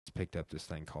picked up this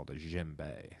thing called a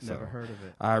djembe. Never heard of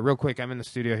it. Real quick, I'm in the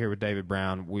studio here with David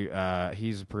Brown. We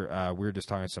were just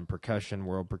talking some percussion,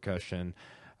 world percussion.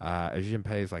 A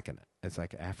djembe is it's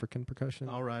like African percussion.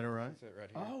 All right. That's it right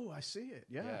here. Oh, I see it.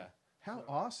 Yeah. How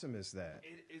awesome is that?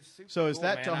 It's super So is cool,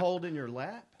 that man. to hold in your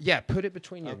lap? Yeah, put it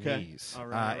between your Okay. knees. All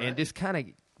right, all right. And just kind of,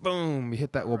 boom, you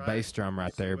hit that little Right. bass drum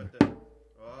right there.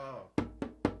 Oh.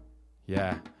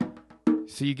 Yeah.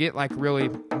 So you get like really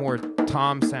more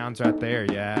tom sounds right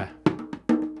there. Yeah.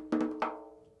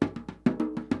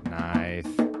 Nice.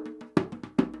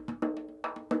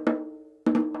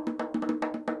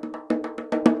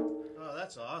 Oh,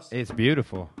 that's awesome. It's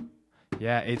beautiful.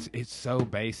 Yeah, it's so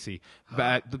bassy.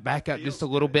 But back up just a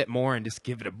little bit more and just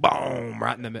give it a boom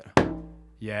right in the middle.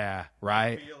 Yeah,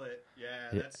 right. Feel it. Yeah,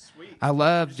 Yeah. that's sweet. I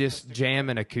love just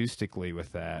jamming acoustically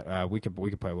with that. We could play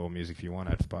a little music if you want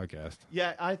after the podcast.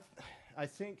 Yeah, I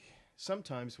think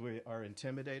sometimes we are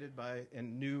intimidated by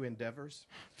new endeavors,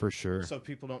 For sure. so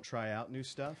people don't try out new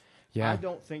stuff. Yeah. I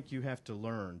don't think you have to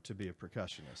learn to be a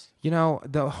percussionist. You know,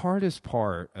 the hardest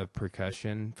part of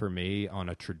percussion for me on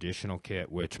a traditional kit,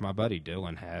 which my buddy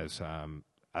Dylan has,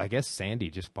 I guess Sandy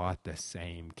just bought the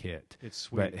same kit. It's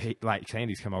sweet. But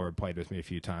Sandy's come over and played with me a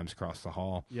few times across the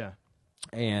hall. Yeah.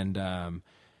 And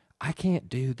I can't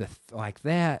do like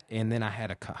that. And then I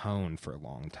had a cajon for a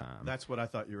long time. That's what I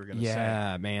thought you were going to say.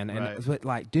 Yeah, man. And Right. but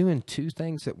like doing two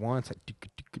things at once,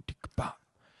 like bop.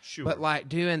 Sure. But like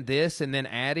doing this and then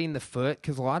adding the foot,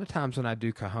 because a lot of times when I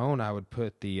do cajon, I would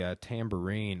put the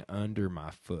tambourine under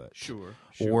my foot. Sure.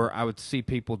 Or I would see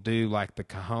people do like the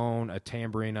cajon, a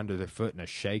tambourine under their foot, and a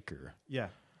shaker. Yeah.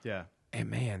 Yeah. And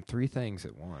man, three things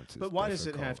at once. But why does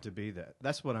it have to be that?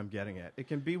 That's what I'm getting at. It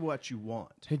can be what you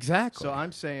want. Exactly. So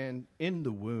I'm saying in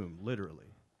the womb,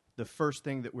 literally, the first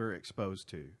thing that we're exposed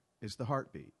to is the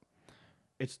heartbeat.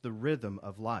 It's the rhythm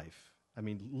of life. I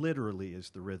mean, literally is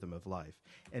the rhythm of life.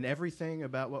 And everything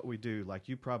about what we do, like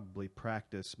you probably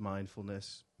practice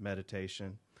mindfulness,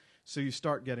 meditation. So you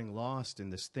start getting lost in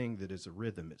this thing that is a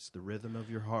rhythm. It's the rhythm of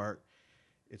your heart.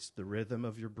 It's the rhythm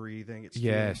of your breathing.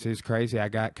 Yes, it's crazy. I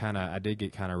did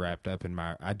get kind of wrapped up in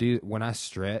when I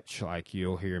stretch, like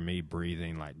you'll hear me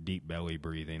breathing, like deep belly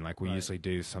breathing. Like we usually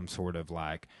do some sort of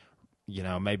like,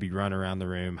 maybe run around the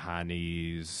room, high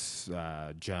knees,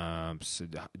 jumps,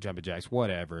 jumping jacks,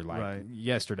 whatever. Like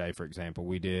yesterday, for example,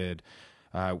 we did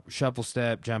shuffle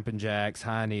step, jumping jacks,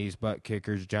 high knees, butt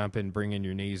kickers, jumping, bringing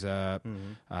your knees up.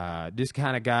 Just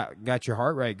kind of got your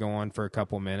heart rate going for a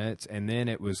couple minutes, and then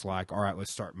it was like, all right,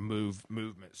 let's start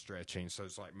movement stretching. So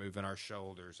it's like moving our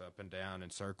shoulders up and down in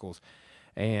circles.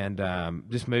 And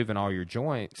just moving all your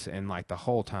joints, and like the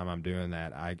whole time I'm doing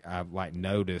that, I like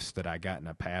noticed that I got in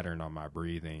a pattern on my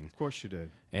breathing. Of course you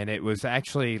did. And it was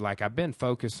actually like I've been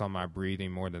focused on my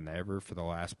breathing more than ever for the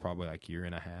last probably like year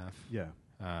and a half. Yeah.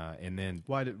 And then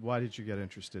Why did you get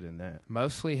interested in that?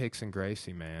 mostly Hicks and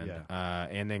Gracie, man. Yeah.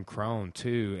 And then Crone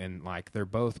too, and like they're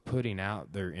both putting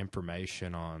out their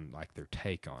information on like their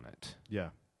take on it.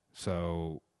 Yeah.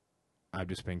 So I've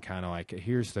just been kind of like,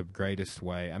 here's the greatest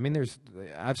way. I mean,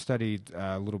 I've studied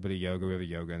a little bit of yoga with a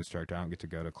yoga instructor. I don't get to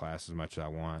go to class as much as I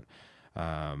want.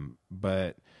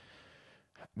 But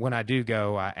when I do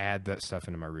go, I add that stuff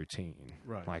into my routine.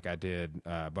 Right. Like I did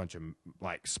a bunch of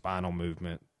like spinal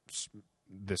movements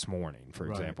this morning, for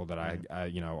example, that I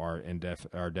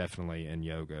are definitely in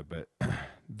yoga. But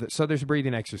so there's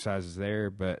breathing exercises there.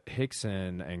 But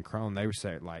Hickson and Crone, they were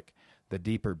saying like, the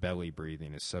deeper belly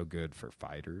breathing is so good for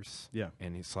fighters. Yeah.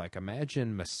 And it's like,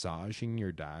 imagine massaging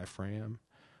your diaphragm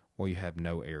while you have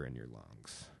no air in your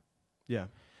lungs. Yeah.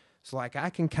 So like I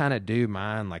can kind of do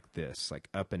mine like this, like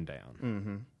up and down.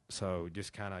 Mm-hmm. So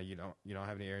just kind of, you don't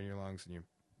have any air in your lungs, and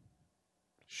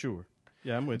Sure.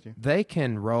 Yeah, I'm with you. they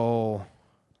can roll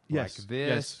Yes. like this.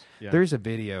 Yes. Yeah. There's a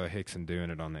video of Hickson doing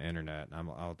it on the internet. And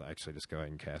I'll actually just go ahead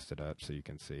and cast it up so you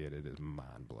can see it. It is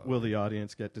mind blowing. Will the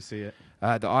audience get to see it?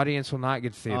 The audience will not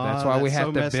get to see it. That's Oh, why we that's have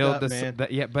so to messed build up, this. man.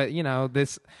 Yeah, but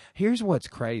this. Here's what's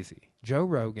crazy. Joe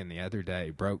Rogan the other day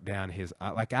broke down his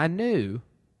like I knew,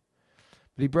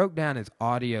 but he broke down his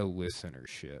audio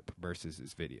listenership versus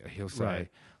his video. He'll say Right.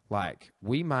 like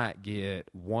we might get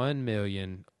 1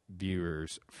 million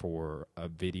viewers for a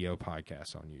video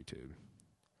podcast on YouTube.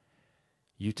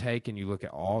 You take and you look at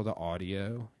all the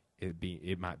audio,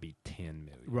 it might be 10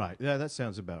 million. Right. Yeah, that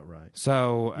sounds about right.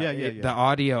 So Yeah. the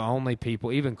audio only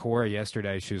people, even Cora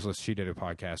yesterday, she did a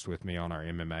podcast with me on our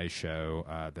MMA show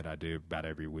that I do about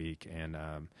every week, and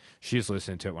she was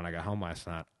listening to it when I got home last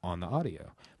night on the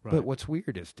audio. Right. But what's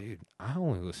weird is, dude, I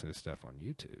only listen to stuff on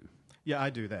YouTube. Yeah,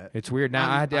 I do that. It's weird. Now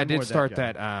I'm I more did that start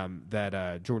guy.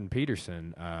 that Jordan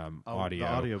Peterson audio.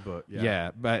 The audiobook. Yeah.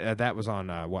 Yeah, but that was on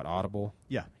what, Audible?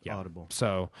 Yeah. Yeah. Audible.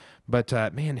 So, but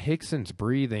man, Hickson's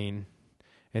breathing,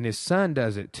 and his son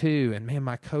does it too. And man,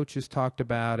 my coaches talked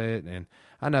about it, and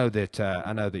I know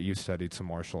that you've studied some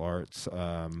martial arts.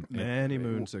 Many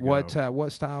moons ago. What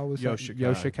style was Yoshikai. that?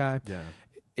 Yoshikai. Yeah.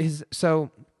 Is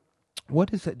so.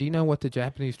 What is it? Do you know what the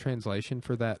Japanese translation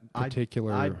for that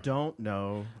particular? I don't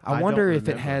know. I wonder don't if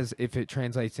it remember. if it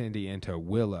translates into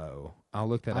willow. I'll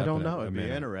look that up. I don't in know. a It'd be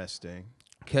minute. interesting.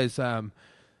 Because a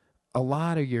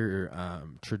lot of your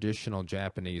traditional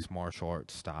Japanese martial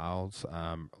arts styles,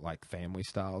 like family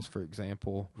styles, for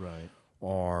example, Right.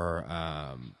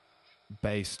 are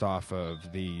based off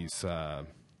of these.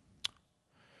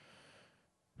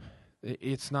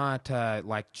 It's not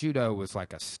like judo was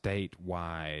like a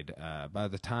statewide. By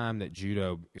the time that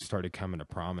judo started coming to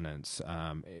prominence,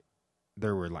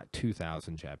 there were like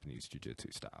 2,000 Japanese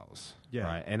jiu-jitsu styles. Yeah.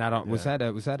 Right. And I don't. Was Yeah.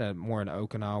 that a more an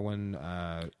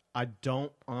Okinawan? I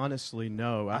don't honestly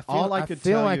know. I I could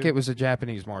feel tell like you, it was a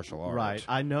Japanese martial art. right.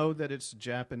 I know that it's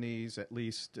Japanese, at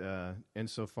least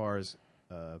insofar as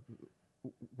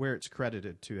where it's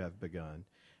credited to have begun,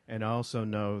 and I also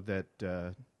know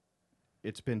that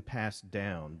it's been passed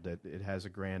down. That it has a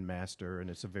grandmaster, and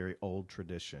it's a very old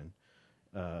tradition.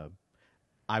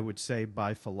 I would say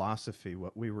by philosophy,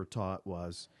 what we were taught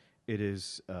was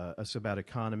it's about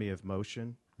economy of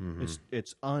motion. Mm-hmm.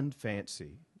 It's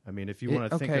unfancy. I mean, if you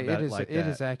want to think about it like that. It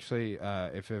is actually,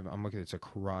 I'm looking, it's a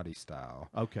karate style.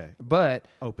 Okay. But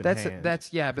Open that's hand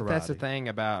but that's the karate. thing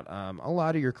about a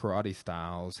lot of your karate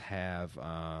styles have.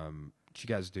 Did you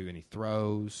guys do any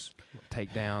throws,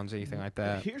 takedowns, anything like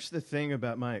that? Here's the thing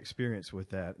about my experience with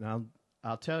that, and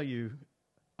I'll tell you.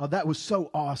 Oh, that was so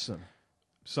awesome.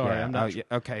 Sorry, Yeah, I'm not.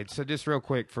 okay, so just real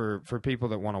quick for people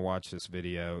that want to watch this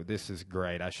video, this is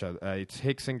great. I show it's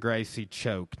Rickson Gracie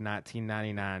Choke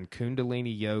 1999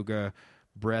 Kundalini Yoga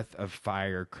Breath of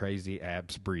Fire Crazy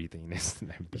Abs Breathing. Is the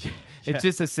name. It's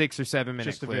just a 6 or 7 minute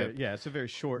Just a clip. it's a very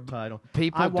short title.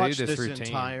 People I do watched this this routine.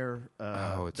 entire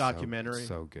It's documentary.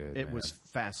 so good. It man. was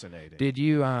fascinating. Did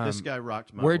you? This guy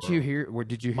rocked my Where'd you world. hear? Where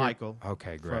did you hear? Michael.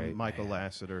 Okay, great. From Michael man.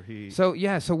 Lassiter. He. So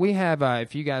we have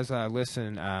if you guys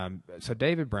listen, so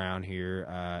David Brown here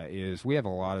is we have a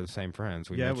lot of the same friends.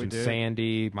 We Yeah, we mentioned do.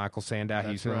 Sandy, Michael Sandow.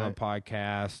 He's That's been on right. the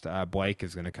podcast. Blake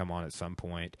is going to come on at some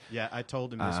point. Yeah, I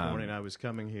told him this morning I was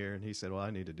coming here, and he said, "Well,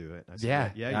 I need to do it." I said, Yeah,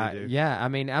 yeah, you do. yeah. I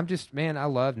mean, I'm just man. I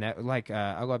love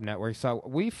I love network. So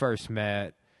we first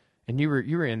met, and you were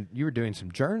doing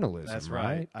some journalism. That's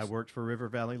right. I worked for River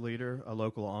Valley Leader, a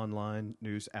local online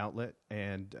news outlet,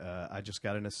 and I just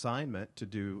got an assignment to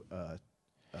do a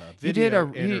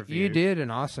video interview. you did an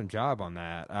awesome job on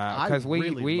that because we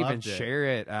really even loved it. share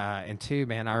it and too,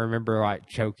 man. I remember like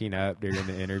choking up during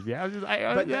the interview. I was just like,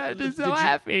 But just so did you-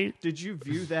 happy. Did you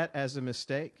view that as a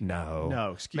mistake? No,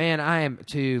 No. Excuse man. I am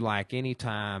too. Like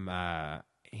anytime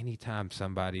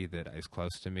somebody that is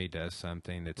close to me does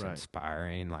something that's Right.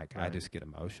 inspiring, like I Right. just get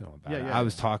emotional about Yeah, it. yeah, I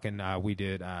was talking.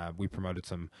 We promoted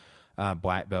some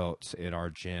black belts at our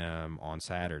gym on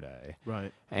Saturday.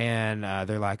 Right. And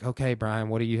they're like, "Okay, Brian,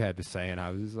 what do you have to say?" And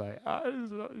I was like,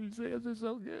 "This is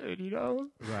so good, you know."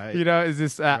 Right. You know, is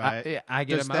this? Right. I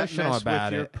get Does that emotional mess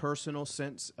about with your it. personal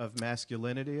sense of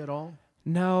masculinity at all?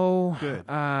 No, Good.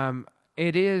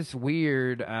 it is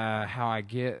weird how I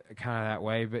get kind of that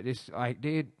way, but it's like,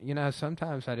 dude, you know,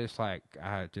 sometimes I just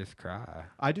cry.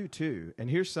 I do too. And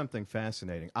here's something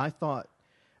fascinating. I thought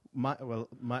my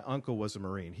uncle was a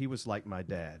Marine. He was like my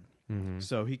dad. Mm-hmm.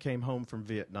 So he came home from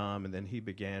Vietnam, and then he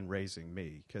began raising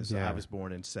me because Yeah. I was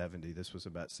born in 70. This was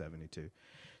about 72.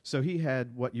 So he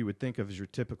had what you would think of as your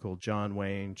typical John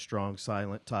Wayne, strong,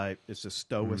 silent type. It's a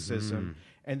stoicism.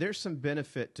 And there's some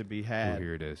benefit to be Oh, had.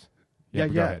 here it is. Yeah,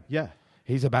 but go yeah, ahead. yeah.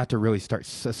 He's about to really start.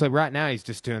 So right now he's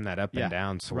just doing that up Yeah. and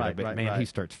down sort Right, of. But right, man, he right.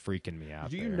 starts freaking me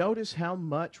out. Do you there. notice how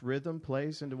much rhythm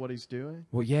plays into what he's doing?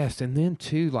 Well, yes, and then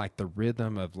too, like the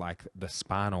rhythm of like the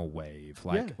spinal wave,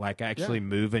 like actually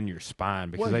moving your spine,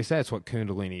 because Well, they say that's what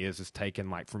Kundalini is taking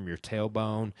like from your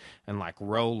tailbone and like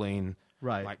rolling,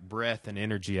 Right. like breath and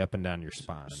energy up and down your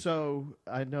spine. So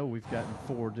I know we've gotten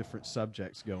 4 different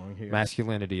subjects going here.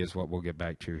 Masculinity is what we'll get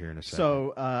back to here in a second.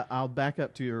 So I'll back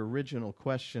up to your original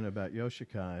question about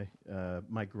Yoshikai.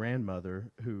 My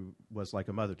grandmother, who was like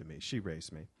a mother to me, she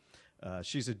raised me.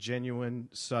 She's a genuine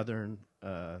Southern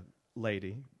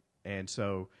lady, and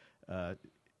so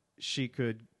she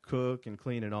could cook and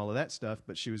clean and all of that stuff,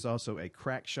 but she was also a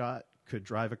crack shot, could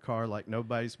drive a car like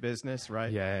nobody's business,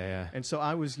 right? yeah. And so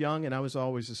I was young, and I was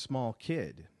always a small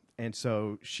kid. And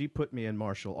so she put me in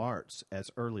martial arts as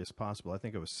early as possible. I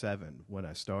think it was 7 when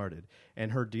I started.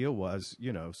 And her deal was,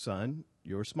 son,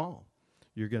 you're small.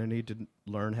 You're going to need to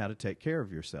learn how to take care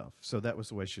of yourself. So that was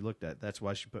the way she looked at it. That's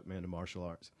why she put me into martial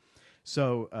arts.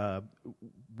 So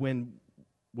when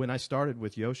I started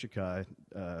with Yoshikai,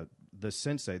 the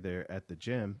sensei there at the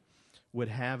gym would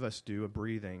have us do a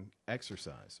breathing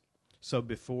exercise. So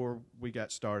before we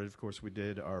got started, of course, we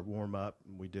did our warm-up,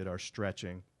 and we did our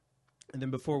stretching. And then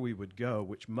before we would go,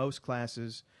 which most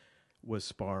classes was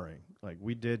sparring. Like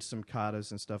we did some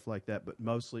katas and stuff like that, but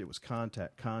mostly it was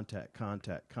contact.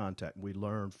 We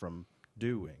learned from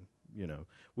doing,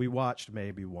 We watched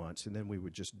maybe once, and then we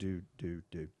would just do.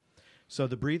 So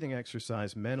the breathing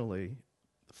exercise mentally,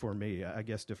 for me, I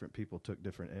guess different people took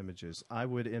different images. I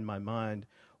would, in my mind,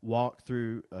 walk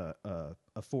through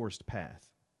a forest path.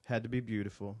 Had to be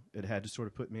beautiful. It had to sort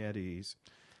of put me at ease.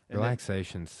 And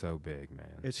relaxation's so big,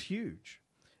 man. It's huge.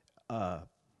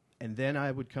 And then I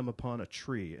would come upon a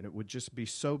tree, and it would just be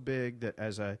so big that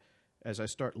as I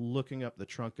start looking up the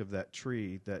trunk of that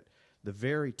tree, that the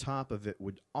very top of it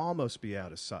would almost be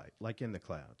out of sight, like in the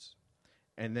clouds.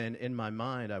 And then in my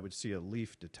mind, I would see a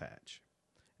leaf detach.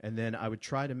 And then I would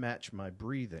try to match my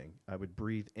breathing. I would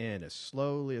breathe in as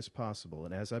slowly as possible.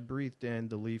 And as I breathed in,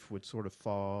 the leaf would sort of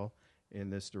fall in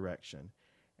this direction.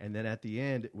 And then at the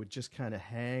end, it would just kind of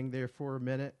hang there for a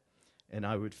minute. And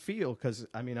I would feel, because,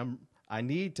 I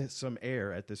need some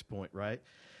air at this point, right?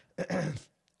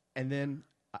 And then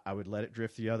I would let it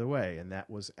drift the other way, and that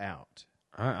was out.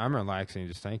 I'm relaxing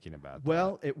just thinking about that.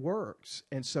 Well, it works.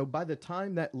 And so by the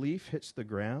time that leaf hits the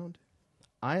ground,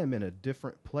 I am in a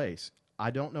different place.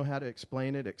 I don't know how to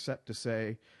explain it except to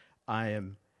say I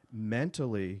am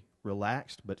mentally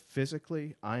relaxed, but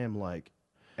physically I am like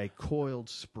a coiled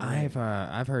spring.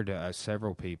 I've heard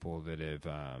several people that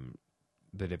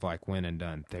have like went and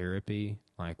done therapy,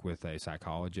 like with a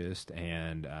psychologist,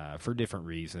 and for different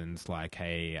reasons, like,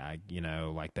 hey,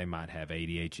 like they might have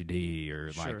ADHD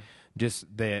or like just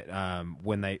that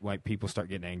when they like people start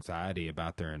getting anxiety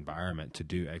about their environment, to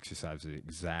do exercise is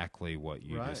exactly what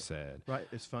you just said. Right,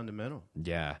 it's fundamental.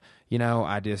 Yeah,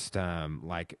 I just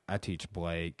like I teach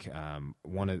Blake.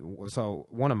 One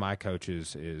of my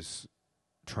coaches is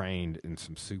trained in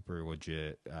some super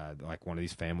legit, like one of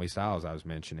these family styles I was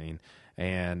mentioning.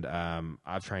 And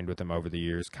I've trained with them over the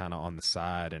years, kind of on the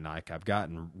side, and like I've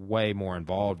gotten way more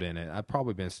involved in it. I've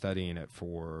probably been studying it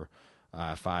for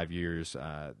 5 years.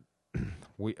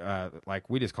 We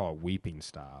just call it weeping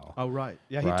style. Oh, right.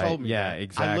 Yeah, he told me yeah, that.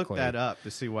 exactly. I looked that up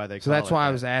to see why they call it. So that's why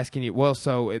I was asking you. Well,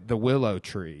 the willow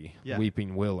tree,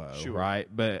 weeping willow, right?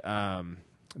 But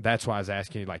that's why I was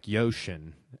asking you, like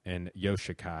Yoshin and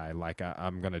Yoshikai. Like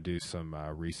I'm going to do some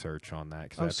research on that,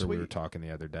 because after we were talking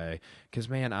the other day. Because,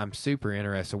 man, I'm super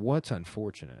interested. What's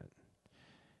unfortunate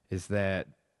is that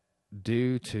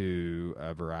due to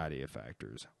a variety of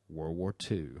factors, World War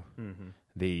II,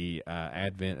 the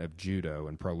advent of judo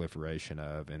and proliferation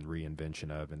of and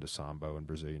reinvention of into Sambo and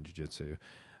Brazilian Jiu-Jitsu,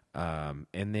 and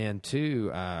then, too,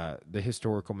 the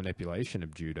historical manipulation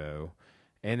of judo.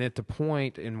 And at the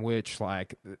point in which,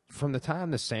 like, from the time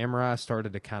the samurai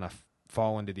started to kind of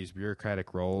fall into these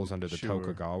bureaucratic roles under the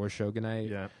Tokugawa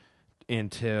shogunate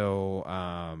until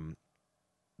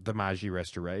the Meiji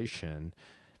Restoration,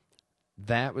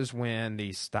 that was when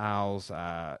these styles,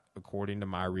 according to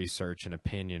my research and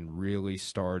opinion, really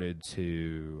started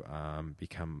to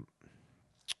become,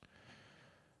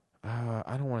 I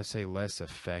don't want to say less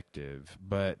effective,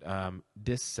 but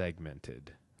dissegmented.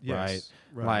 Yes,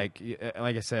 right.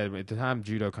 Like I said, at the time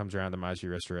judo comes around, the Meiji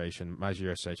Restoration is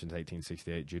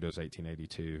 1868, judo's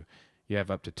 1882. You have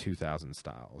up to 2,000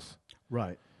 styles.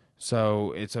 Right.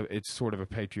 So it's sort of a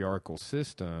patriarchal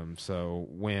system. So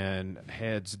when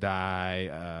heads die,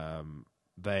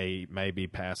 they maybe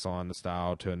pass on the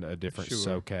style to a different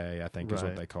soke, I think is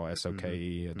what they call SOKE,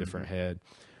 a different head,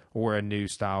 or a new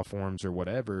style forms or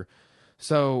whatever.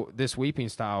 So this weeping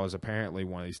style is apparently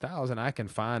one of these styles, and I can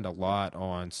find a lot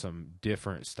on some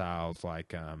different styles.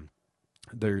 Like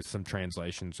there's some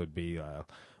translations would be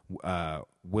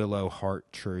willow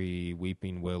heart tree,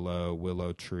 weeping willow,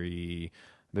 willow tree.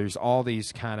 There's all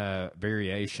these kind of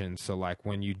variations. So like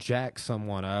when you jack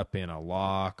someone up in a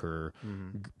lock or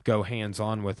go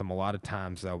hands-on with them, a lot of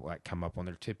times they'll like come up on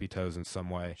their tippy toes in some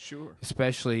way. Sure.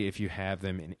 Especially if you have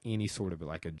them in any sort of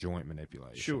like a joint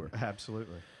manipulation. Sure,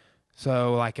 absolutely.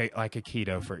 So, like a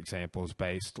Aikido, for example, is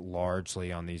based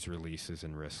largely on these releases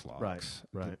and wrist locks.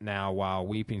 Right. Now, while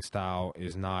weeping style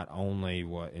is not only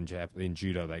what in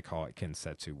judo they call it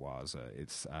kensetsu waza,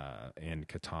 it's and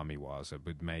katami waza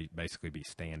would basically be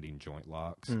standing joint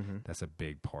locks. Mm-hmm. That's a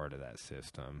big part of that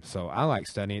system. So I like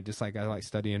studying it, just like I like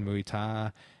studying Muay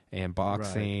Thai and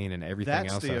boxing and everything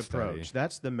else. That's the approach.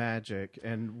 That's the magic.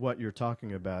 And what you're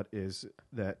talking about is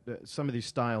that some of these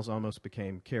styles almost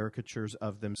became caricatures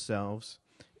of themselves.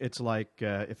 It's like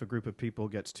if a group of people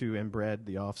gets too inbred,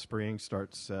 the offspring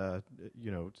starts,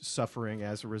 suffering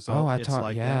as a result.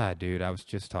 Dude. I was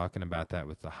just talking about that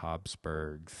with the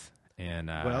Habsburgs and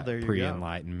there you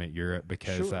pre-Enlightenment Europe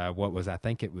because Sure. I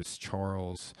think it was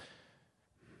Charles.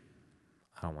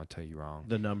 I don't want to tell you wrong.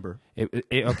 The number.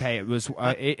 It was.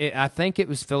 I think it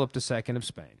was Philip II of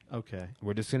Spain. Okay.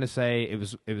 We're just going to say it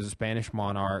was a Spanish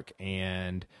monarch,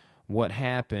 and what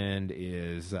happened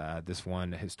is this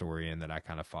one historian that I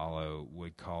kind of follow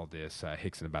would call this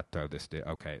Hickson about to throw this dude.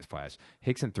 Okay, it's flash.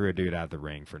 Hickson threw a dude out of the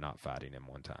ring for not fighting him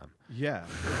one time. Yeah.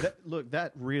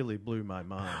 That really blew my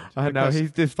mind. I know.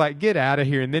 He's just like, get out of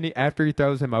here. And then after he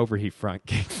throws him over, he front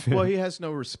kicks him. Well, he has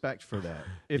no respect for that.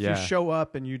 If you show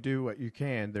up and you do what you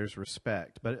can, there's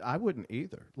respect. But I wouldn't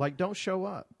either. Like, don't show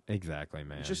up. Exactly,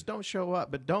 man. Just don't show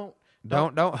up. But don't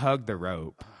hug the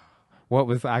rope.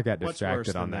 I got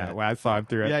distracted on that. When I saw him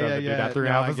through it.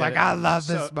 I was like, I love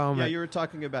this moment. Yeah, you were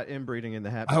talking about inbreeding in the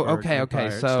Habsburg okay.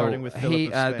 Empire, So starting with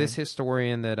Philip of Spain. This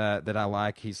historian that I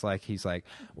like, he's like,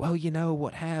 well,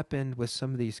 what happened with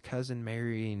some of these cousin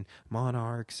marrying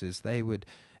monarchs is they would.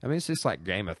 I mean, it's just like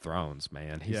Game of Thrones,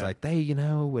 man. He's like, they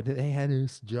had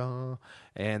this jaw,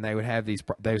 and they would have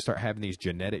they would start having these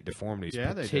genetic deformities,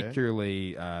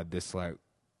 particularly this like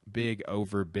big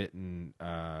overbitten.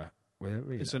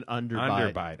 It's an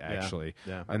underbite actually,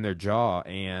 yeah. on their jaw,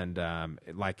 and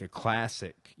like a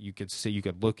classic. You could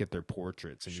look at their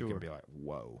portraits, and you can be like,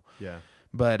 "Whoa!" Yeah.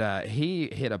 But he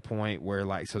hit a point where,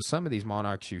 like, so some of these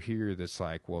monarchs you hear that's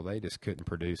like, well, they just couldn't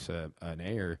produce an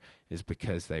heir is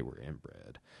because they were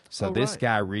inbred. So this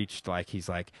guy reached he's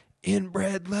like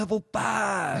inbred level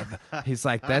 5. He's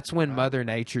like, that's when Mother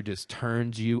Nature just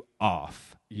turns you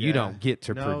off. Yeah. You don't get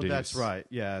to produce. That's right.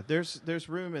 Yeah, there's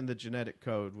room in the genetic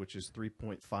code, which is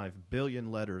 3.5 billion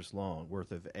letters long,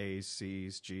 worth of A's,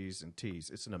 C's, G's, and T's.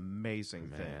 It's an amazing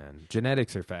thing.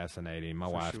 Genetics are fascinating. My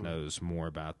wife knows more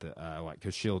about the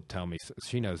because she'll tell me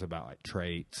she knows about like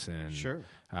traits and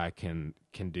I can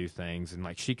do things, and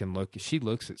like she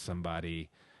looks at somebody.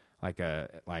 Like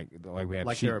we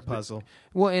have, they're a puzzle.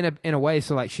 Well, in a way,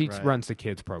 so like she runs the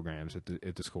kids programs at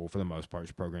the school for the most part.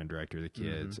 She's program director of the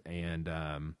kids,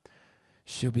 and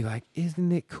she'll be like,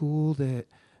 "Isn't it cool that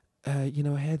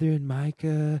Heather and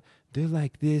Micah, they're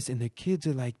like this, and the kids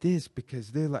are like this because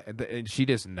they're like." And she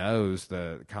just knows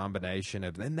the combination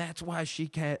of, and that's why she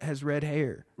has red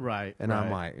hair, right? And I'm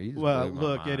like, well,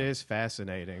 look, it is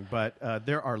fascinating, but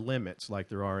there are limits, like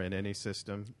there are in any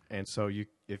system, and so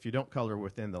if you don't color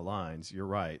within the lines, you're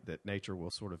right that nature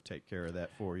will sort of take care of that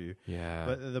for you. Yeah.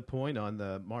 But the point on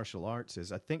the martial arts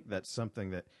is, I think that's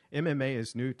something that MMA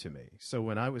is new to me. So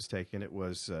when I was taking it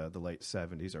was the late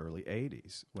 70s, early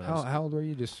 80s. How old were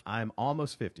you? I'm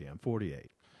almost 50. I'm 48.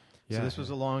 Yeah. So this was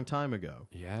a long time ago.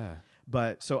 Yeah.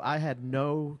 But so I had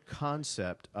no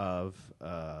concept of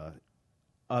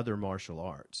other martial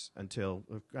arts until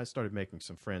I started making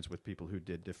some friends with people who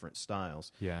did different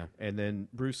styles. Yeah. And then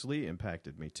Bruce Lee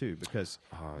impacted me too, because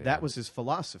that was his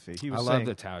philosophy. He was love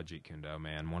the Tao Jeet Kune Do,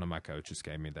 man. One of my coaches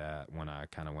gave me that when I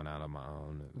kind of went out on my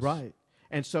own. Right.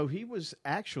 And so he was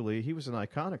an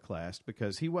iconoclast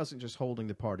because he wasn't just holding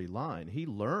the party line. He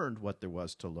learned what there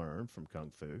was to learn from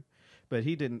Kung Fu, but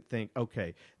he didn't think,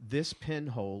 okay, this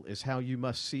pinhole is how you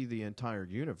must see the entire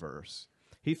universe.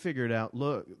 He figured out,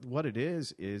 look, what it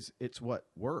is it's what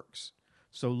works.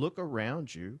 So look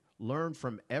around you, learn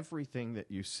from everything that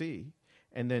you see,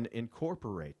 and then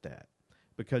incorporate that.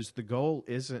 Because the goal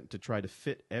isn't to try to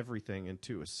fit everything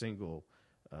into a single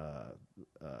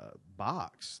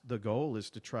box. The goal is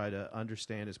to try to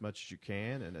understand as much as you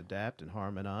can and adapt and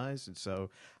harmonize. And so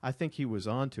I think he was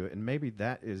onto it. And maybe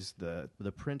that is the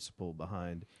principle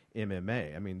behind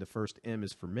MMA. I mean, the first M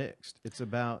is for mixed. It's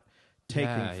about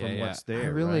taking from what's there. I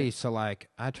really, so like,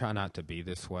 I try not to be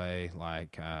this way.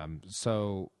 Like,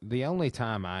 so the only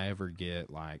time I ever get,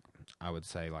 like, I would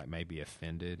say, like, maybe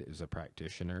offended as a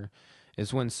practitioner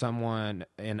is when someone,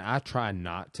 and I try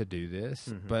not to do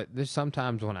this, but there's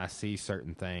sometimes when I see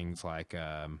certain things like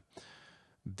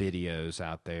videos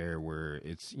out there where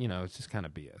it's, it's just kind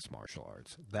of BS martial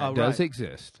arts. That does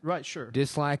exist. Right, sure.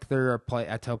 Just like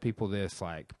I tell people this,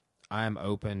 like, I am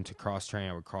open to cross train.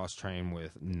 I would cross train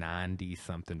with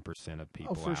 90-something% of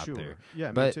people for out sure. there. Yeah,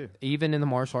 me but too. even in the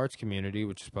martial arts community,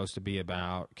 which is supposed to be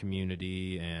about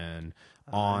community and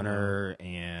honor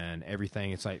and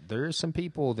everything, it's like there's some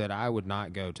people that I would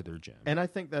not go to their gym. And I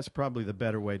think that's probably the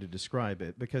better way to describe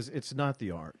it, because it's not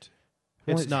the art.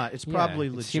 Well, It's not. It's probably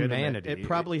it's legitimate. humanity. It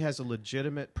probably has a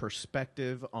legitimate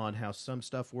perspective on how some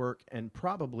stuff work, and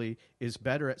probably is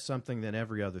better at something than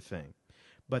every other thing.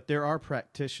 But there are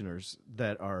practitioners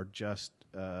that are just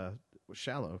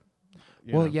shallow.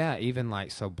 you Well, know. yeah, even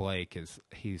like so Blake is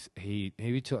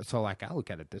so like I look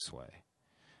at it this way.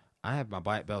 I have my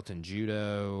black belt in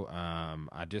judo.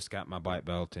 I just got my black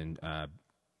belt in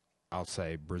I'll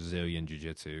say Brazilian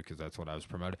jiu-jitsu because that's what I was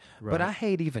promoting. Right. But I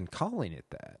hate even calling it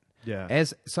that. Yeah.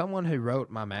 As someone who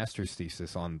wrote my master's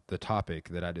thesis on the topic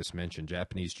that I just mentioned,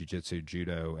 Japanese jiu-jitsu,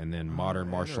 judo, and then modern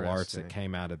martial arts that interesting.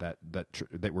 came out of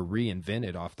that were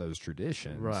reinvented off those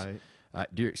traditions, Right.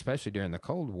 Especially during the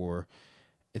Cold War,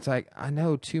 it's like I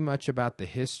know too much about the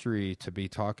history to be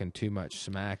talking too much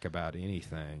smack about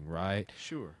anything, right?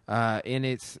 Sure. And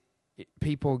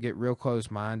people get real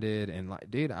close-minded, and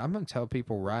like, dude, I'm gonna tell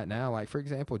people right now, like for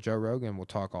example, Joe Rogan will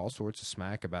talk all sorts of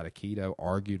smack about Aikido,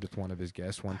 argued with one of his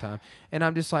guests one time, and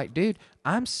I'm just like, dude,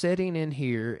 I'm sitting in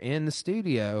here in the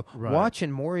studio Right.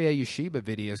 watching Moria Yoshiba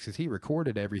videos because he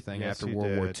recorded everything Yes, after he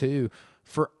World War did. II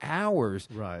for hours,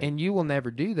 Right. and you will never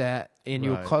do that, and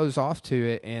you'll Right. close off to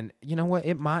it, and you know what?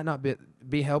 It might not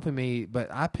be helping me, but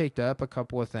I picked up a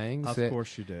couple of things. Of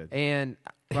course you did. And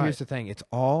Right. here's the thing: it's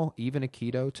all, even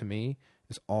Aikido to me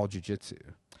is all jiu-jitsu.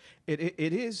 It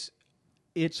is.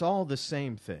 It's all the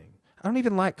same thing. I don't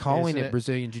even like calling Isn't it it?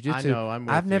 Brazilian jiu-jitsu. I know, I'm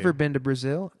with I've never you. been to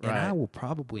Brazil, and I Right. will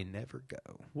probably never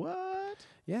go. What?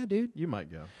 Yeah, dude. You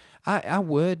might go. I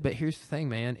would, but here's the thing,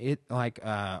 man. It like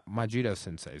my judo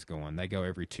sensei's going. They go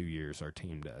every 2 years. Our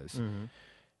team does,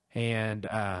 and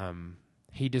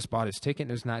he just bought his ticket.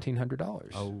 and It was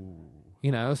 $1,900.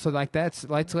 You know, so like that's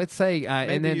like let's say, Maybe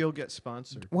and then you'll get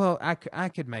sponsored. well, I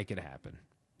could make it happen.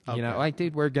 You know, Okay. like,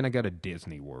 dude, we're going to go to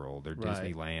Disney World or Right.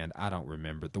 Disneyland. I don't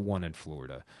remember the one in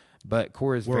Florida. But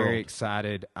Cora's World. very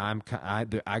excited. I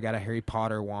got a Harry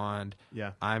Potter wand.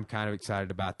 Yeah. I'm kind of excited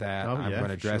about that. Oh, I'm yeah, going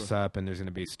to for dress sure. up, and there's going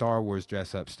to be Star Wars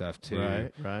dress up stuff too.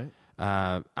 Right.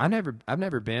 I've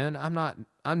never been.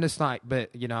 I'm just like,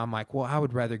 but you know, I'm like, well, I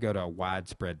would rather go to a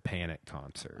Widespread Panic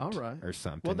concert. All right. Or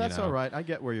something. Well, that's you know? all right. I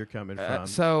get where you're coming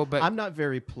from. But I'm not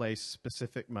very place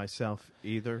specific myself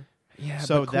either. yeah,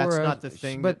 So but that's Cora, not the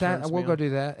thing But that turns we'll me go on. do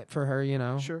that for her, you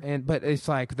know. Sure. But it's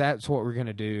like that's what we're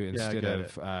gonna do Yeah, I instead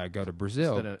get of go to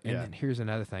Brazil. Instead of- and yeah. then here's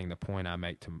another thing: the point I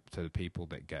make to the people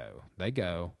that go, they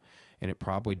go, and it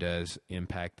probably does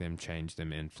impact them, change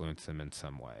them, influence them in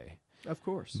some way. Of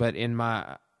course. But in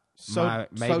my so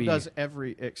maybe does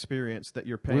every experience that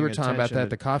you're paying we were talking about attention that at to.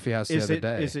 the coffee house the other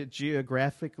day. Is it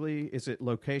geographically? Is it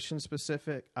location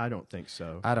specific? I don't think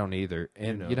so. I don't either.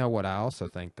 And you know what I also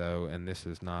think though, and this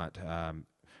is not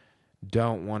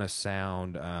don't want to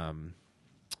sound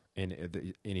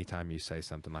anytime you say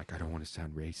something like I don't want to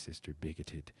sound racist or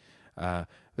bigoted.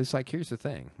 It's like here's the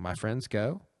thing. My friends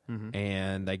go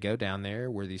and they go down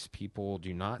there where these people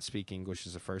do not speak English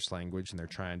as a first language and they're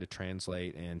trying to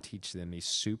translate and teach them these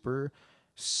super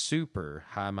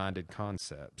high-minded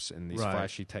concepts and these Right.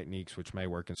 flashy techniques which may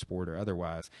work in sport or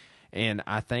otherwise. And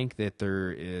I think that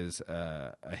there is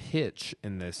a hitch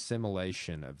in the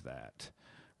assimilation of that,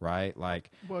 right?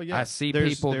 Like, Well, yeah. I see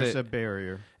there's people there's that, a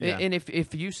barrier. Yeah. and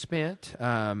if you spent,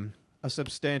 a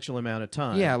substantial amount of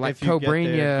time. Yeah, like if you Cobrinha-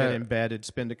 get there, get embedded,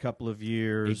 spend a couple of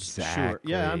years. exactly, Sure.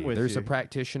 Yeah, I'm with There's you. a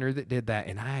practitioner that did that,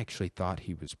 and I actually thought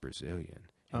he was Brazilian,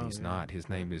 and Oh, he's yeah. not. His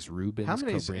name is Rubens. How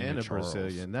many's Cobrinha in a Charles.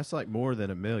 Brazilian? That's like more than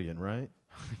 1 million, right?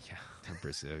 Yeah, they're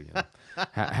Brazilian.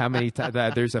 how many times?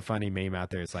 There's a funny meme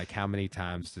out there. It's like, how many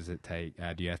times does it take?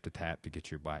 Do you have to tap to get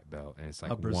your black belt? And it's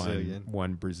like A Brazilian.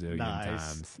 one Brazilian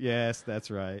times. Yes, that's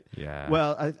right. Yeah.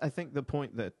 Well, I think the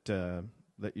point that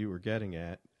that you were getting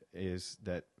at is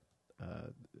that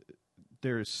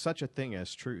there is such a thing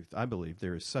as truth. I believe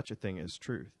there is such a thing as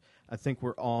truth. I think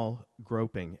we're all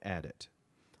groping at it,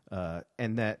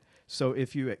 and that. So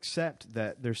if you accept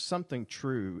that there's something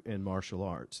true in martial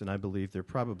arts, and I believe there are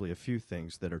probably a few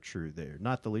things that are true there,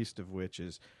 not the least of which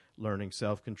is learning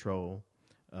self-control,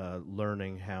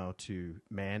 learning how to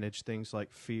manage things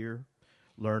like fear,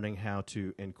 learning how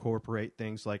to incorporate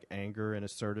things like anger and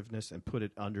assertiveness and put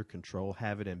it under control,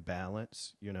 have it in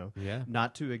balance, Yeah.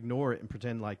 not to ignore it and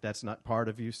pretend like that's not part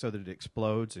of you so that it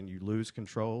explodes and you lose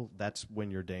control. That's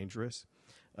when you're dangerous.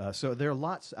 So there are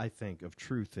lots, I think, of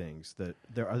true things that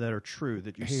that are true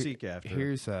that you seek after.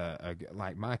 Here's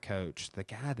like my coach, the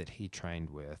guy that he trained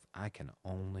with. I can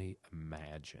only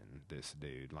imagine this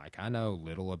dude. Like I know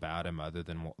little about him other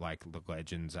than like the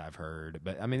legends I've heard.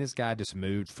 But I mean, this guy just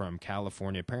moved from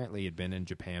California. Apparently, he had been in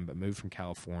Japan, but moved from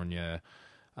California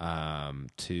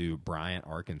to Bryant,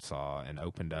 Arkansas, and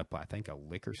opened up, I think, a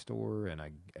liquor store and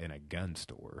a gun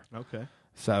store. Okay.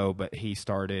 So, but he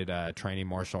started training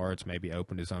martial arts, maybe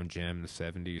opened his own gym in the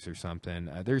 70s or something.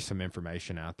 There's some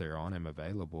information out there on him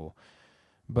available.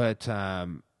 But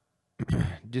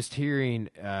just hearing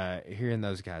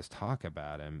those guys talk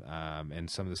about him and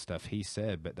some of the stuff he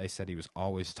said, but they said he was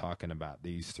always talking about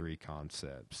these three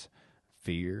concepts: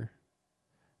 fear,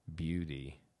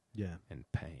 beauty, and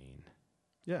pain.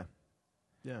 Yeah.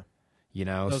 Yeah. You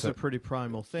know, those are pretty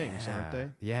primal things, aren't they?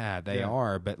 Yeah, they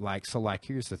are. But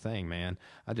here's the thing, man.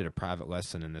 I did a private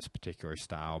lesson in this particular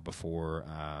style before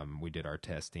we did our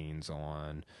testings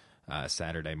on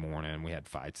Saturday morning. We had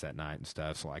fights that night and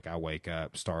stuff. So I wake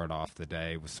up, start off the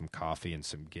day with some coffee and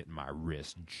some getting my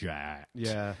wrist jacked.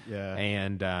 Yeah.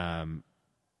 And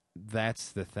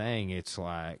that's the thing. It's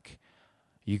like,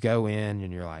 you go in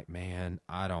and you're like, man,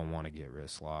 I don't want to get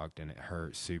wrist locked, and it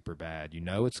hurts super bad. You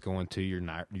know it's going to.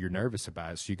 You're nervous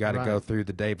about it, so you got to go through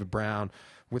the David Brown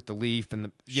with the leaf and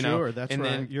the sure, that's and right.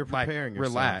 then You're preparing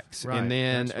yourself. Relax, right. and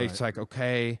then that's it's like,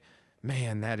 okay,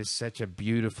 man, that is such a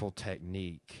beautiful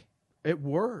technique. It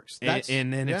works,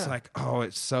 and then it's like, oh,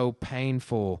 it's so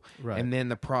painful, right? And then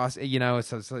the process,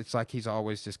 it's like he's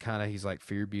always just kind of he's like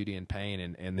fear, beauty, and pain,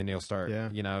 and then he'll start,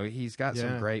 he's got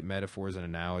some great metaphors and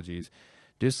analogies.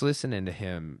 Just listening to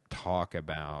him talk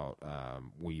about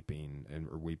weeping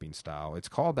or weeping style. It's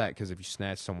called that because if you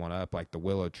snatch someone up, like the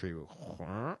willow tree,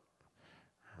 it'll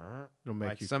make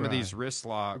like you some cry. of these wrist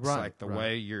locks, like the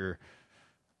way you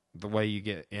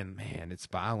get in, man, it's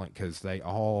violent because they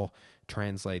all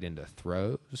translate into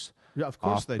throws, of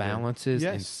course, off balances,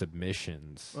 and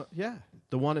submissions. Well,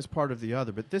 the one is part of the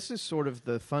other, but this is sort of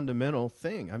the fundamental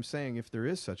thing. I'm saying if there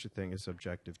is such a thing as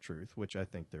objective truth, which I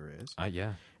think there is,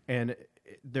 and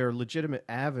there are legitimate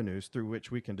avenues through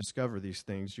which we can discover these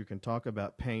things. You can talk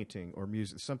about painting or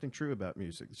music. There's something true about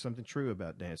music. There's something true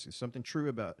about dancing. Something true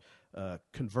about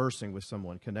conversing with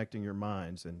someone, connecting your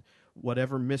minds, and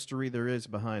whatever mystery there is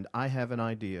behind. I have an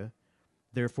idea,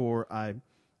 therefore I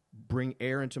bring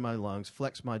air into my lungs,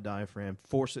 flex my diaphragm,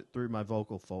 force it through my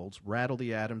vocal folds, rattle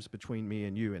the atoms between me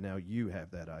and you, and now you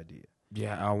have that idea.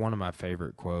 Yeah, one of my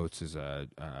favorite quotes is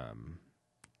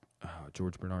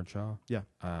George Bernard Shaw. Yeah.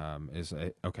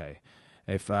 Okay,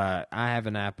 if I have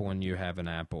an apple and you have an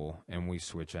apple and we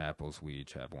switch apples, we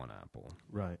each have one apple.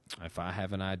 Right. If I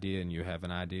have an idea and you have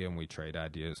an idea and we trade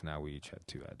ideas, now we each have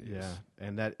two ideas. Yeah,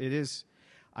 and that it is,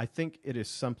 I think it is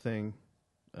something,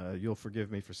 you'll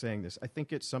forgive me for saying this, I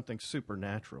think it's something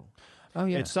supernatural. Oh,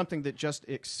 yeah. It's something that just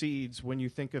exceeds, when you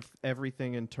think of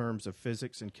everything in terms of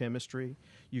physics and chemistry,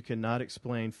 you cannot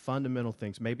explain fundamental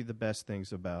things, maybe the best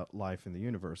things about life in the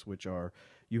universe, which are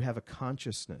you have a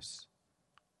consciousness.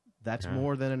 That's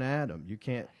more than an atom. You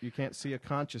can't see a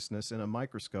consciousness in a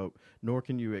microscope, nor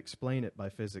can you explain it by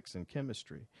physics and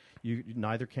chemistry.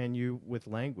 Neither can you with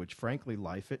language. Frankly,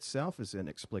 life itself is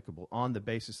inexplicable on the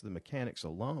basis of the mechanics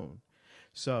alone.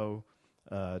 So,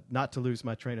 not to lose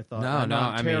my train of thought.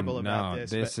 I'm terrible about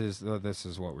this. This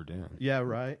is what we're doing. Yeah,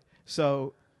 right.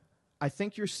 So, I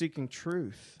think you're seeking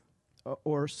truth,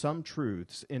 or some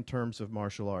truths in terms of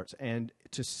martial arts, and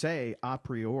to say a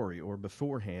priori or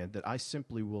beforehand that I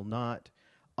simply will not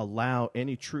allow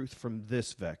any truth from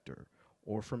this vector,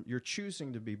 or from, you're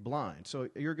choosing to be blind. So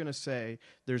you're going to say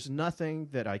there's nothing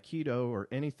that Aikido or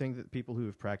anything that people who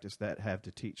have practiced that have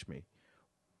to teach me.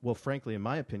 Well, frankly, in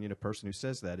my opinion, a person who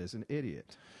says that is an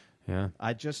idiot. Yeah.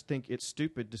 I just think it's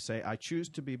stupid to say, I choose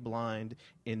to be blind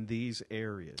in these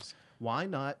areas. Why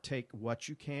not take what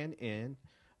you can in,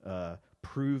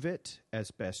 prove it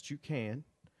as best you can,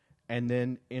 and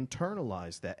then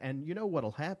internalize that? And you know what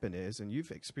will happen is, and you've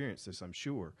experienced this, I'm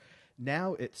sure,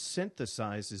 now it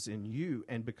synthesizes in you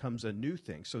and becomes a new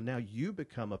thing. So now you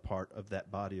become a part of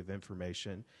that body of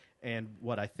information, and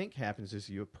what I think happens is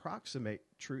you approximate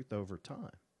truth over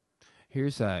time.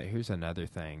 Here's another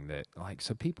thing that, like,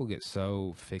 so people get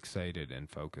so fixated and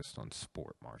focused on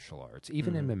sport martial arts,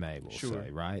 even MMA, we'll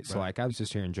say, right? So, like, I was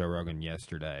just hearing Joe Rogan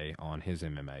yesterday on his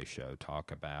MMA show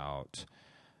talk about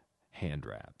hand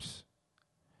wraps.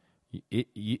 It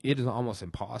is almost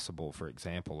impossible. For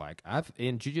example, like,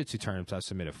 in jiu-jitsu tournaments, I've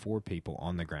submitted 4 people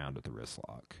on the ground with a wrist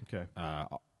lock. Okay.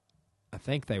 I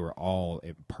think they were all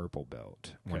at purple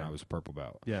belt when I was purple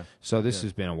belt. Yeah. So this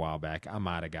has been a while back. I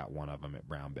might have got one of them at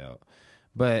brown belt.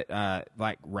 But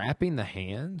like wrapping the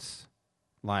hands,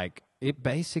 like it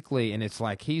basically, and it's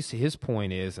like his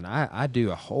point is, and I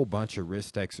do a whole bunch of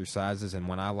wrist exercises, and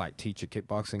when I like teach a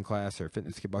kickboxing class or a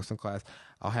fitness kickboxing class,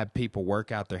 I'll have people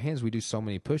work out their hands. We do so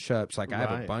many push-ups. Like I have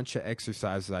a Right. bunch of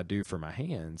exercises I do for my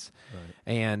hands, Right.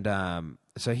 and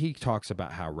so he talks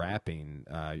about how wrapping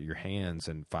your hands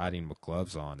and fighting with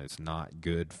gloves on is not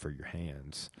good for your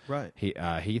hands. Right.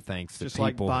 He thinks that Just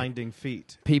people like binding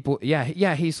feet.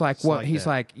 yeah, he's like, It's well, like he's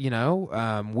that.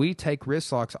 like, we take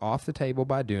wrist locks off the table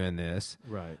by doing this.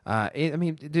 Right. I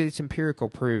mean, dude, it's empirical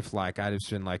proof. Like I've just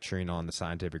been lecturing on the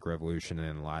scientific revolution and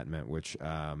enlightenment, which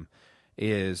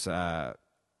is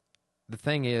the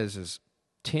thing is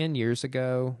 10 years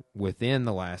ago, within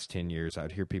the last 10 years,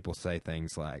 I'd hear people say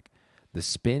things like, the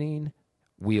spinning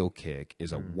wheel kick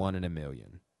is a 1 in a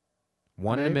million.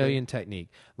 One in a Maybe. million technique.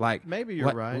 Like Maybe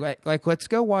you're right. Like let's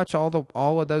go watch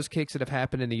all of those kicks that have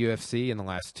happened in the UFC in the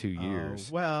last 2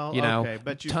 years. Well, you know, okay,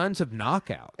 but you tons of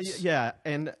knockouts. yeah,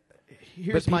 and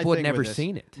here's my people had thing never with this.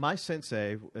 seen it. My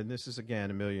sensei, and this is again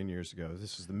a million years ago.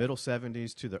 This is the middle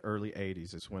 '70s to the early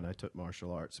 '80s. Is when I took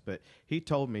martial arts. But he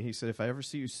told me, he said, if I ever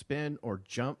see you spin or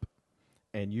jump,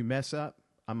 and you mess up,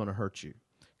 I'm going to hurt you.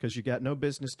 Because you got no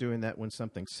business doing that when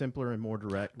something simpler and more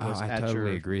direct was I at totally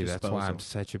your agree. disposal. That's why I'm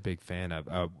such a big fan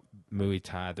of Muay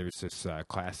Thai. There's this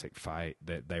classic fight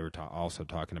that they were also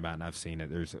talking about, and I've seen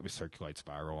it. It circulates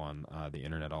viral on the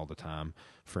internet all the time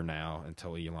for now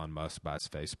until Elon Musk buys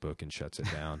Facebook and shuts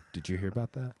it down. Did you hear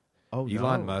about that? Oh,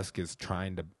 Elon no. Musk is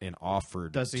trying to and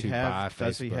offered Does he to buy have? Facebook.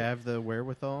 Does he have the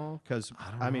wherewithal? Because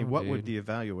I don't I mean, know, what would dude. the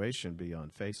evaluation be on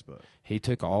Facebook? He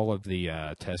took all of the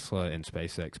Tesla and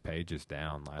SpaceX pages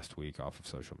down last week off of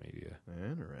social media.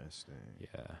 Interesting.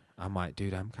 Yeah, I might,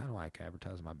 dude. I'm kind of like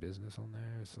advertising my business on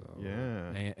there, so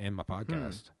Yeah. and my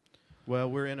podcast.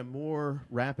 Well, we're in a more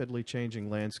rapidly changing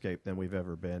landscape than we've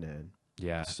ever been in.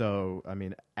 Yeah, So, I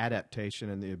mean, adaptation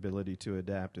and the ability to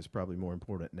adapt is probably more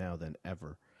important now than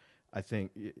ever. I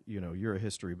think, you're a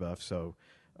history buff, so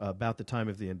about the time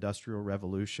of the Industrial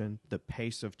Revolution, the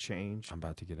pace of change I'm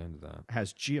about to get into that.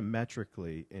 has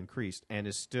geometrically increased and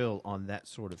is still on that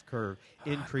sort of curve,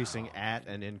 increasing at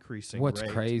an increasing What's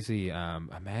rate. crazy?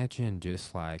 Imagine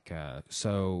just like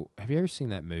so. Have you ever seen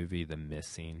that movie, The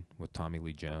Missing, with Tommy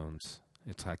Lee Jones?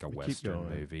 It's like a Keep Western going.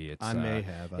 movie. It's, I may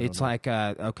have. I It's don't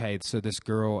know. like okay, so this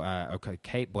girl,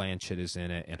 Kate Blanchett is in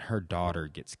it, and her daughter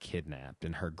gets kidnapped,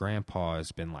 and her grandpa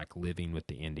has been like living with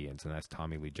the Indians, and that's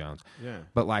Tommy Lee Jones. Yeah.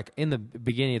 But like in the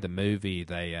beginning of the movie,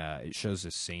 they it shows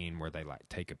a scene where they like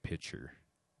take a picture,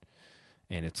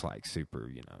 and it's like super,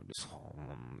 just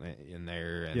in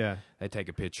there, and Yeah. they take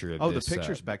a picture of Oh, this, the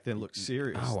pictures back then looked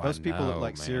serious. oh, I Those people look know,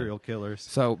 like man. serial killers.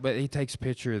 So, but he takes a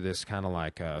picture of this kind of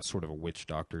like sort of a witch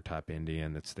doctor type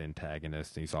Indian that's the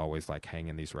antagonist. And he's always like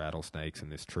hanging these rattlesnakes in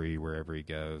this tree wherever he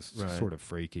goes. It's Right. sort of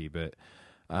freaky, but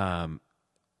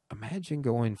imagine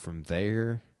going from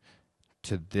there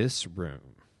to this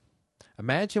room.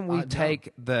 Imagine we No.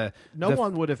 take the No the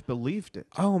one would have believed it.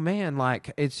 Oh man,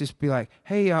 like it's just be like,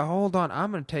 hey, hold on,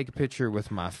 I'm gonna take a picture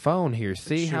with my phone here.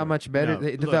 See how Sure. much better No,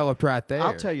 it look, developed right there.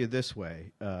 I'll tell you this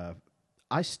way.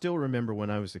 I still remember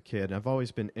when I was a kid, and I've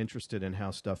always been interested in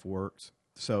how stuff works.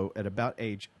 So at about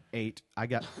age 8, I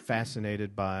got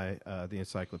fascinated by the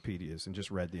encyclopedias and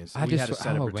just read the encyclopedias. We had a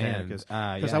set of Britannicas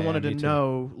because I wanted to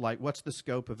know, like, what's the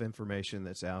scope of information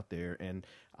that's out there, and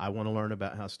I want to learn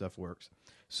about how stuff works.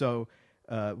 So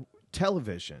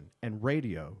television and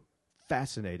radio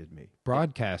fascinated me.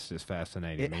 Broadcast is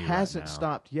fascinating. It me hasn't right now.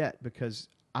 stopped yet because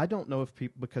I don't know if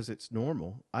people, because it's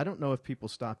normal, I don't know if people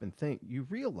stop and think. You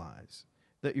realize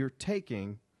that you're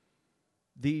taking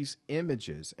these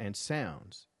images and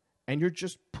sounds and you're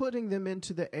just putting them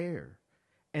into the air.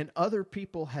 And other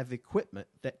people have equipment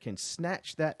that can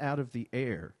snatch that out of the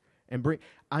air and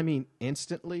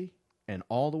instantly and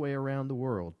all the way around the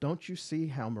world. Don't you see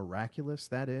how miraculous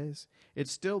that is? It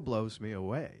still blows me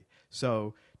away.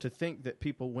 So to think that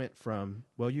people went from,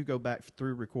 well, you go back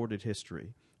through recorded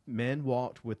history. Men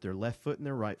walked with their left foot and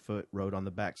their right foot, rode on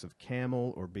the backs of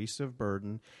camel or beasts of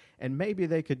burden, and maybe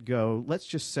they could go, let's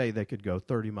just say they could go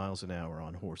 30 miles an hour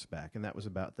on horseback, and that was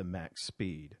about the max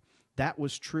speed. That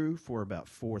was true for about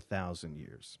 4,000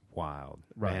 years. Wild.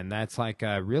 Right. And that's like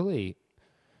really.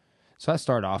 So I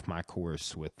started off my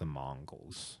course with the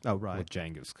Mongols. Oh, right. With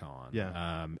Genghis Khan.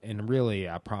 Yeah. And really,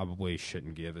 I probably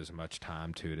shouldn't give as much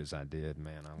time to it as I did,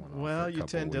 man. I went on for Well, a you couple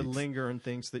tend to weeks. linger in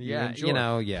things that you Yeah,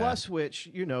 enjoy. yeah. Plus which,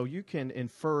 you can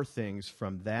infer things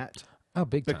from that Oh,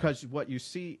 big time. because what you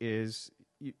see is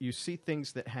you see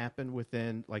things that happen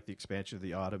within, like the expansion of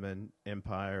the Ottoman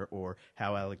Empire, or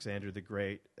how Alexander the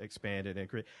Great expanded and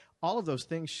created. All of those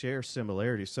things share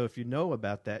similarities. So if you know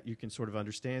about that, you can sort of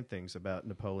understand things about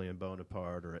Napoleon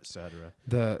Bonaparte or et cetera.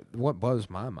 What blows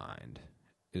my mind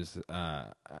is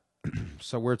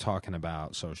so we're talking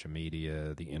about social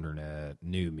media, the internet,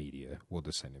 new media. We'll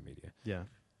just say new media. Yeah.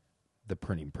 The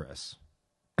printing press.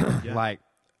 Yeah. Like,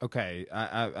 okay,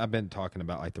 I've been talking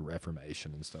about like the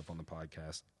Reformation and stuff on the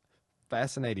podcast.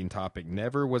 Fascinating topic.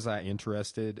 Never was I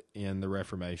interested in the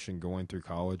Reformation going through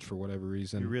college for whatever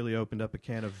reason. You really opened up a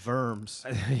can of worms.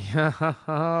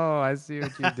 Oh, I see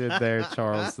what you did there,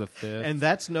 Charles V. And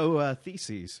that's no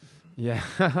theses. Yeah.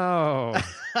 Oh.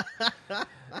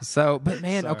 So, but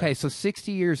man, Sorry. okay, so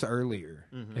 60 years earlier,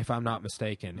 if I'm not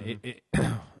mistaken,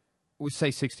 we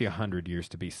say 60, 100 years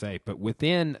to be safe, but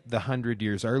within the 100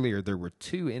 years earlier, there were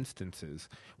two instances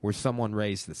where someone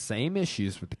raised the same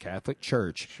issues with the Catholic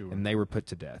Church, and they were put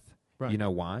to death. Right. You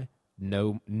know why?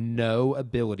 No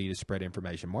ability to spread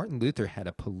information. Martin Luther had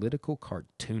a political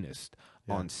cartoonist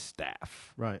on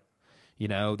staff. Right. You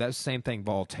know, that's the same thing.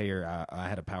 Voltaire. I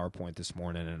had a PowerPoint this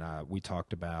morning, and we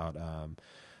talked about,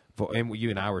 and you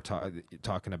and I were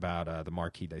talking about the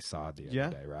Marquis de Sade the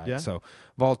other day, right? Yeah. So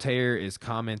Voltaire is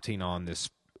commenting on this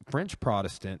French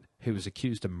Protestant who was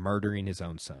accused of murdering his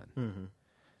own son. Mm-hmm.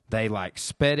 They like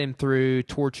sped him through,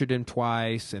 tortured him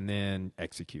twice, and then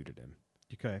executed him.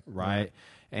 Okay. Right.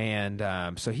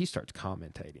 And so he starts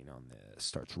commentating on this,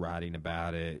 starts writing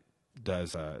about it,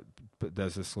 does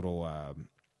this little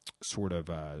sort of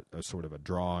a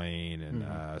drawing,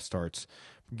 and starts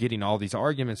getting all these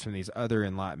arguments from these other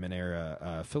Enlightenment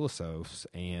era philosophers,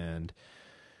 and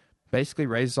basically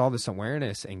raises all this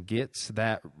awareness and gets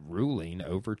that ruling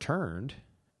overturned,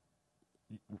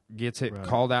 gets it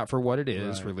called out for what it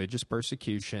is, religious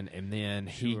persecution, and then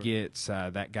he gets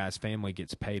that guy's family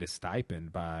gets paid a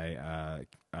stipend by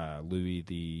Louis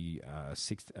the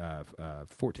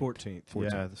 14th.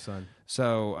 Yeah, the son.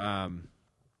 So,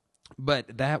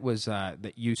 but that was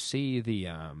that you see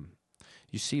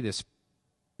this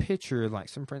picture like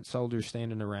some French soldiers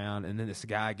standing around, and then this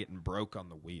guy getting broke on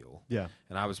the wheel. Yeah.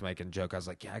 And I was making a joke. I was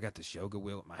like, "Yeah, I got this yoga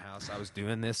wheel at my house. I was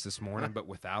doing this morning, but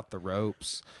without the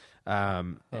ropes."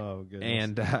 Oh goodness.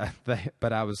 And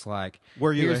but I was like,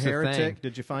 "Were you a here's the heretic? thing.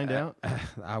 Did you find out?"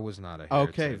 I was not a heretic.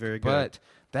 Okay, very good. But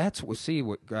that's what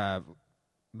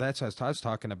that's what I was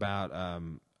talking about.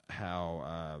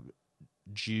 How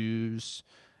Jews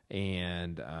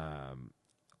and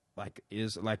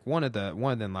one of the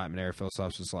Enlightenment era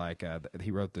philosophers was like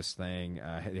he wrote this thing.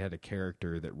 He had a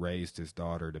character that raised his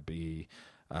daughter to be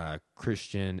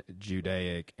Christian,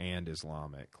 Judaic, and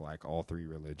Islamic, like all three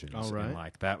religions. All right. And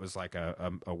like that was like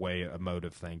a mode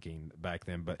of thinking back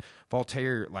then. But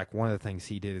Voltaire, like one of the things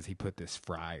he did is he put this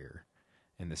friar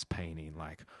in this painting,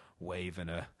 like waving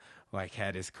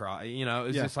had his cross. You know,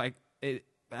 it's just like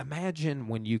imagine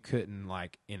when you couldn't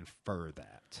like infer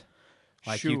that.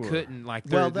 Like you couldn't like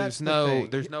there's no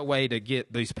way to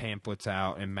get these pamphlets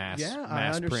out and mass I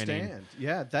understand. printing.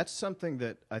 Yeah, that's something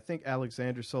that I think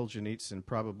Alexander Solzhenitsyn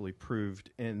probably proved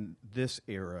in this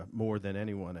era more than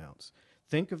anyone else.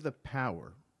 Think of the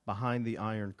power behind the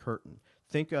Iron Curtain.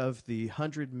 Think of the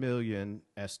 100 million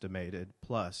estimated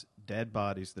plus dead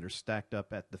bodies that are stacked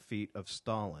up at the feet of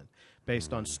Stalin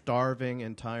based on starving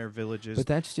entire villages. But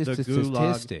that's just the a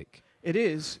Gulag. statistic. It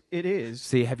is.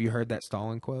 See, have you heard that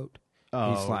Stalin quote?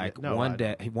 Oh, he's like, no, one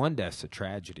death's a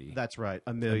tragedy. That's right.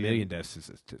 A million deaths is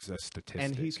a statistic.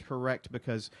 And he's correct,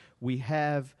 because we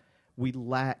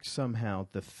lack somehow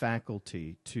the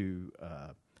faculty to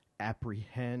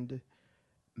apprehend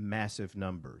massive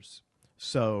numbers.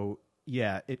 So,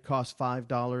 yeah, it costs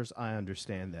 $5. I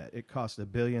understand that. It costs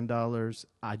 $1 billion.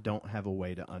 I don't have a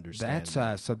way to understand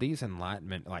that. So these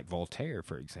Enlightenment, like Voltaire,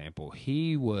 for example,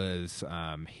 he was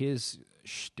his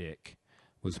shtick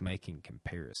was making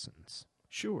comparisons.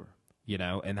 Sure. You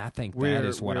know, and I think we're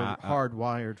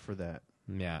hardwired for that.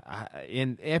 Yeah,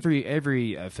 and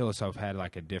every philosopher had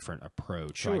like a different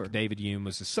approach. Sure. Like David Hume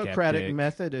was a skeptic. Socratic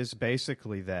method is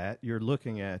basically that. You're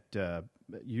looking at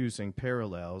using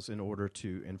parallels in order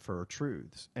to infer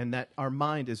truths, and that our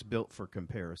mind is built for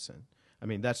comparison. I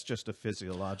mean, that's just a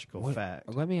physiological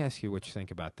fact. Let me ask you what you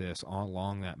think about this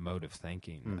along that mode of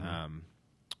thinking. Mm-hmm.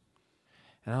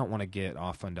 And I don't want to get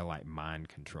off into like mind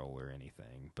control or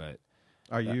anything, but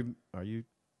are you?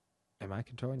 Am I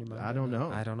controlling your mind? I don't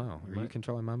know. I don't know. Are you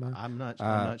controlling my mind? I'm not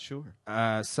sure.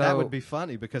 So that would be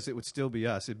funny, because it would still be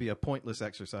us. It'd be a pointless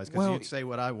exercise, because you'd say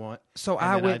what I want. So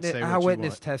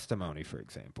eyewitness testimony, for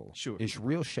example, is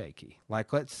real shaky.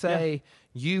 Like, let's say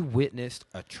you witnessed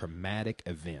a traumatic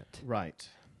event. Right.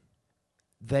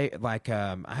 they like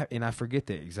I forget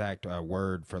the exact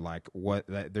word for like what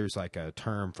there's like a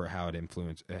term for how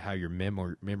it how your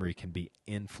memory can be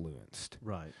influenced.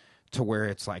 Right. To where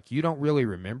it's like you don't really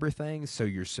remember things, so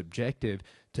you're subjective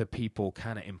to people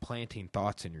kind of implanting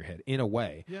thoughts in your head in a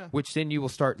way. Yeah. Which then you will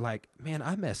start like, man,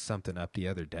 I messed something up the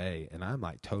other day, and I'm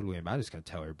like totally. I'm just gonna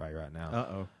tell everybody right now.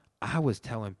 Uh-oh. I was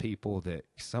telling people that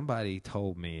somebody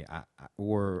told me,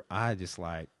 or I just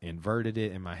like inverted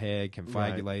it in my head,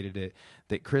 confabulated it,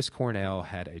 that Chris Cornell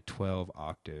had a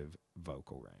 12-octave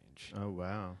vocal range. Oh,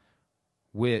 wow.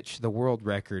 Which the world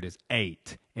record is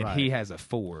 8, and he has a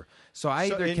 4. So I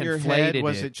either in conflated your head,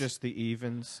 was it. it just the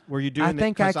evens? Were you doing? I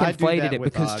think I conflated it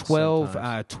because 12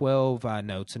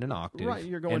 notes in an octave. Right,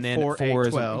 you're going and then 4, 8,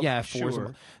 12. Yeah, 4.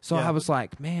 Sure. So Yeah. I was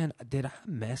like, man, did I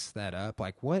mess that up?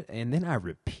 Like what? And then I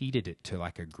repeated it to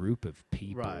like a group of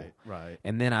people. Right.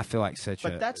 And then I feel like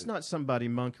But that's not somebody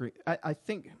monkering. I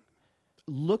think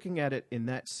looking at it in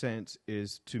that sense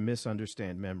is to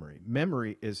misunderstand memory.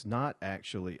 Memory is not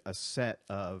actually a set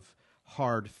of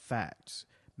hard facts.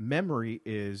 Memory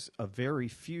is a very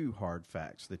few hard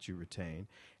facts that you retain,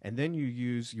 and then you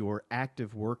use your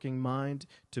active working mind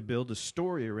to build a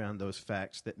story around those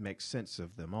facts that makes sense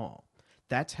of them all.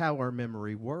 That's how our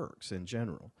memory works in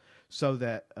general. So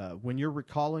that when you're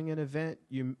recalling an event,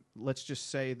 let's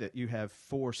just say that you have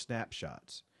 4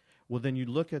 snapshots. Well, then you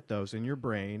look at those in your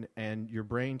brain, and your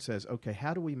brain says, okay,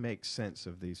 how do we make sense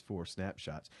of these 4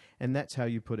 snapshots? And that's how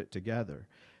you put it together.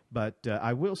 But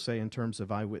I will say, in terms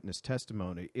of eyewitness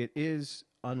testimony, it is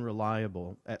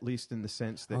unreliable, at least in the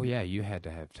sense that... Oh, yeah, you had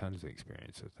to have tons of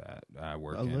experience with that,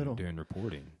 working, doing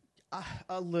reporting.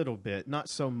 A little bit, not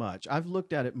so much. I've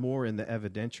looked at it more in the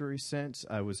evidentiary sense.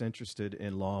 I was interested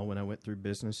in law when I went through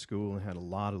business school and had a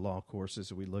lot of law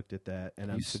courses, and we looked at that. And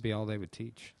Used to be all they would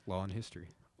teach, law and history.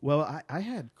 Well, I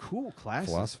had cool classes.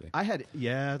 Philosophy.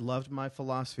 Loved my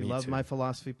philosophy. Me loved too. my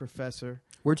philosophy professor.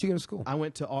 Where'd you go to school? I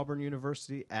went to Auburn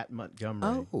University at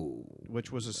Montgomery, Oh,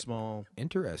 which was a small...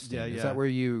 interesting. Yeah, Is yeah. that where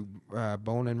you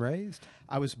born and raised?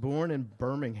 I was born in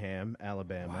Birmingham,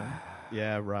 Alabama. Wow.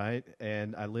 Yeah, right.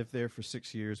 And I lived there for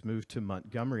 6 years, moved to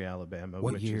Montgomery, Alabama.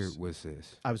 What year was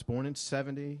this? I was born in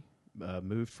 70,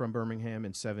 moved from Birmingham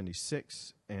in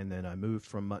 76, and then I moved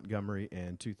from Montgomery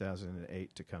in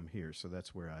 2008 to come here. So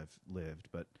that's where I've lived.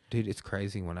 But Dude, it's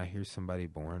crazy. When I hear somebody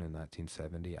born in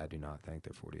 1970, I do not think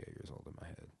they're 48 years old in my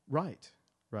head.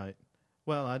 Right.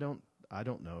 Well, I don't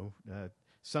know.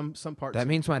 Some parts. That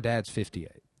means my dad's 58.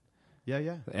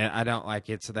 Yeah. And I don't like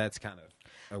it, so that's kind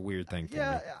of a weird thing for me.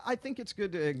 Yeah, I think it's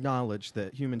good to acknowledge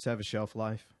that humans have a shelf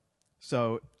life.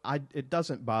 So it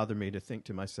doesn't bother me to think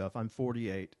to myself, I'm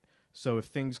 48, so if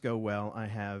things go well, I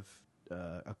have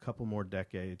a couple more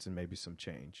decades and maybe some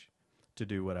change to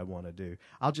do what I want to do.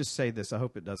 I'll just say this. I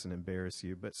hope it doesn't embarrass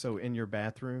you. But so in your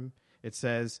bathroom, it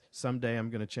says, someday I'm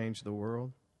going to change the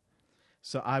world.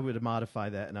 So I would modify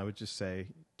that, and I would just say,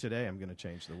 today I'm going to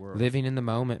change the world. Living in the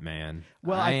moment, man.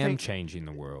 Well, I I am think changing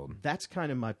the world. That's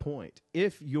kind of my point.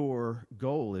 If your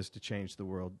goal is to change the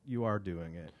world, you are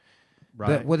doing it,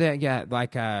 right? Yeah,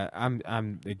 like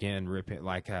I'm again ripping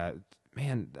like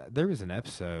man, there was an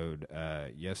episode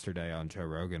yesterday on Joe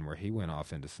Rogan where he went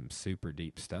off into some super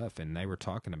deep stuff, and they were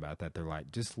talking about that. They're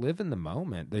like, just live in the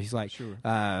moment. He's like, Sure.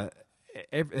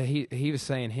 He was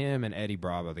saying, him and Eddie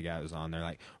Bravo, the guy who was on there,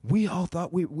 like, we all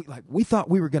thought we thought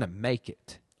we were gonna make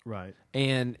it, Right.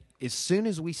 and as soon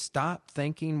as we stopped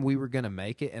thinking we were gonna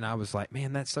make it, and I was like,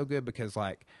 man, that's so good, because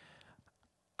like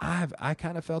I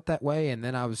kind of felt that way, and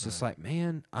then I was just like,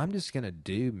 man, I'm just gonna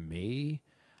do me.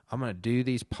 I'm going to do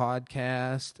these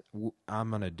podcasts. I'm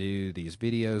going to do these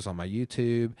videos on my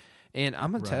YouTube. And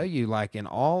I'm going to tell you, like, in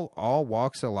all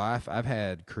walks of life, I've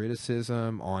had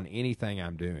criticism on anything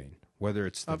I'm doing, whether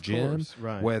it's the gym,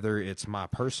 whether it's my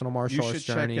personal martial arts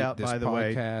journey, check out, this by the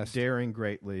podcast. way, Daring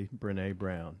Greatly, Brene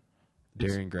Brown.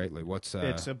 Daring Greatly. What's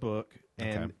It's a book,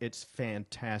 and Okay. it's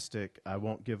fantastic. I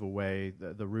won't give away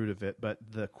the root of it, but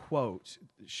the quote,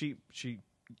 she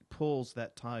pulls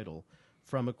that title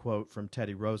from a quote from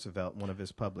Teddy Roosevelt, one of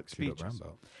his public speeches.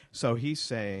 So he's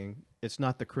saying, it's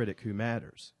not the critic who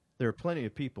matters. There are plenty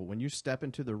of people, when you step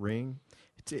into the ring,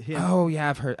 to him, oh, yeah,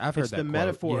 I've heard that it's the quote.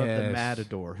 metaphor of the Yes.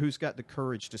 matador. Who's got the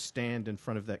courage to stand in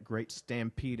front of that great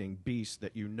stampeding beast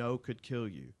that you know could kill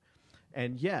you?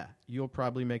 And yeah, you'll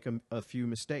probably make a few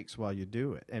mistakes while you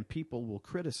do it, and people will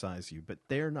criticize you, but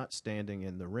they're not standing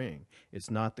in the ring. It's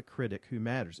not the critic who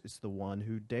matters. It's the one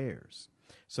who dares.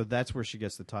 So that's where she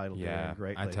gets the title. Yeah,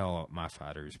 Greatly. I tell my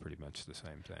fighters pretty much the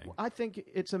same thing. Well, I think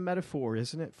it's a metaphor,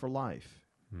 isn't it, for life?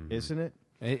 Mm-hmm. Isn't it?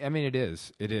 I mean, it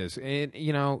is. It is. And,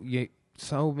 you know,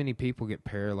 so many people get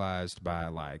paralyzed by,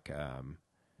 like,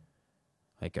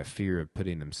 like a fear of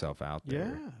putting themselves out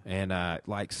there. Yeah. And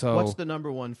like so, What's the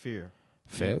number one fear?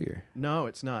 failure. No,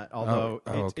 it's not. Although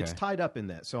okay. it's tied up in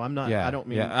that. So I'm not. Yeah, I don't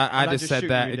mean. Yeah, I'm I not just said shooting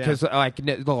that you down. because like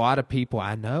a lot of people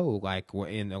I know, like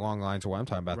in along the lines of what I'm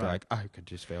talking about, they're Right. like, I could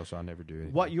just fail, so I'll never do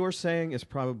anything. What you're saying is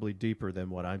probably deeper than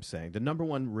what I'm saying. The number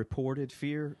one reported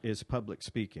fear is public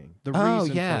speaking. The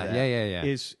reason yeah, for that yeah.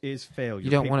 is failure. You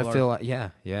don't want to People feel are- like, yeah,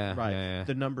 right. yeah.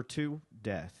 The number two,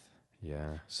 death.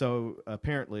 Yeah. So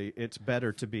apparently, it's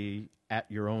better to be at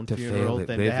your own To funeral fail at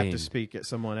than to have living. to speak at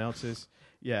someone else's.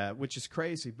 Yeah, which is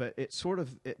crazy, but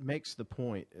it makes the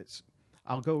point.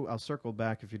 I'll circle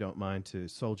back if you don't mind to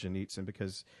Solzhenitsyn,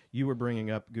 because you were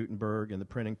bringing up Gutenberg and the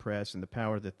printing press and the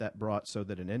power that brought, so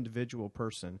that an individual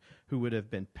person who would have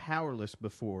been powerless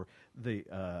before the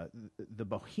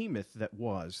behemoth that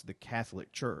was the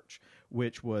Catholic Church,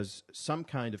 which was some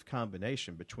kind of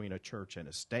combination between a church and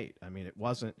a state. I mean, it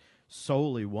wasn't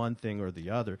solely one thing or the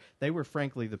other. They were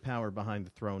frankly the power behind the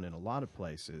throne in a lot of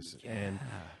places. Yeah. And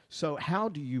so how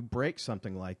do you break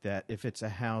something like that if it's a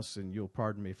house, and you'll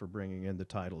pardon me for bringing in the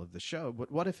title of the show, but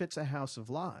what if it's a house of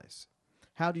lies?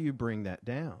 How do you bring that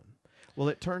down? Well,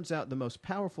 it turns out the most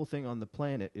powerful thing on the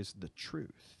planet is the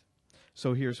truth.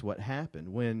 So here's what happened.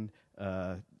 When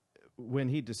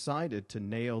he decided to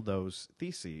nail those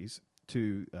theses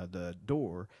to the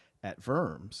door at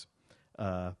Worms,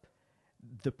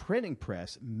 the printing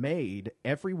press made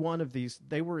every one of these.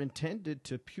 They were intended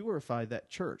to purify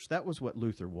that church. That was what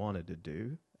Luther wanted to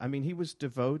do. I mean, he was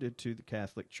devoted to the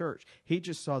Catholic Church. He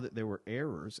just saw that there were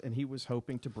errors, and he was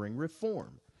hoping to bring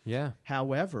reform. Yeah.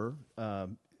 However,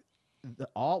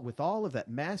 with all of that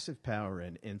massive power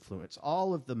and influence,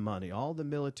 all of the money, all the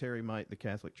military might the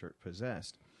Catholic Church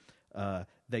possessed,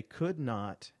 they could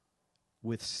not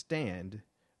withstand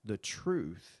the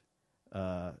truth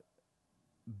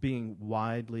being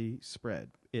widely spread.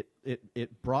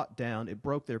 It broke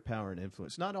their power and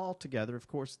influence. Not all together, of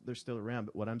course, they're still around,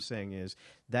 but what I'm saying is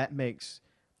that makes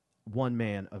one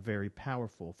man a very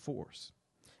powerful force.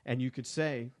 And you could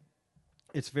say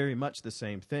it's very much the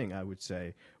same thing, I would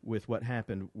say, with what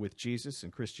happened with Jesus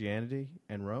and Christianity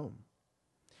and Rome.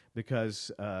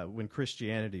 Because when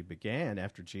Christianity began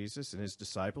after Jesus and his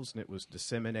disciples, and it was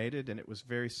disseminated, and it was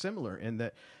very similar in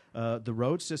that the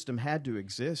road system had to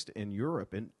exist in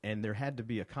Europe, and there had to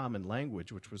be a common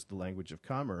language, which was the language of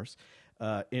commerce,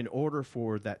 in order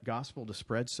for that gospel to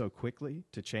spread so quickly,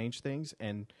 to change things.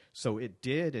 And so it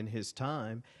did in his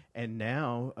time. And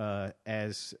now,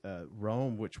 as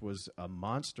Rome, which was a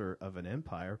monster of an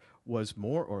empire, was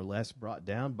more or less brought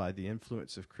down by the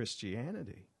influence of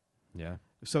Christianity. Yeah.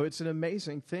 So it's an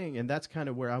amazing thing, and that's kind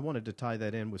of where I wanted to tie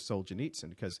that in with Solzhenitsyn,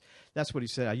 because that's what he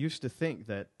said. I used to think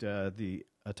that the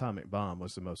atomic bomb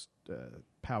was the most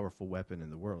powerful weapon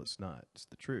in the world. It's not. It's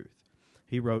the truth.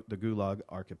 He wrote the Gulag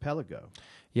Archipelago.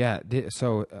 Yeah.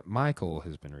 So Michael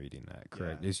has been reading that,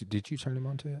 correct? Yeah. Did you turn him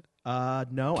on to it?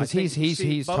 No, Because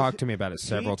he's talked to me about it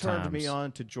several times. He turned times. me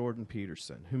on to Jordan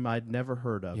Peterson, whom I'd never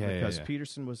heard of, because Yeah.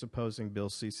 Peterson was opposing Bill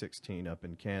C-16 up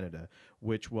in Canada,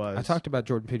 which was... I talked about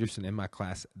Jordan Peterson in my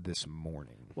class this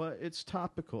morning. Well, it's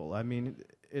topical. I mean,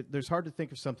 there's hard to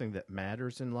think of something that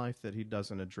matters in life that he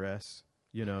doesn't address,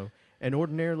 you know. And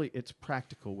ordinarily, it's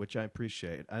practical, which I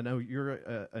appreciate. I know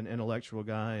you're an intellectual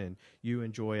guy, and you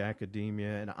enjoy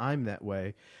academia, and I'm that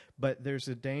way. But there's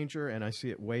a danger, and I see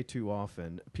it way too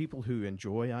often. People who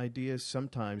enjoy ideas,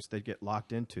 sometimes they get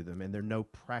locked into them, and they're no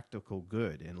practical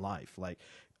good in life. Like,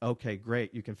 okay,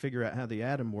 great, you can figure out how the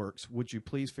atom works. Would you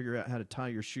please figure out how to tie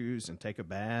your shoes and take a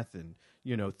bath and,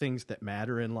 you know, things that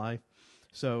matter in life?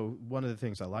 So one of the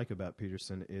things I like about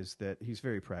Peterson is that he's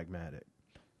very pragmatic.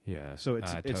 Yeah. So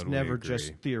it's totally never agree.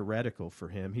 just theoretical for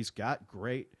him. He's got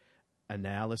great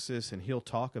analysis, and he'll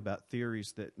talk about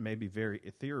theories that may be very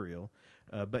ethereal,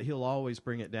 but he'll always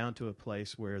bring it down to a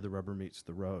place where the rubber meets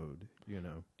the road, you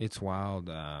know. It's wild.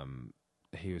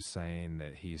 He was saying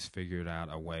that he's figured out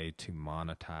a way to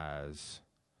monetize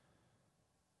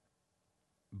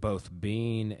both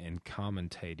being and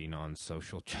commentating on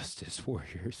social justice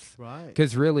warriors. Right.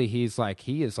 Because really, he is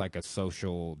like a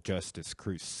social justice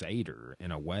crusader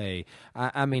in a way.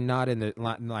 I mean, not in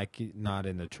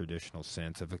the traditional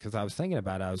sense of it. Because I was thinking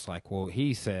about it, I was like, well,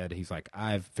 he's like,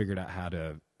 I've figured out how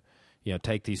to, you know,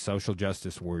 take these social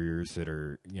justice warriors that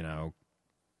are, you know,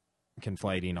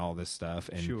 conflating all this stuff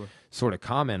and sort of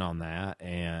comment on that.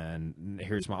 And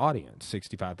here's my audience,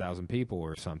 65,000 people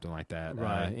or something like that.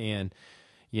 Right. And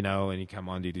you know, and you come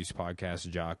on to these podcasts,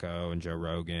 Jocko and Joe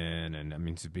Rogan, and I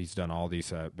mean, he's done all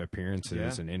these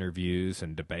appearances and interviews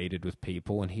and debated with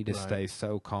people, and he just stays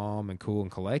so calm and cool and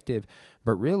collective.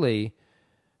 But really,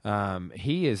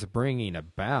 he is bringing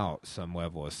about some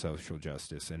level of social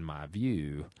justice, in my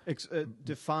view.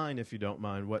 Define, if you don't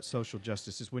mind, what social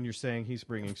justice is when you're saying he's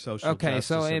bringing social Okay, justice.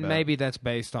 so and about. maybe that's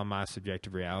based on my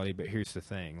subjective reality, but here's the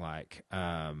thing: like,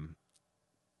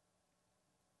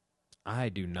 I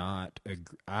do not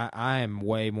agree. I am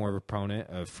way more of a proponent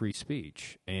of free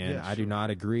speech, and Yeah, I do not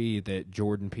agree that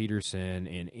Jordan Peterson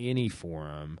in any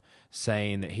forum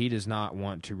saying that he does not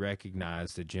want to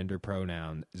recognize the gender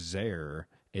pronoun "zer"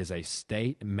 is a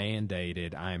state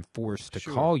mandated. I am forced to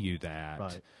Sure. call you that.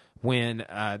 Right. When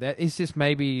that is just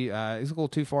maybe it's a little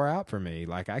too far out for me.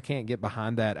 Like, I can't get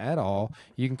behind that at all.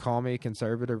 You can call me a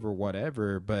conservative or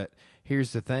whatever, but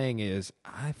here's the thing: is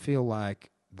I feel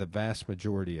like the vast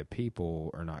majority of people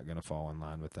are not going to fall in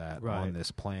line with that Right. on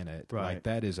this planet. Right. Like,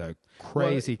 that is a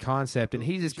crazy concept, and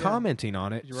he's just yeah. commenting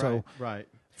on it. You're So, right.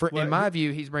 in my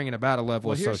view, he's bringing about a level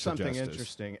Well, of here's social something justice.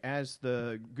 interesting. As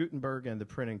the Gutenberg and the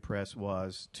printing press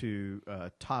was to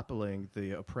toppling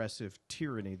the oppressive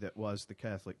tyranny that was the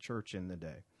Catholic Church in the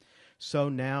day, so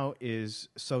now is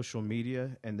social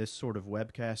media and this sort of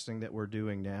webcasting that we're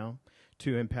doing now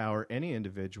to empower any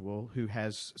individual who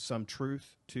has some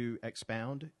truth to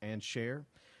expound and share,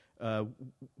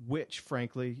 which,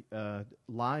 frankly,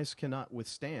 lies cannot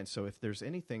withstand. So if there's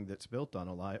anything that's built on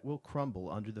a lie, it will crumble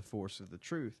under the force of the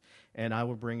truth. And I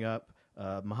will bring up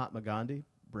Mahatma Gandhi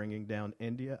bringing down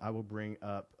India. I will bring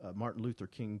up Martin Luther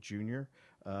King Jr.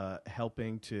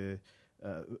 Helping to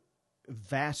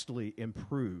vastly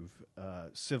improve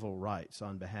civil rights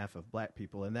on behalf of black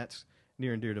people. And that's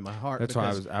near and dear to my heart. That's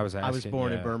why I was asking. I was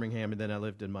born in Birmingham, and then I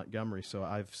lived in Montgomery, so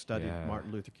I've studied Yeah.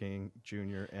 Martin Luther King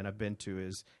Jr., and I've been to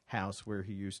his house where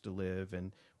he used to live,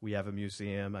 and we have a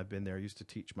museum. I've been there. I used to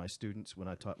teach my students when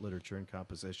I taught literature and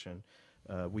composition.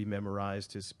 We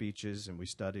memorized his speeches, and we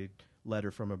studied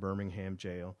Letter from a Birmingham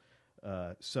Jail.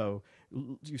 So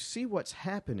you see what's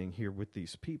happening here with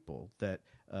these people, that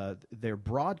they're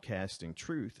broadcasting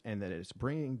truth and that it's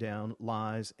bringing down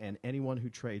lies and anyone who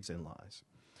trades in lies.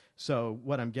 So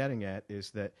what I'm getting at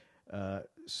is that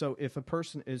so if a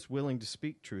person is willing to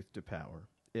speak truth to power,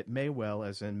 it may well,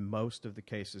 as in most of the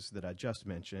cases that I just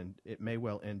mentioned, it may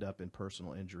well end up in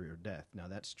personal injury or death. Now,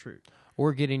 that's true.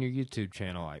 Or getting your YouTube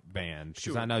channel banned,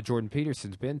 because Sure. I know Jordan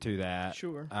Peterson's been through that.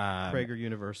 Sure. Prager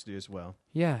University as well.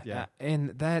 Yeah.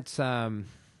 And that's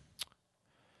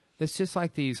just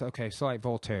like these. Okay, so like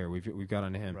Voltaire, we've got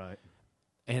on him, Right.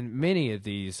 and many of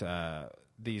these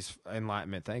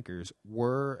Enlightenment thinkers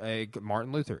were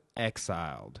Martin Luther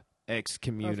exiled,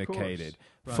 excommunicated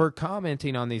Right. for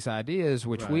commenting on these ideas,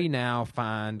 which we Right. now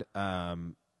find.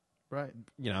 Right.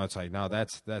 It's like, no,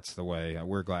 that's the way.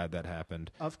 We're glad that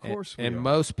happened. Of course we and are.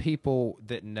 most people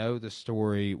that know the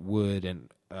story would be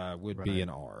Right. an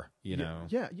R. You know.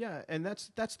 Yeah, and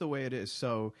that's the way it is.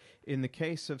 So in the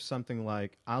case of something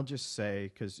like, I'll just say,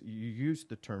 because you used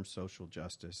the term social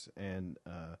justice, and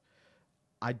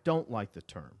I don't like the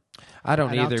term. I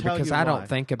don't And I'll either, tell because you I why. don't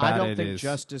think about I don't it think as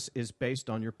justice is based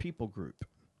on your people group.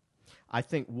 I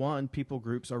think people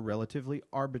groups are relatively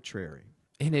arbitrary.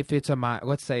 And if it's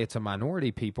let's say it's a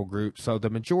minority people group, so the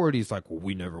majority is like, well,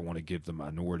 we never want to give the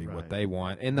minority what Right. they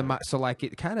want, and so like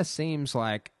it kind of seems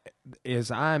like, as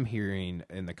I'm hearing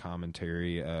in the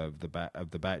commentary of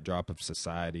the backdrop of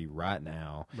society right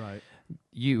now, Right.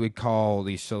 you would call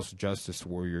these social justice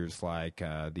warriors like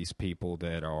these people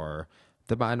that are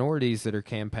the minorities that are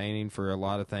campaigning for a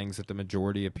lot of things that the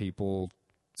majority of people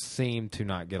seem to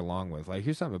not get along with. Like,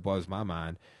 here's something that blows my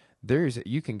mind.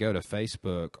 You can go to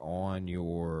Facebook on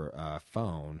your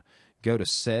phone, go to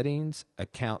settings,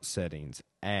 account settings,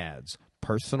 ads,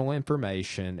 personal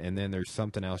information, and then there's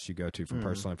something else you go to for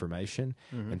personal information.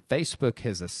 And Facebook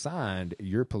has assigned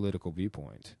your political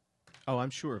viewpoint. Oh,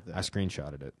 I'm sure of that. I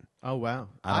screenshotted it. Oh, wow.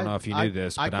 I don't know if you knew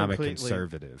this, but I'm a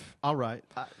conservative. All right.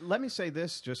 Let me say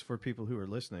this just for people who are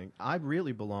listening. I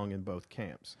really belong in both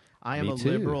camps. I am Me a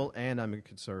too. liberal and I'm a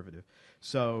conservative.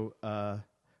 So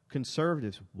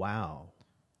conservatives, wow.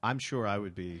 I'm sure I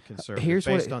would be conservative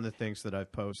based on the things that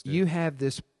I've posted. You have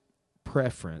this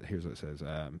preference. Here's what it says.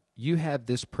 You have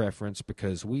this preference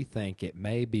because we think it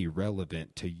may be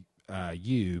relevant to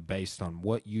you based on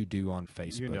what you do on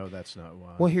Facebook. You know that's not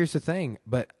why. Well, here's the thing.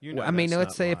 But, You know I mean, that's let's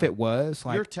not say if why. it was,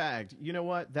 like, You're tagged. You know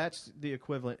what? That's the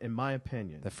equivalent, in my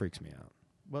opinion. that freaks me out.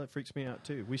 Well, it freaks me out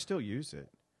too. We still use it.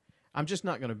 I'm just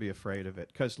not going to be afraid of it.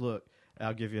 Because, look,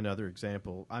 I'll give you another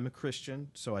example. I'm a Christian,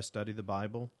 so I study the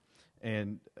Bible.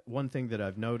 And one thing that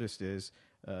I've noticed is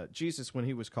Jesus, when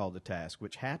he was called to task,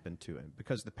 which happened to him,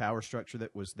 because the power structure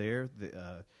that was there,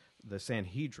 the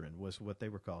Sanhedrin was what they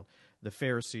were called. The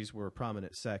Pharisees were a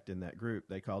prominent sect in that group.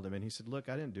 They called him, and he said, look,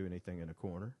 I didn't do anything in a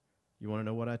corner. You want to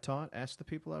know what I taught? Ask the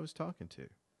people I was talking to.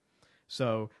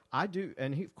 So I do,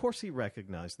 and of course he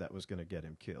recognized that was going to get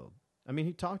him killed. I mean,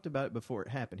 he talked about it before it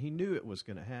happened. He knew it was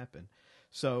going to happen.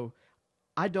 So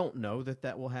I don't know that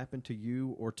that will happen to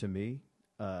you or to me,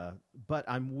 but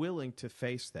I'm willing to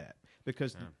face that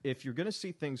because if you're going to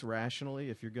see things rationally,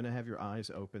 if you're going to have your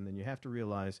eyes open, then you have to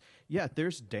realize, yeah,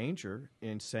 there's danger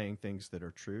in saying things that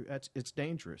are true. It's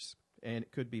dangerous, and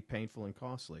it could be painful and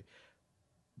costly.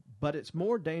 But it's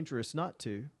more dangerous not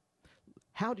to.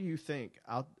 How do you think?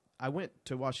 I went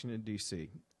to Washington,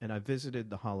 D.C., and I visited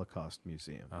the Holocaust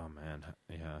Museum. Oh, man.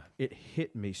 Yeah. It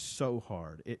hit me so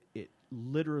hard. It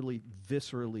literally,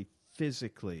 viscerally,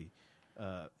 physically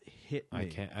hit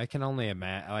me. I can only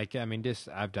imagine. Like, I mean,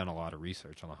 I've done a lot of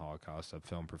research on the Holocaust. I've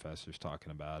film professors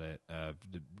talking about it. I've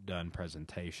done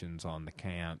presentations on the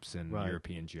camps and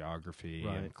European geography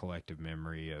and collective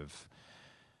memory of.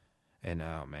 And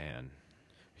oh man,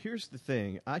 here's the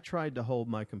thing. I tried to hold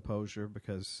my composure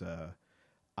because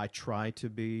I try to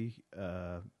be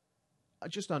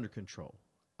just under control.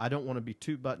 I don't want to be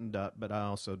too buttoned up, but I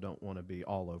also don't want to be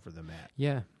all over the map.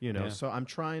 Yeah. You know, so I'm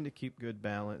trying to keep good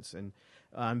balance, and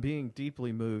I'm being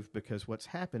deeply moved because what's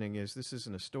happening is this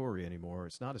isn't a story anymore.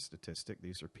 It's not a statistic.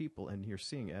 These are people, and you're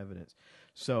seeing evidence.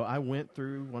 So I went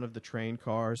through one of the train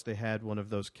cars. They had one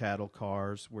of those cattle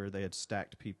cars where they had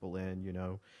stacked people in, you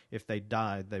know. If they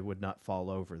died, they would not fall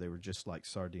over. They were just like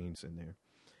sardines in there.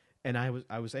 And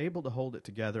I was able to hold it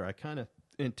together. I kind of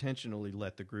intentionally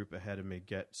let the group ahead of me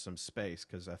get some space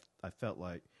because I felt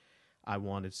like I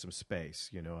wanted some space.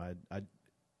 You know, I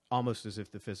almost as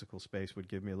if the physical space would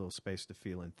give me a little space to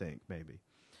feel and think, maybe.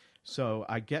 So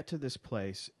I get to this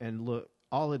place, and look,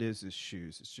 all it is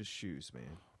shoes. It's just shoes,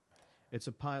 man. It's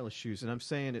a pile of shoes. And I'm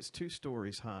saying it's 2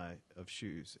 stories high of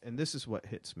shoes. And this is what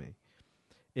hits me.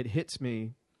 It hits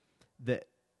me that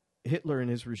Hitler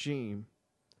and his regime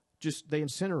they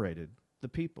incinerated the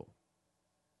people,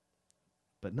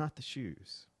 but not the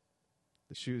shoes.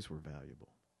 The shoes were valuable.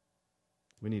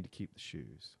 We need to keep the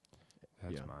shoes.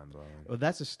 That's mind-blowing. Well,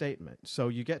 that's a statement. So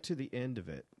you get to the end of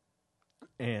it,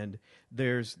 and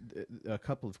there's a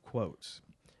couple of quotes.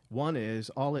 One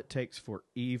is, all it takes for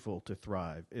evil to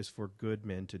thrive is for good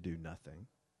men to do nothing.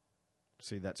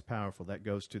 See, that's powerful. That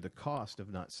goes to the cost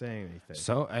of not saying anything.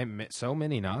 So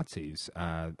many Nazis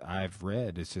I've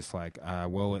read. It's just like,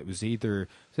 well, it was either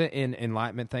in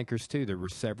Enlightenment thinkers too. There were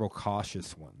several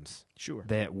cautious ones,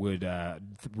 that would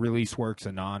release works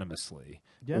anonymously,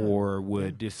 or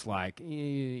would just like,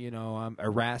 you know,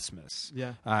 Erasmus.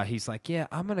 He's like,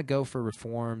 I'm going to go for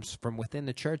reforms from within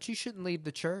the church. You shouldn't leave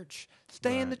the church.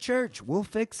 Stay in the church. We'll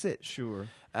fix it. Sure.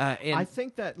 I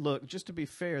think that, look, just to be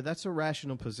fair, that's a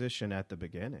rational position at the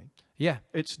beginning. Yeah.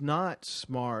 It's not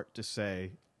smart to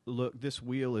say, look, this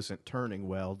wheel isn't turning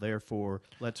well, therefore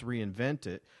let's reinvent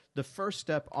it. The first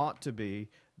step ought to be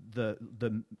the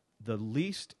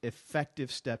least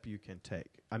effective step you can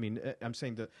take. I mean, I'm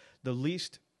saying the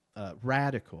least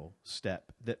radical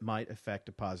step that might affect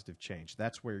a positive change.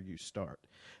 That's where you start.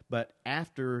 But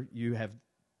after you have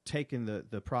taken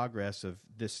the progress of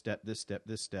this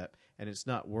step, and it's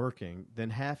not working,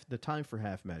 then the time for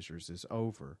half measures is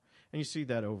over. And you see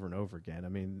that over and over again. I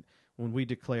mean, when we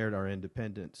declared our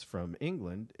independence from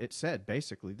England, it said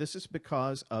basically this is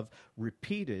because of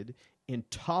repeated,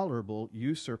 intolerable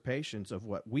usurpations of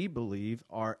what we believe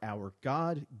are our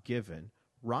God-given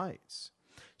rights.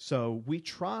 So we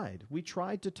tried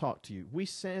to talk to you. We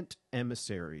sent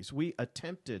emissaries. We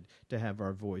attempted to have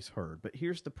our voice heard. But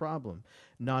here's the problem.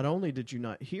 Not only did you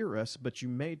not hear us, but you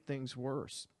made things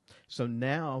worse. So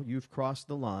now you've crossed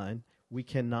the line. We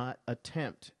cannot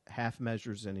attempt half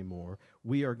measures anymore.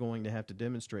 We are going to have to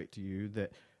demonstrate to you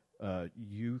that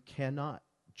you cannot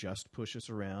just push us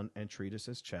around and treat us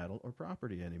as chattel or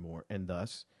property anymore, and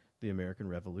thus the American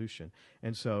Revolution.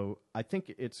 And so I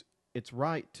think it's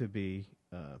right to be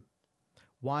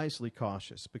wisely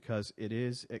cautious because it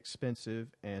is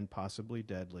expensive and possibly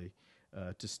deadly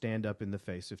to stand up in the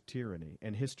face of tyranny.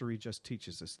 And history just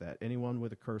teaches us that. Anyone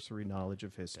with a cursory knowledge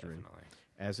of history,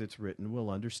 as it's written, will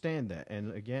understand that.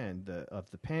 And again,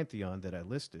 of the pantheon that I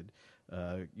listed,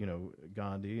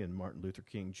 Gandhi and Martin Luther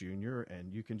King Jr.,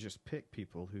 and you can just pick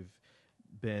people who've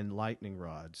been lightning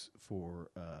rods for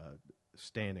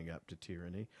standing up to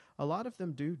tyranny. A lot of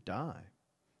them do die.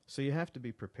 So you have to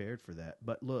be prepared for that.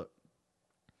 But look,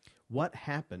 what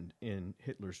happened in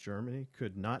Hitler's Germany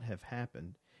could not have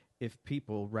happened if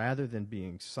people, rather than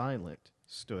being silent,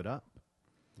 stood up.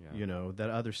 Yeah. You know, that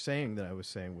other saying that I was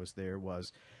saying was,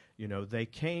 they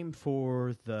came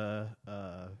for the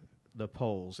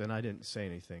Poles, and I didn't say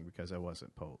anything because I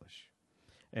wasn't Polish.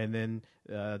 And then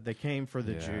they came for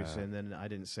the juice, Yeah. and then I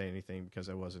didn't say anything because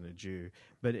I wasn't a Jew.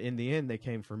 But in the end, they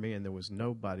came for me, and there was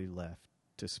nobody left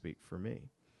to speak for me.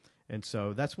 And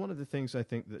so that's one of the things I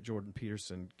think that Jordan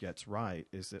Peterson gets right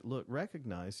is that, look,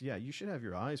 recognize, yeah, you should have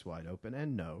your eyes wide open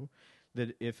and know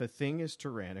that if a thing is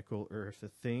tyrannical or if a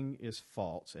thing is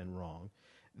false and wrong,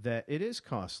 that it is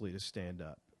costly to stand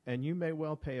up. And you may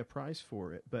well pay a price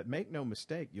for it, but make no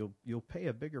mistake, you'll pay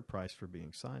a bigger price for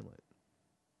being silent.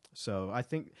 So I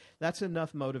think that's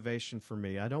enough motivation for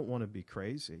me. I don't want to be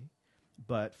crazy,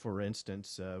 but for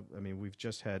instance, I mean, we've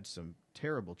just had some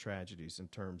terrible tragedies in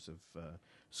terms of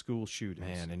school shootings.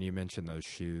 Man, and you mentioned those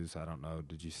shoes. I don't know.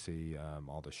 Did you see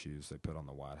all the shoes they put on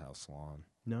the White House lawn?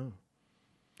 No.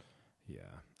 Yeah.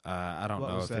 I don't What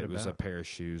know was if that it was a about? pair of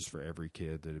shoes for every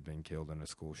kid that had been killed in a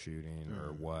school shooting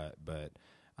or what, but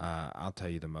I'll tell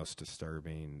you the most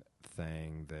disturbing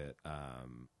thing that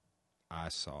I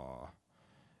saw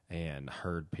and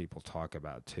heard people talk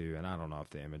about too, and I don't know if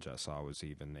the image I saw was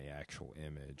even the actual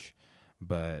image,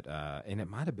 but and it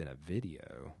might have been a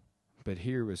video, but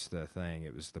here was the thing.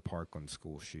 It was the Parkland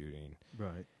school shooting.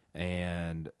 Right.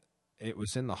 And it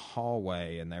was in the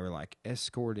hallway, and they were like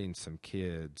escorting some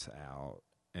kids out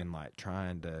and like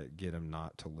trying to get them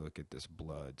not to look at this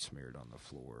blood smeared on the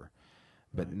floor.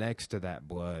 But Right. next to that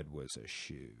blood was a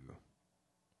shoe.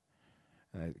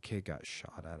 And the kid got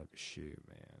shot out of a shoe,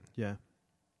 man. Yeah.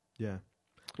 Yeah.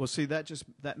 Well, see,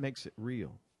 that makes it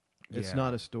real. It's Yeah.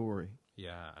 not a story.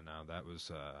 Yeah, I know. That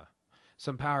was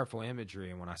some powerful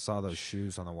imagery. And when I saw those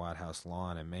shoes on the White House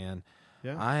lawn, and man,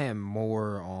 Yeah. I am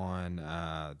more on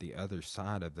the other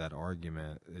side of that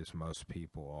argument as most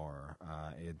people are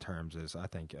in terms as I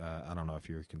think, I don't know if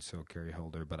you're a concealed carry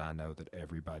holder, but I know that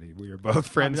everybody we are both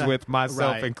friends not- with,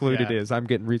 myself right, included, yeah. is. I'm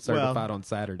getting recertified Well, on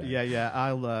Saturday. Yeah.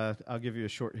 I'll give you a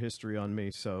short history on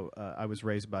me. So I was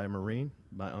raised by a Marine,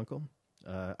 my uncle.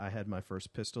 I had my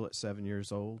first pistol at 7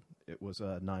 years old. It was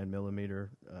a 9mm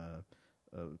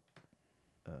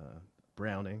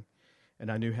Browning,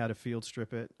 and I knew how to field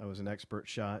strip it. I was an expert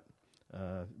shot.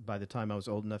 By the time I was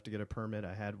old enough to get a permit,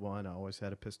 I had one. I always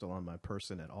had a pistol on my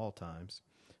person at all times.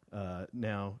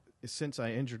 Now, since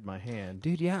I injured my hand,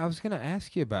 Dude, yeah, I was going to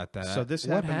ask you about that. so this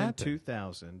What happened in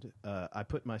 2000. I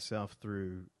put myself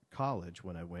through college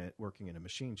when I went working in a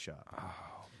machine shop. Oh,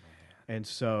 man. And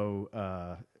so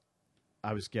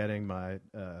I was getting my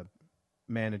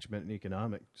management and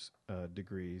economics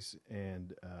degrees,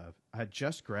 and I had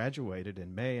just graduated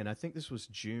in May, and I think this was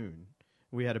June.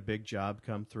 We had a big job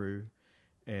come through,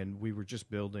 and we were just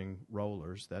building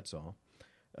rollers, that's all.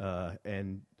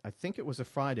 And I think it was a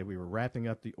Friday. We were wrapping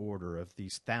up the order of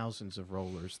these thousands of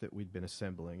rollers that we'd been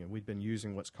assembling, and we'd been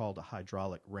using what's called a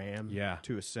hydraulic ram Yeah.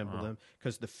 to assemble them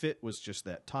because the fit was just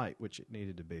that tight, which it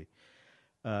needed to be.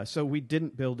 So we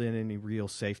didn't build in any real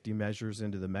safety measures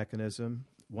into the mechanism.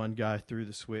 One guy threw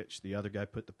the switch, the other guy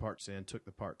put the parts in, took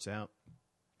the parts out.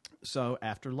 So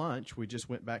after lunch, we just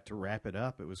went back to wrap it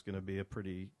up. It was going to be a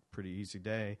pretty easy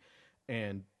day.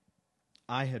 And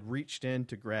I had reached in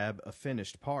to grab a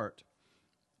finished part,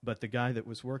 but the guy that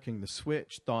was working the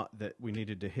switch thought that we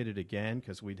needed to hit it again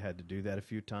because we'd had to do that a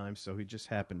few times. So he just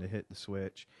happened to hit the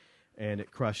switch, and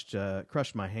it crushed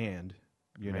my hand.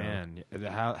 You know, Man,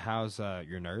 how's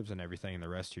your nerves and everything and the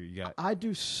rest of you got? I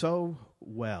do so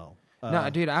well. No,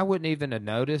 dude, I wouldn't even have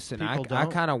noticed, and I people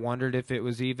don't? kind of wondered if it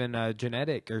was even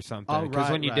genetic or something. Oh, Because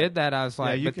when you right. did that, I was Yeah,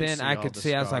 like, you but can then see I all could the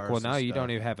see, I was like, well, scars no, and you don't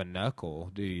stuff. even have a knuckle,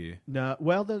 do you? No,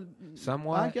 well,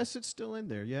 Somewhat? I guess it's still in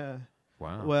there. Yeah.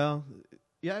 Wow. Well,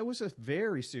 yeah, it was a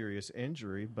very serious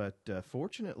injury, but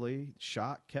fortunately,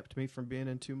 shock kept me from being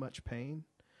in too much pain.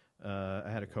 I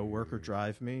had a coworker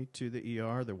drive me to the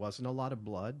ER. There wasn't a lot of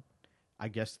blood. I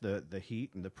guess the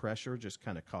heat and the pressure just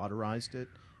kind of cauterized it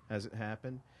as it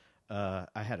happened. I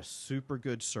had a super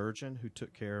good surgeon who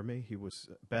took care of me. He was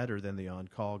better than the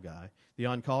on-call guy. The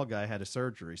on-call guy had a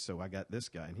surgery, so I got this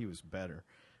guy, and he was better.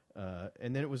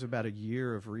 And then it was about a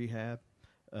year of rehab,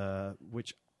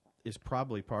 which is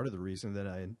probably part of the reason that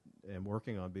I am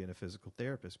working on being a physical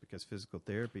therapist, because physical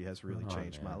therapy has really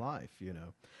changed my life, you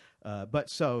know. But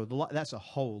so that's a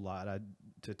whole lot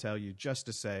to tell you, just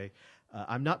to say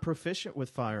I'm not proficient with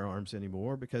firearms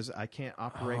anymore because I can't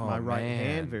operate my right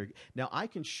hand very. Now I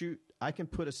can shoot. I can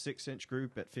put a 6-inch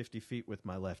group at 50 feet with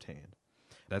my left hand,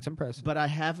 That's impressive. but I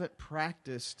haven't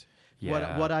practiced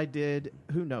Yeah. what I did.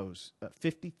 Who knows?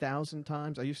 50,000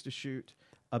 times. I used to shoot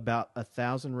about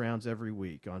 1,000 rounds every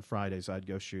week. On Fridays, I'd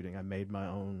go shooting. I made my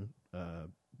own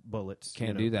bullets.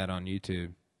 Can't do that on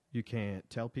YouTube. You can't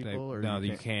tell people, or no,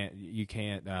 you can't. You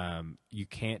can't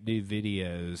do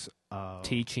videos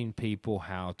teaching people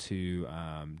how to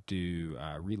do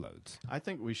reloads. I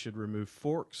think we should remove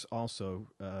forks also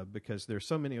because there's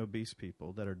so many obese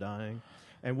people that are dying,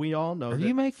 and we all know. Are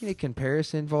you making a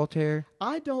comparison, Voltaire?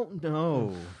 I don't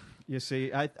know. You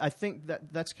see, I think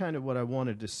that's kind of what I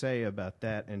wanted to say about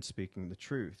that and speaking the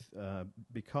truth,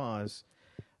 because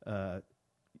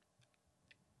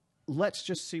let's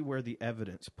just see where the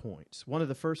evidence points. One of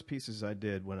the first pieces I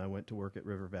did when I went to work at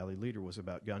River Valley Leader was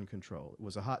about gun control. It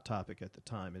was a hot topic at the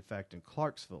time. In fact, in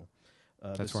Clarksville.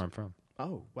 That's where I'm from.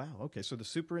 Oh, wow. Okay, so the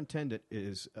superintendent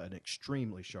is an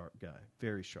extremely sharp guy,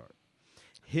 very sharp.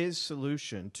 His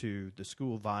solution to the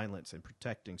school violence and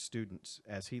protecting students,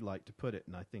 as he liked to put it,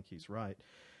 and I think he's right,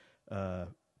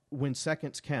 when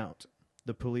seconds count,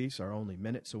 the police are only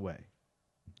minutes away.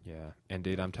 Yeah, and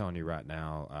dude, I'm telling you right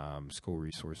now, school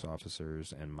resource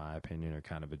officers, in my opinion, are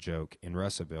kind of a joke. In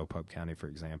Russellville, Pope County, for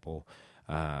example,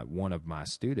 one of my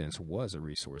students was a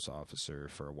resource officer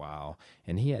for a while,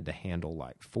 and he had to handle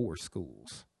like 4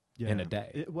 schools in a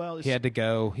day. He had to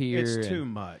go here. It's too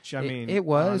much. I mean, it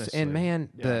was, honestly, and man,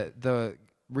 the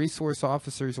resource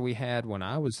officers we had when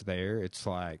I was there, it's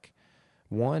like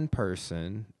one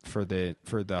person for the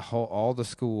whole all the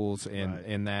schools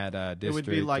in that district. It would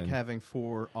be like having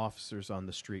 4 officers on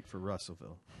the street for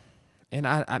Russellville. And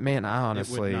I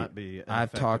honestly,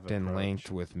 I've talked in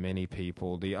length with many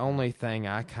people. The only thing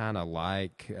I kind of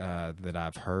like that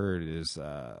I've heard is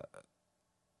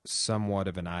somewhat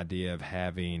of an idea of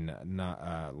having an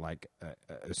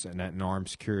armed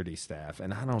security staff,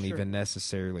 and I don't even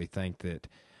necessarily think that.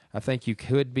 I think you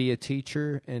could be a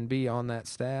teacher and be on that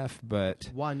staff, but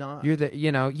why not? You're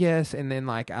yes, and then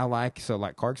like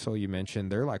Clarksville, you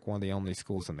mentioned, they're like one of the only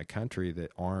schools in the country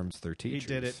that arms their teachers. He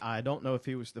did it. I don't know if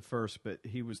he was the first, but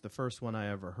he was the first one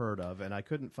I ever heard of, and I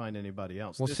couldn't find anybody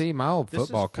else. Well, see, my old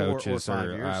football coaches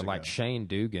are like Shane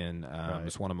Dugan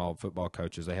is one of my old football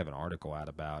coaches. They have an article out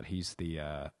about. He's the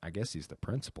I guess he's the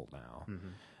principal now. Mm-hmm.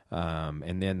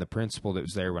 And then the principal that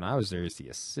was there when I was there is the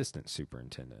assistant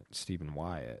superintendent, Stephen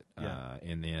Wyatt.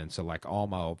 And then, so like all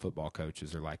my old football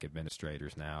coaches are like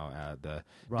administrators now, the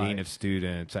dean of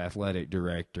students, athletic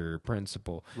director,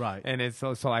 principal. Right. And it's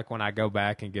so like when I go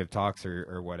back and give talks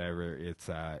or whatever,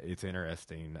 it's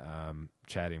interesting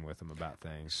chatting with them about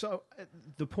things. So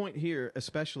the point here,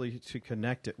 especially to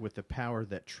connect it with the power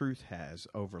that truth has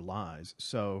over lies.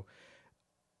 So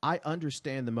I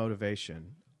understand the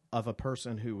motivation of a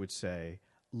person who would say,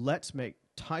 let's make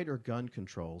tighter gun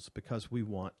controls because we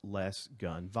want less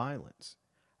gun violence.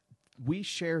 We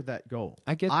share that goal.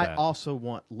 I get that. I also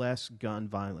want less gun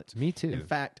violence. Me too. In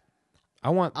fact,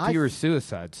 I want fewer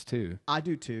suicides too. I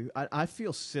do too. I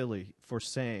feel silly for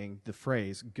saying the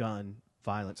phrase gun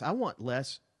violence. I want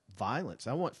less violence.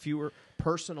 I want fewer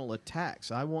personal attacks.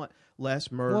 I want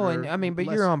less murder. Well, and, I mean, but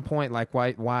you're on point. Like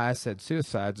why I said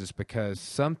suicides is because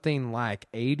something like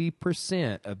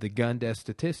 80% of the gun death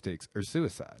statistics are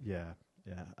suicide. Yeah,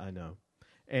 I know.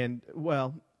 And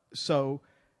well, so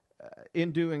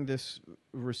in doing this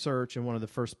research, and one of the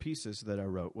first pieces that I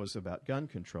wrote was about gun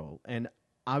control, and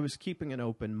I was keeping an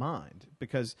open mind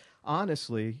because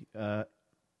honestly,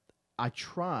 I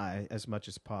try as much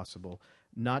as possible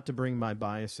not to bring my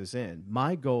biases in.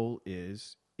 My goal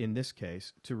is, in this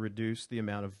case, to reduce the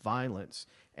amount of violence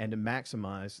and to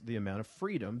maximize the amount of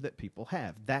freedom that people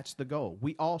have. That's the goal.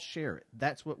 We all share it.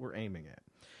 That's what we're aiming at.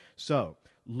 So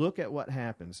look at what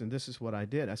happens, and this is what I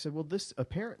did. I said, well, this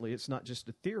apparently it's not just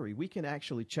a theory. We can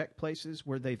actually check places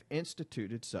where they've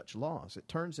instituted such laws. It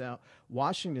turns out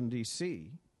Washington,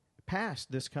 D.C.,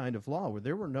 passed this kind of law where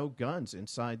there were no guns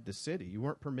inside the city. You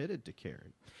weren't permitted to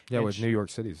carry. Yeah, with New York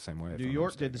City the same way. New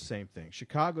York did the same thing.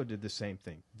 Chicago did the same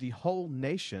thing. The whole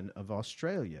nation of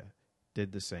Australia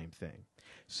did the same thing.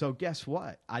 So guess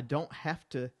what? I don't have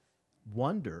to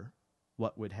wonder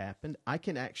what would happen. I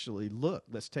can actually look.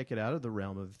 Let's take it out of the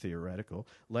realm of the theoretical.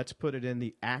 Let's put it in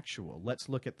the actual. Let's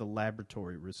look at the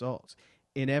laboratory results.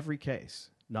 In every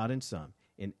case, not in some,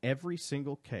 in every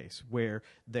single case where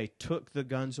they took the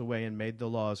guns away and made the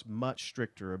laws much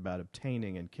stricter about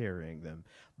obtaining and carrying them,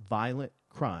 violent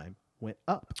crime went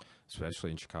up.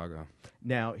 Especially in Chicago.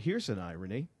 Now, here's an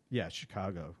irony. Yeah,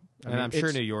 Chicago. And I'm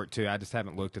sure New York, too. I just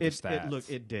haven't looked at the stats.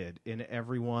 It did. In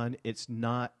everyone, it's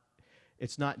not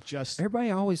just...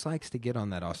 Everybody always likes to get on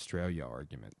that Australia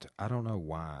argument. I don't know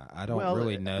why. I don't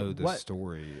really know the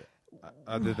story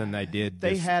other than they did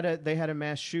this. They had a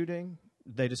mass shooting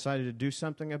They decided to do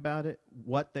something about it.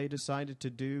 What they decided to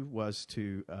do was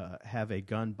to have a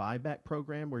gun buyback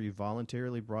program where you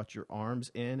voluntarily brought your arms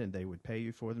in and they would pay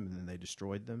you for them, and then they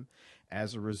destroyed them.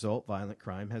 As a result, violent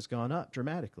crime has gone up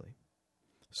dramatically.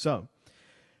 So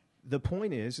the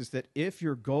point is that if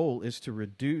your goal is to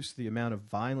reduce the amount of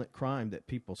violent crime that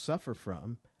people suffer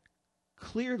from,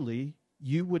 clearly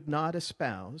you would not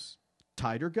espouse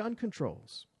tighter gun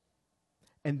controls.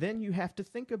 And then you have to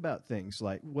think about things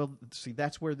like, well, see,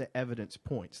 that's where the evidence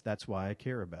points. That's why I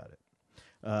care about it.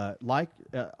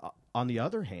 On the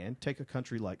other hand, take a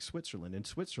country like Switzerland. In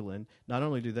Switzerland, not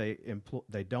only do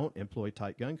they don't employ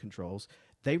tight gun controls,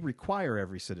 they require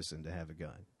every citizen to have a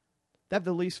gun. They have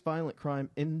the least violent crime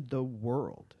in the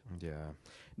world. Yeah.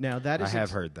 Now that is I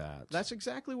have heard that. That's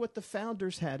exactly what the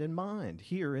founders had in mind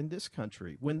here in this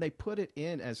country when they put it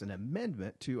in as an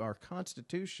amendment to our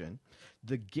Constitution,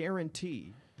 the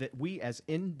guarantee that we as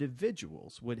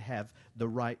individuals would have the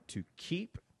right to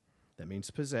keep, that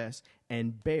means possess,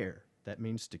 and bear, that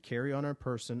means to carry on our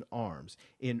person, arms,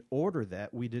 in order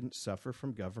that we didn't suffer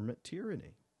from government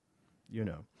tyranny, you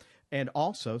know. And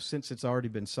also, since it's already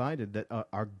been cited that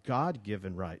our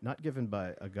God-given right, not given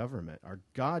by a government, our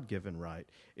God-given right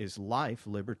is life,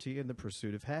 liberty, and the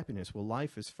pursuit of happiness. Well,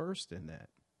 life is first in that,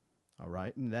 all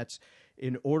right? And that's,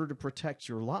 in order to protect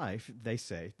your life, they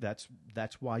say, that's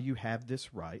why you have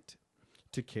this right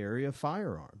to carry a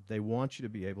firearm. They want you to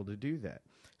be able to do that.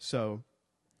 So,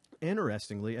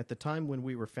 interestingly, at the time when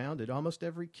we were founded, almost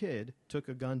every kid took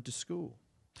a gun to school.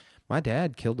 My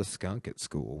dad killed a skunk at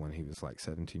school when he was like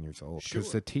 17 years old because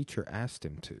Sure. the teacher asked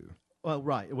him to. Well,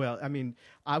 right. Well, I mean,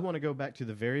 I want to go back to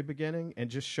the very beginning and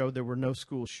just show there were no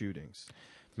school shootings.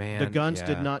 Man, The guns yeah.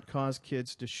 did not cause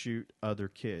kids to shoot other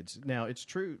kids. Now, it's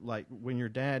true, like, when your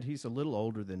dad, he's a little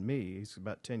older than me. He's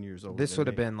about 10 years older This than would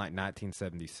have me. been like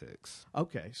 1976.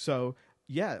 Okay, so,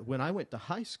 yeah, when I went to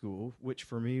high school, which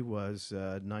for me was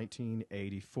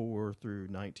 1984 through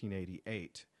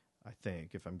 1988, I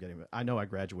think, if I'm getting it. I know I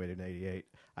graduated in 88.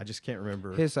 I just can't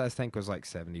remember. His, I think, was like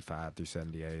 75 through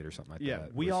 78 or something like Yeah,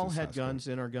 that. we was all his had high school. guns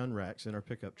in our gun racks in our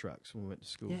pickup trucks when we went to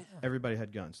school. Yeah. Everybody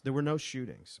had guns. There were no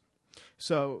shootings.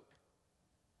 So,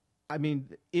 I mean,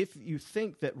 if you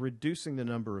think that reducing the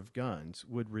number of guns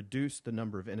would reduce the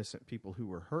number of innocent people who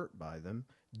were hurt by them,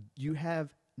 you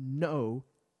have no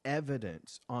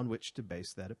evidence on which to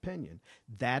base that opinion.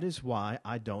 That is why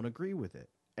I don't agree with it.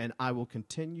 And I will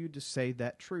continue to say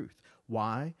that truth.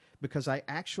 Why? Because I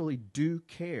actually do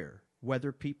care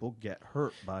whether people get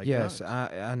hurt by Yes,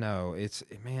 guns. I know. It's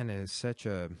such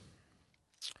a.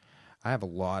 I have a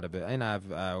lot of it, and I've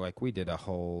like we did a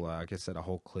whole, like I said, a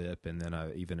whole clip, and then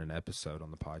even an episode on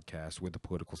the podcast with a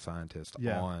political scientist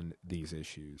Yeah. on these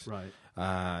issues. Right.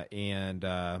 And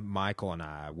Michael and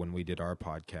I, when we did our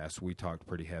podcast, we talked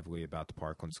pretty heavily about the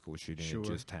Parkland school shooting. Sure. It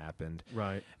just happened,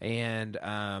 Right. and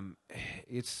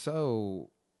it's so.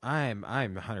 I'm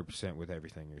 100% with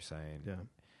everything you're saying. Yeah.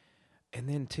 And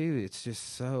then too, it's just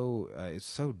so it's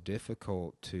so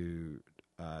difficult to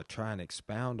try and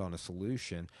expound on a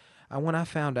solution. When I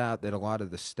found out that a lot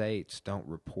of the states don't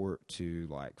report to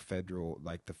like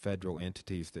the federal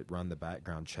entities that run the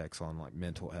background checks on like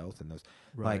mental health and those,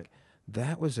 Right. like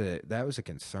that was a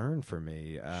concern for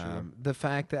me. Sure. The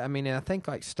fact that and I think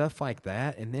like stuff like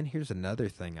that. And then here's another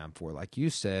thing I'm for. Like you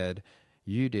said,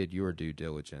 you did your due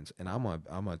diligence, and I'm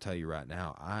gonna tell you right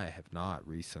now, I have not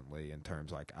recently. In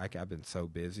terms like I've been so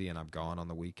busy and I've gone on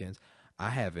the weekends.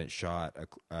 I haven't shot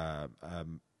a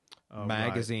Oh,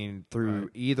 magazine through Right.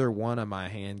 either one of my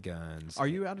handguns. Are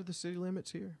you out of the city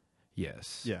limits here?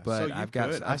 Yes. Yeah, but so you I've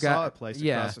got. could. I've I got saw a place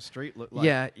across the street. Looked like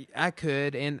yeah, I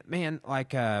could, and man, like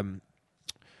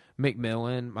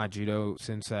McMillan, my judo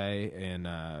sensei, and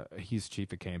he's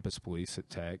chief of campus police at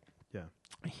Tech.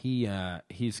 Yeah.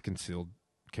 He's a concealed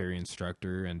carry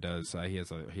instructor and does he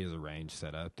has a range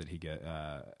set up that he get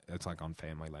it's like on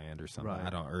family land or something. Right. I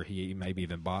don't, or he maybe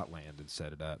even bought land and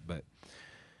set it up, but.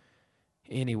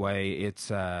 Anyway, it's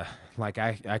like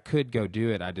I could go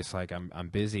do it. I just like I'm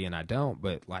busy and I don't.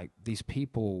 But like these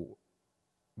people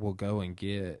will go and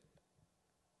get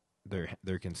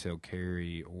their concealed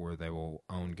carry, or they will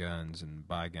own guns and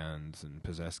buy guns and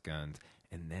possess guns,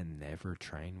 and then never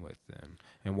train with them.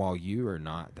 And while you are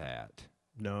not that,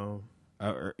 No.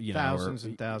 or, Thousands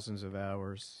and thousands of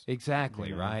hours. exactly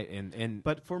you know. right. And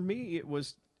But for me, it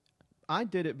was. I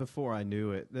did it before I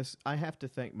knew it. I have to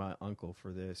thank my uncle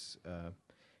for this.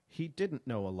 He didn't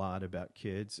know a lot about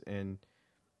kids, and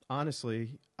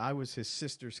honestly, I was his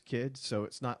sister's kid, so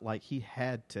it's not like he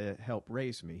had to help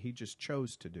raise me. He just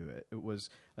chose to do it. It was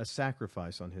a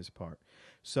sacrifice on his part.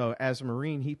 So as a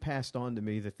Marine, he passed on to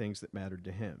me the things that mattered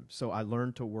to him. So I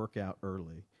learned to work out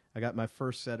early. I got my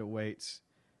first set of weights.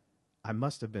 I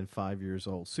must have been 5 years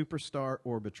old. Superstar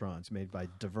Orbitrons made by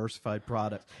Diversified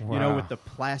Products. Wow. You know, with the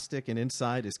plastic and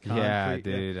inside is concrete. Yeah,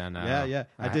 dude, I know. Yeah.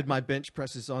 I did my bench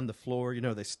presses on the floor. You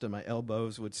know, my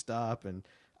elbows would stop, and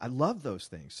I love those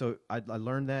things. So I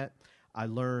learned that. I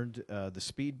learned the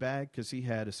speed bag because he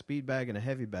had a speed bag and a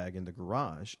heavy bag in the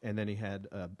garage, and then he had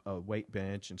a weight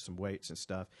bench and some weights and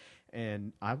stuff.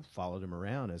 And I followed him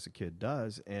around as a kid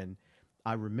does, and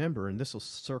I remember, and this will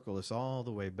circle us all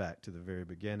the way back to the very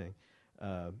beginning.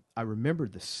 I remember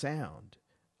the sound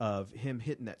of him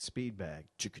hitting that speed bag.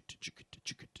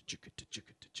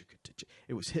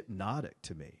 It was hypnotic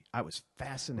to me. I was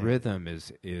fascinated. Rhythm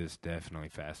is definitely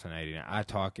fascinating.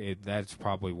 That's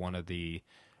probably one of the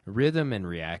rhythm and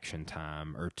reaction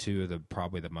time are two of the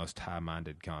probably the most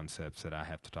high-minded concepts that I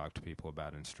have to talk to people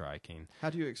about in striking.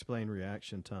 How do you explain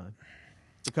reaction time?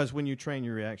 Because when you train,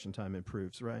 your reaction time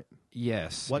improves, right?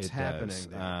 Yes, What's it happening does.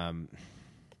 there?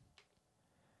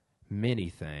 Many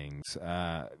things.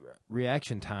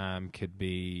 Reaction time could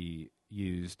be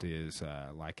used as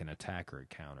like an attack or a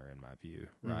counter, in my view,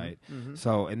 right? Mm-hmm.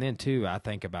 So, and then too, I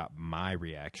think about my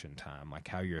reaction time, like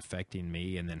how you're affecting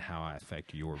me, and then how I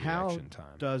affect your reaction time.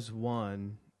 How does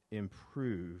one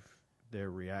improve their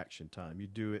reaction time? You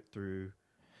do it through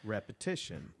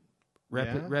repetition.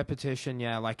 Repetition,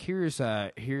 yeah. Like here's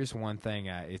one thing.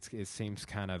 It seems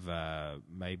kind of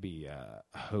maybe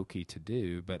hokey to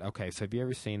do, but okay. So have you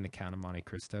ever seen The Count of Monte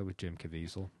Cristo with Jim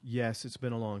Caviezel? Yes, it's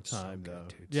been a long time So though.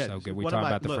 good, dude. So good. We talked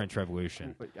about the French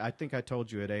Revolution. I think I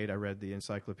told you at 8 I read the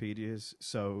encyclopedias,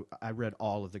 so I read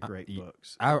all of the great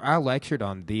books. I lectured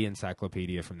on the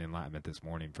Encyclopedia from the Enlightenment this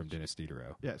morning from Dennis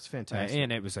Diderot. Yeah, it's fantastic.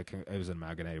 And it was an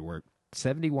amalgamated work.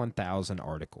 71,000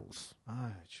 articles.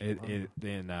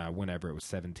 Then whenever it was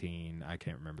 17, I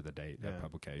can't remember the date of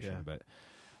publication, but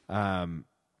I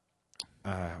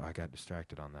got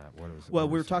distracted on that. What was it? Well,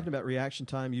 we were talking about reaction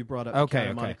time. You brought up the Count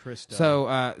of Monte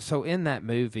Cristo. So in that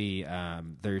movie,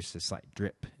 there's this like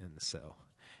drip in the cell,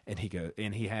 and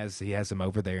he has him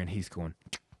over there, and he's going.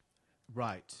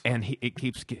 Right. And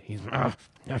he's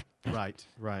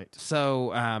right.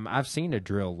 So I've seen a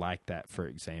drill like that, for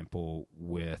example,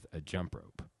 with a jump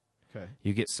rope. Okay.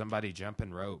 You get somebody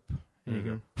jumping rope, and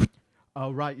you go.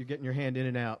 Oh, right. You're getting your hand in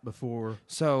and out before.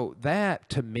 So that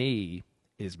to me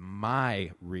is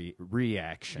my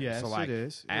reaction. Yes, so like it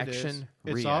is. Action.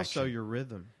 It's also your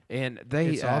rhythm. And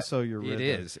it's also your rhythm. It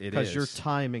is. Because you're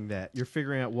timing that. You're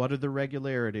figuring out what are the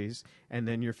regularities, and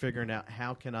then you're figuring out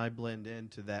how can I blend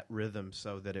into that rhythm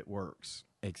so that it works.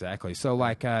 Exactly. So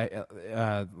like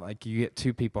you get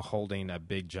two people holding a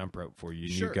big jump rope for you,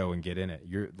 and you go and get in it.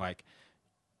 You're like,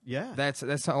 yeah, that's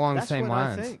along the same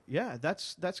lines. I think. Yeah,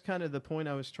 that's kind of the point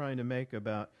I was trying to make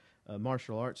about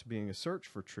martial arts being a search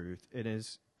for truth. It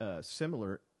is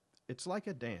similar. It's like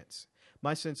a dance.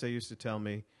 My sensei used to tell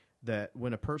me that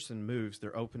when a person moves,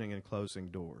 they're opening and closing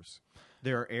doors.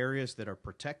 There are areas that are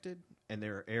protected, and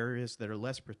there are areas that are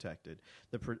less protected.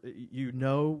 You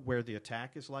know where the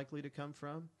attack is likely to come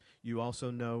from. You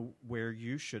also know where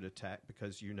you should attack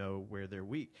because you know where they're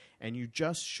weak. And you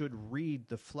just should read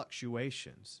the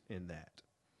fluctuations in that.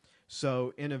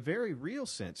 So in a very real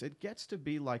sense, it gets to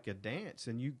be like a dance,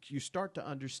 and you start to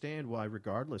understand why,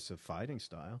 regardless of fighting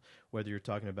style, whether you're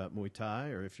talking about Muay Thai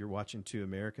or if you're watching two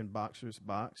American boxers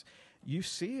box, you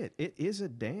see it. It is a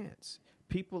dance.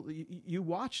 People, you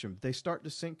watch them. They start to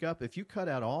sync up. If you cut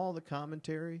out all the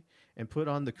commentary and put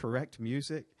on the correct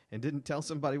music and didn't tell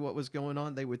somebody what was going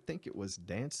on, they would think it was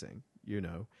dancing, you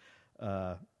know.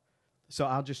 So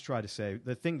I'll just try to say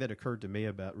the thing that occurred to me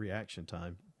about reaction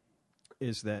time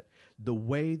is that the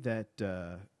way that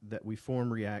we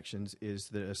form reactions is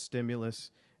that a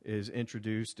stimulus is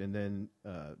introduced, and then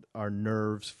our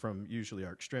nerves from usually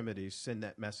our extremities send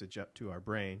that message up to our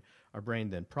brain. Our brain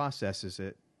then processes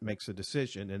it, makes a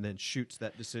decision, and then shoots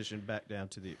that decision back down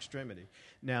to the extremity.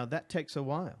 Now, that takes a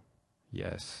while.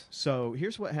 Yes. So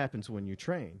here's what happens when you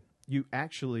train. You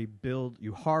actually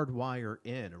you hardwire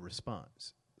in a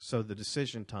response, so the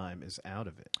decision time is out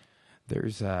of it.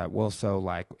 There's so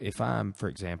like if I'm, for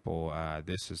example,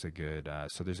 this is a good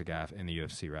so there's a guy in the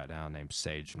UFC right now named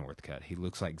Sage Northcutt. He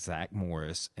looks like Zach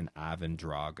Morris and Ivan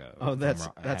Drago. Oh, that's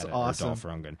awesome. Dolph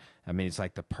Lundgren. I mean, it's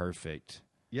like the perfect.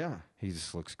 Yeah, he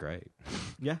just looks great.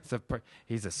 Yeah,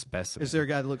 he's a specimen. Is there a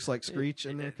guy that looks like Screech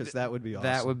in there? Because that would be awesome.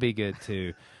 That would be good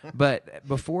too. But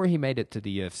before he made it to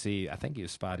the UFC, I think he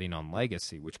was fighting on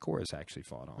Legacy, which Corus actually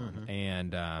fought on,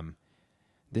 and.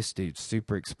 This dude's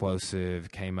super explosive,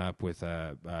 came up with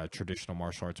a traditional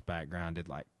martial arts background, did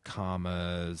like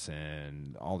kamas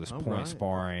and all this point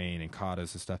sparring and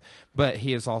katas and stuff. But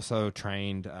he has also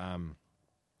trained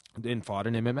and fought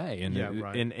in MMA and Yeah,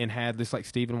 right. and had this like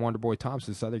Stephen Wonderboy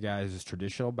Thompson. This other guy has this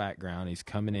traditional background. He's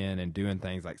coming in and doing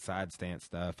things like side stance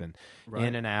stuff and Right.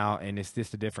 in and out, and it's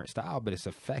just a different style, but it's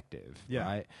effective, Yeah.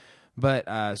 right?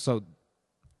 But so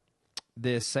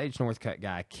this Sage Northcutt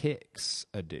guy kicks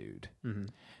a dude,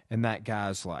 and that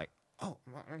guy's like, "Oh,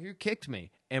 you kicked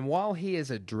me!" And while he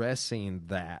is addressing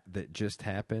that just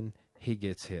happened, he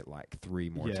gets hit like 3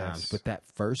 more Yes. times. But that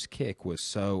first kick was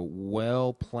so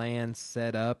well planned,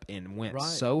 set up, and went Right.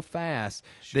 so fast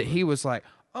Sure. that he was like,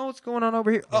 "Oh, what's going on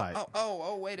over here? Right.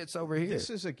 Oh, wait, it's over here." This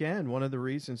is, again, one of the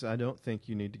reasons I don't think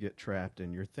you need to get trapped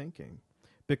in your thinking,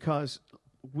 because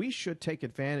we should take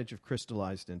advantage of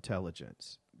crystallized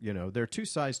intelligence. You know, there are two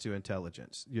sides to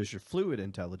intelligence. There's your fluid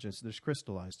intelligence, there's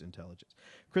crystallized intelligence.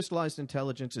 Crystallized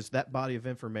intelligence is that body of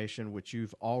information which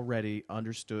you've already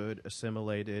understood,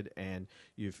 assimilated, and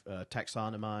you've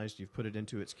taxonomized, you've put it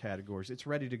into its categories. It's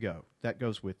ready to go. That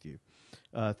goes with you.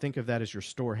 Think of that as your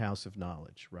storehouse of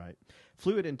knowledge, right?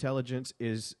 Fluid intelligence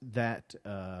is that,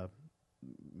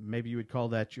 maybe you would call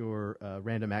that your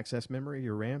random access memory,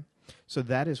 your RAM. So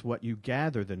that is what you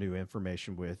gather the new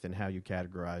information with and how you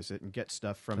categorize it and get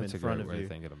stuff from That's in a front great of way you. of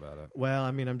thinking about it. Well,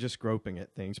 I mean, I'm just groping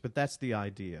at things, but that's the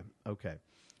idea. Okay.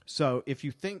 So if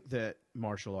you think that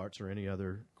martial arts or any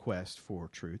other quest for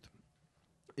truth,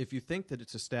 if you think that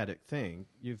it's a static thing,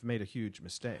 you've made a huge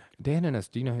mistake. Do you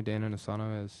know who Dan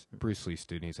Inosanto is? Bruce Lee's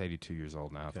student. He's 82 years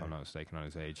old now, if I'm not mistaken on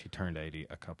his age. He turned 80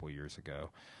 a couple years ago.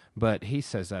 But he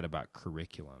says that about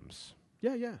curriculums.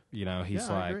 Yeah, yeah. You know,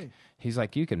 I agree. he's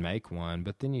like, you can make one,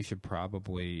 but then you should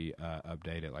probably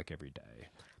update it like every day.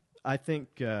 I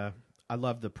think I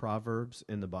love the Proverbs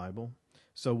in the Bible.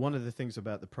 So one of the things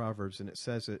about the Proverbs, and it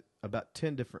says it about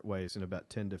 10 different ways in about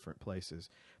 10 different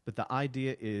places, but the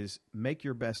idea is make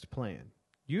your best plan.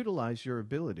 Utilize your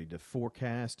ability to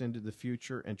forecast into the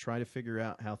future and try to figure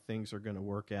out how things are going to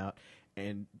work out,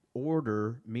 and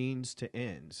order means to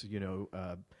ends. You know,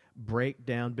 break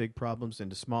down big problems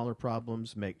into smaller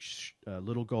problems, make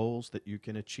little goals that you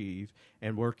can achieve,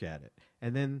 and work at it.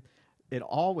 And then it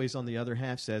always, on the other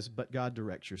half, says, but God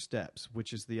directs your steps,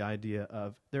 which is the idea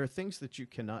of there are things that you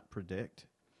cannot predict.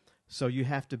 So you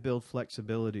have to build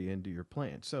flexibility into your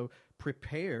plan. So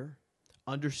prepare,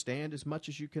 understand as much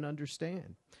as you can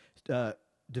understand.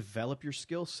 Develop your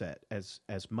skill set as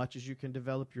much as you can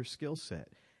develop your skill set.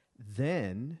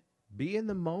 Then be in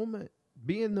the moment.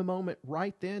 Be in the moment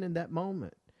right then in that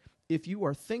moment. If you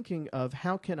are thinking of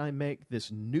how can I make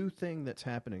this new thing that's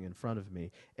happening in front of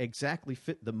me exactly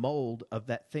fit the mold of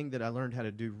that thing that I learned how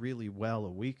to do really well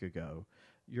a week ago,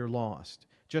 you're lost.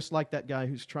 Just like that guy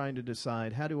who's trying to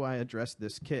decide, how do I address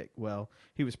this kick? Well,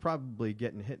 he was probably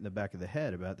getting hit in the back of the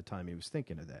head about the time he was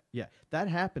thinking of that. Yeah, that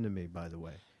happened to me, by the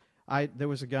way. There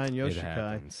was a guy in It Yoshikai.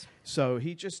 happens. So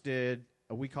he just did,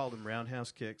 we called them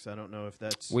roundhouse kicks. I don't know if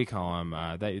that's... We call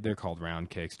them, they're called round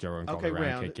kicks. Joe Rogan called it a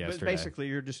round kick yesterday. But basically,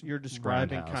 you're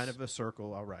describing Roundhouse. kind of a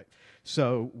circle. All right.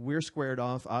 So we're squared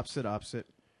off, opposite.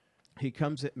 He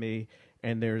comes at me,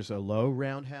 and there's a low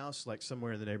roundhouse, like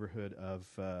somewhere in the neighborhood of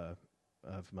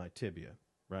my tibia,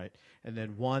 right? And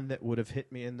then one that would have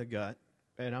hit me in the gut.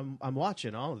 And I'm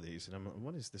watching all of these, and I'm like,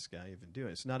 what is this guy even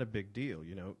doing? It's not a big deal,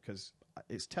 you know, because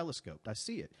it's telescoped. I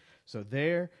see it. So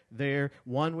there,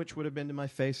 one which would have been to my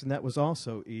face, and that was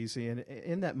also easy. And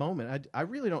in that moment, I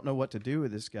really don't know what to do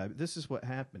with this guy, but this is what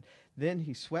happened. Then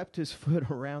he swept his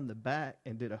foot around the back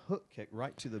and did a hook kick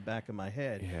right to the back of my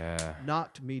head. Yeah.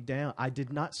 Knocked me down. I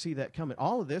did not see that coming.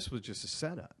 All of this was just a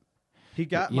setup. He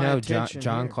got You my know, attention.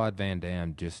 John here. Claude Van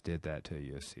Damme just did that to a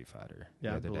UFC fighter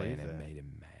Yeah, I the other day, believe and it that. made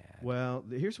him mad. Well,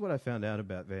 here's what I found out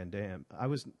about Van Damme.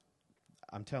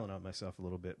 I'm telling on myself a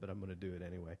little bit, but I'm going to do it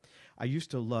anyway. I used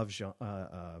to love Steven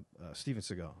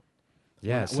Seagal.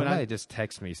 Yeah, when somebody I- just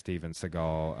texted me Steven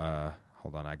Seagal.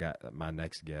 Hold on, I got my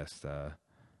next guest.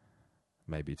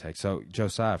 Maybe take so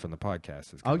Josiah from the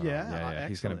podcast is coming yeah? on. Yeah.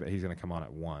 Excellent. He's gonna come on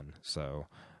at 1. So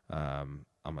I'm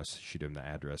gonna shoot him the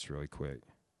address really quick.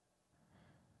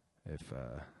 If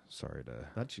sorry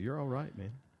to. You're all right,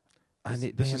 man. I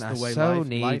need, this man, is I the way so life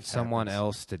need someone happens.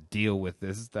 else to deal with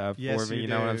this stuff Yes, for me. you You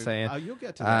know what I'm do. saying? You'll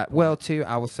get to that. Well, too,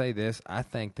 I will say this. I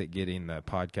think that getting the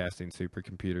podcasting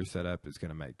supercomputer set up is going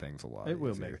to make things a lot It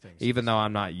will easier. make things Even though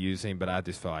I'm not using, but I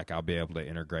just feel like I'll be able to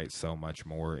integrate so much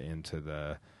more into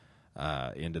the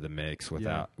mix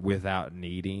without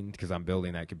needing, because I'm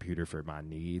building that computer for my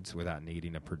needs without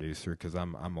needing a producer, because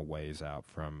I'm a ways out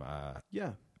from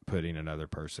putting another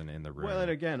person in the room. Well, and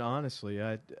again, honestly,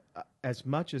 as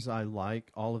much as I like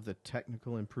all of the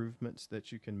technical improvements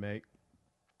that you can make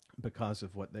because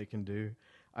of what they can do,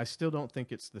 I still don't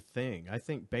think it's the thing. I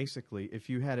think basically if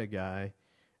you had a guy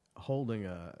holding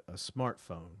a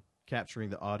smartphone capturing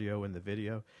the audio and the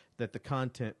video, that the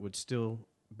content would still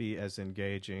be as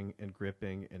engaging and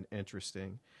gripping and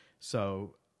interesting.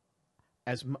 So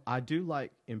I do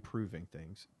like improving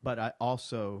things, but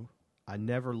I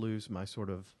never lose my sort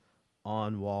of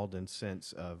on-Walden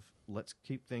sense of let's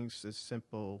keep things as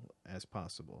simple as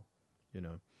possible, you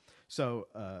know. So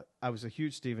I was a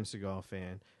huge Steven Seagal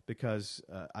fan because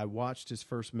I watched his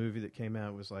first movie that came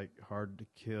out. It was like Hard to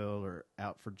Kill or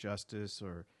Out for Justice,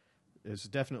 or it's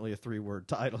definitely a 3-word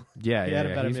title. Yeah, He had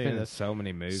yeah. about a He's million been in of those. so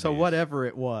many movies. So whatever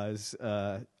it was,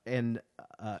 and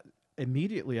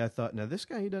immediately I thought, now this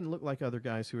guy, he doesn't look like other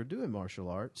guys who are doing martial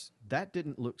arts. That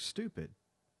didn't look stupid.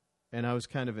 And I was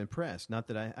kind of impressed. Not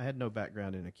that I had no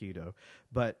background in Aikido,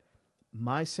 but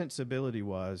my sensibility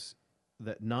was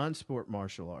that non-sport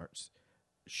martial arts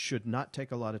should not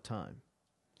take a lot of time.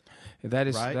 That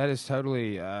is Right? that is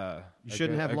totally You a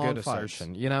shouldn't good, have a long good fights.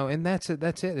 assertion. You know, and that's it.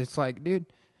 That's it. It's like, dude,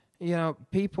 you know,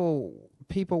 people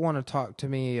want to talk to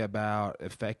me about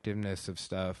effectiveness of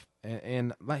stuff,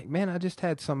 and like, man, I just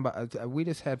had we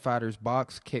just had fighters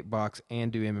box, kickbox,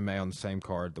 and do MMA on the same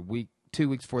card. 2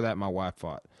 weeks before that, my wife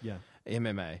fought. Yeah.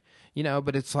 MMA, you know,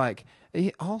 but it's like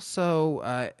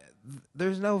also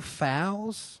there's no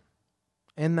fouls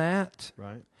in that.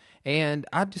 Right. And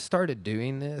I just started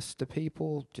doing this to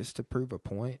people just to prove a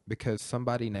point because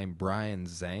somebody named Brian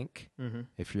Zank,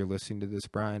 if you're listening to this,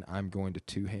 Brian, I'm going to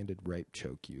 2-handed rape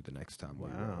choke you the next time we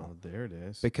roll. Wow, there it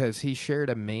is. Because he shared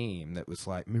a meme that was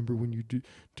like, remember when you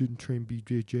didn't train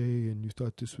BJJ and you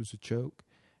thought this was a choke?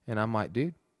 And I'm like,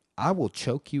 dude, I will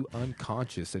choke you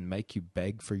unconscious and make you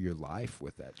beg for your life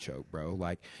with that choke, bro.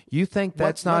 Like, you think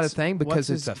that's not a thing because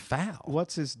it's a foul.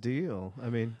 What's his deal? I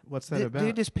mean, what's that about?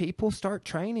 Dude, just people start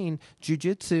training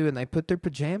jiu-jitsu and they put their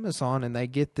pajamas on and they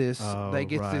get this right.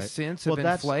 this sense Well, of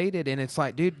that's- inflated, and it's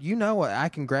like, dude, you know what? I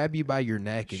can grab you by your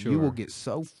neck and you Sure. will get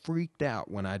so freaked out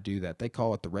when I do that. They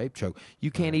call it the rape choke. You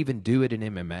can't even do it in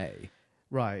MMA.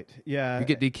 Right. Yeah. You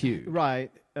get DQ'd.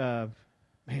 Right.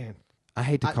 Man, I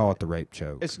hate to call it the rape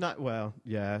choke. it's not, well,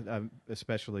 yeah,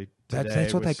 especially That's today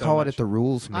what with they so call much- it at the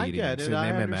rules I meetings get it. in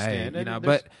I MMA. understand. You And know,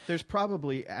 there's, but there's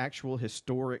probably actual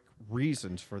historic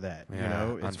reasons for that. Yeah, You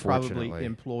know, it's probably unfortunately.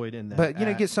 employed in that. But you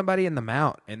know, act. get somebody in the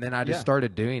mount, and then I just Yeah.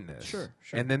 started doing this. Sure.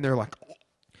 And then they're like,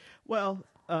 Well,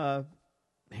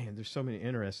 man, there's so many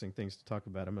interesting things to talk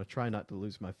about. I'm going to try not to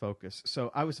lose my focus.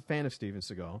 So I was a fan of Steven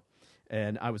Seagal,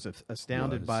 and I was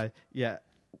astounded Was. by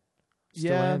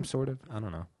still am, sort of. I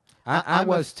don't know. I I'm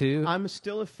was too. I'm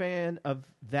still a fan of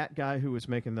that guy who was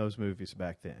making those movies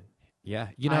back then. Yeah,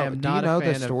 you I know. am Do you not a know the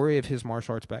fan of- story of his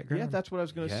martial arts background? Yeah, that's what I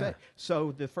was going to Yeah. say.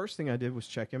 So the first thing I did was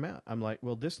check him out. I'm like,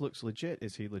 well, this looks legit.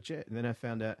 Is he legit? And then I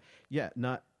found out,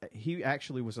 he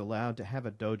actually was allowed to have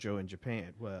a dojo in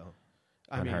Japan. Well,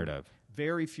 Unheard of.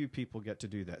 Very few people get to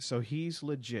do that. So he's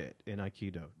legit in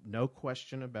Aikido. No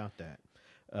question about that.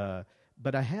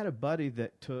 But I had a buddy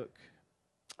that took,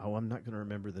 I'm not going to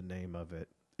remember the name of it.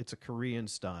 It's a Korean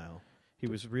style. He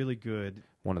was really good.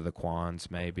 One of the Kwans,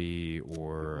 maybe,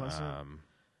 or Was it?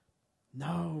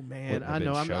 No, man. wouldn't have I been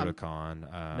know. I'm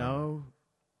Shotokan. no,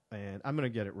 and I'm going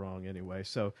to get it wrong anyway.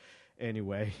 So,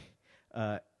 anyway,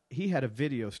 he had a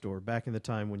video store back in the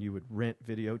time when you would rent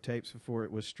videotapes before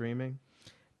it was streaming.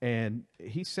 And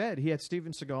he said he had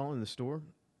Steven Seagal in the store,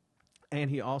 and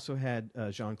he also had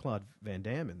Jean-Claude Van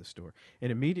Damme in the store.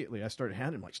 And immediately I started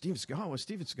hounding him, like, Steven Seagal, what's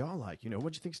Steven Seagal like? You know,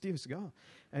 what'd you think of Steven Seagal?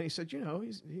 And he said, you know,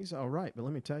 he's all right. But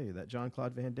let me tell you, that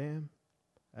Jean-Claude Van Damme,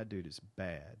 that dude is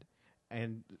bad.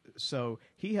 And so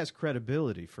he has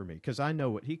credibility for me because I know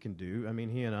what he can do. I mean,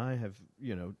 he and I have,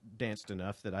 you know, danced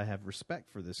enough that I have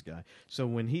respect for this guy. So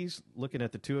when he's looking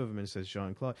at the two of them and says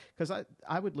Jean-Claude, because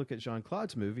I would look at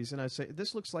Jean-Claude's movies and I'd say,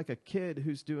 this looks like a kid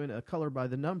who's doing a color by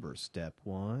the numbers. Step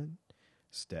 1,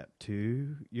 step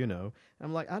 2, you know.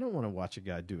 I'm like, I don't want to watch a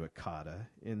guy do a kata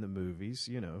in the movies,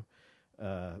 you know.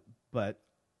 But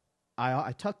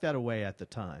I tucked that away at the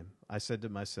time. I said to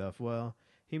myself, well,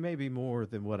 he may be more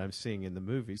than what I'm seeing in the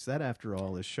movies. That, after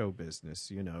all, is show business,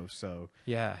 you know. So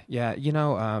Yeah. You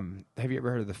know, have you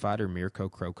ever heard of the fighter Mirko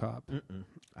Krokop?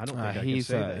 I don't think I can He's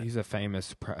say that. he's a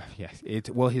famous.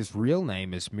 His real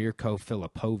name is Mirko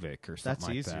Filipovic or something That's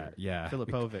like easier. that. Yeah,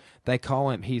 Filipovic. They call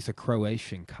him. He's a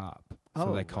Croatian cop, so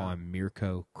Oh, they call wow. him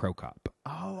Mirko Krokop.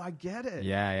 Oh, I get it.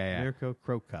 Yeah. Mirko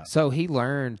Krokop. So he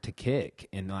learned to kick,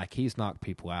 and like he's knocked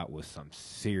people out with some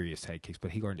serious head kicks.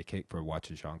 But he learned to kick for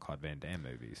watching Jean-Claude Van Damme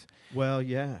movies. Well,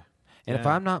 yeah. And if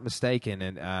Yeah. I'm not mistaken,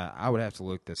 and I would have to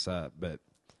look this up, but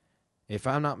if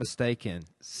I'm not mistaken,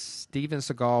 Steven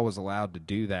Seagal was allowed to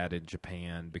do that in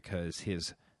Japan because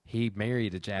he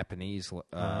married a Japanese So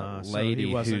lady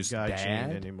he wasn't whose Gaijin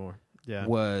dad. anymore. Yeah.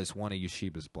 was one of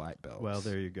Yeshiba's black belts. Well,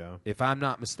 there you go. If I'm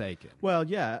not mistaken. Well,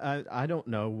 yeah, I don't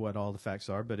know what all the facts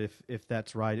are, but if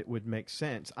that's right, it would make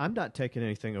sense. I'm not taking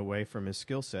anything away from his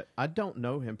skill set. I don't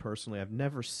know him personally. I've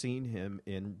never seen him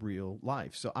in real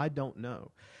life, so I don't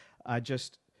know.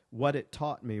 What it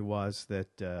taught me was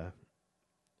that,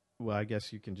 well, I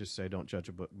guess you can just say don't judge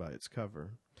a book by its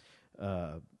cover.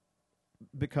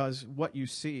 Because what you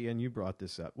see, and you brought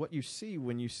this up, what you see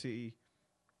when you see,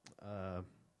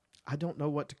 I don't know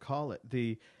what to call it,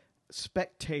 the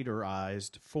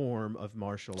spectatorized form of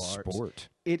martial arts. Sport.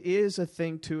 It is a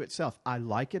thing to itself. I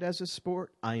like it as a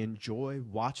sport. I enjoy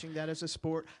watching that as a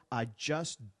sport. I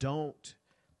just don't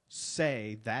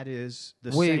say that is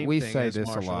the same We thing say as this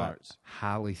a martial lot. arts.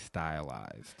 Highly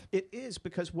stylized. It is,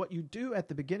 because what you do at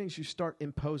the beginning is you start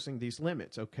imposing these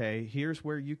limits. Okay, here's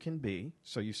where you can be.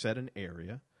 So you set an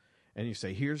area, and you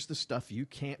say, here's the stuff you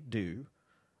can't do.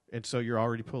 And so you're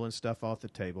already pulling stuff off the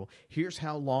table. Here's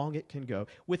how long it can go.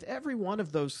 With every one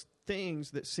of those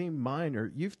things that seem minor,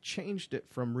 you've changed it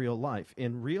from real life.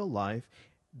 In real life,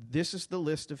 this is the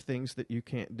list of things that you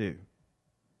can't do.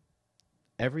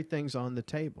 Everything's on the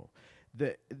table.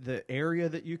 The area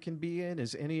that you can be in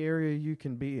is any area you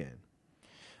can be in.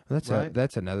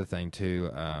 That's another thing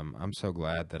too. I'm so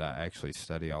glad that I actually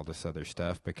study all this other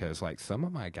stuff, because like some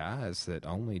of my guys that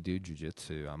only do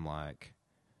jiu-jitsu, I'm like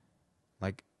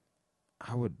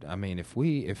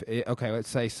okay, let's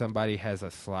say somebody has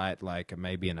a slight, like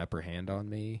maybe an upper hand on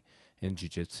me in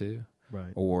jiu-jitsu,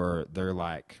 Right. or they're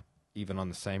like even on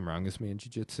the same rung as me in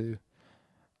jiu-jitsu.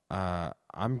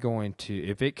 I'm going to,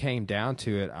 if it came down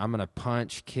to it, I'm going to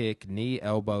punch, kick, knee,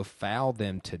 elbow, foul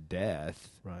them to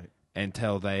death. Right.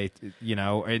 Until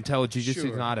until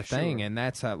jiu-jitsu is not a thing. Sure. And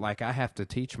that's like, I have to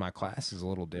teach my classes a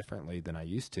little differently than I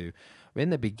used to. In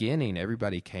the beginning,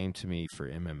 everybody came to me for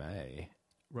MMA.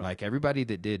 Right. Like everybody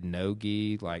that did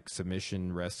no-gi, like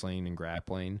submission wrestling and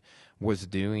grappling, was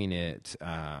doing it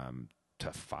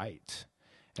to fight.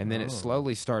 And then it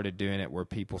slowly started doing it where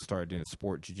people started doing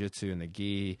sport jiu-jitsu and the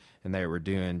gi, and they were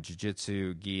doing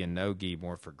jiu-jitsu, gi, and no-gi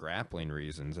more for grappling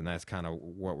reasons, and that's kind of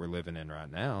what we're living in right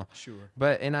now. Sure.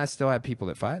 And I still have people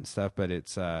that fight and stuff, but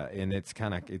it's like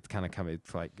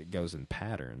it goes in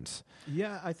patterns.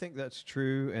 Yeah, I think that's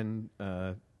true, and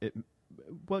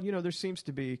there seems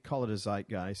to be, call it a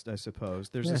zeitgeist, I suppose.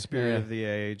 There's a spirit of the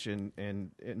age,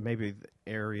 and maybe the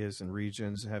areas and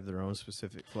regions have their own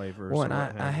specific flavors. Well, and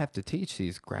I have to teach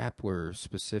these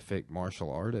grappler-specific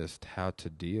martial artists how to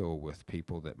deal with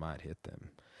people that might hit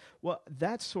them. Well,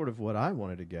 that's sort of what I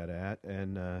wanted to get at,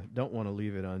 and don't want to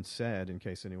leave it unsaid in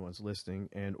case anyone's listening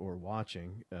and or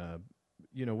watching.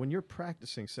 When you're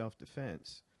practicing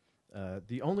self-defense,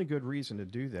 the only good reason to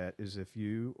do that is if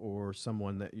you or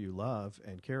someone that you love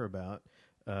and care about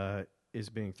is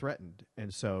being threatened.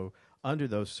 And so under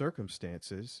those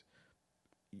circumstances,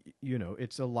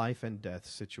 it's a life and death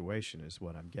situation is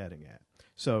what I'm getting at.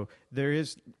 So there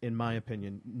is, in my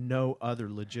opinion, no other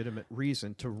legitimate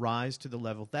reason to rise to the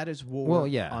level. That is war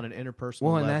on an interpersonal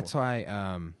level. Well, and that's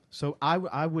why... So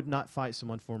I would not fight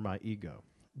someone for my ego.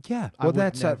 Yeah, well,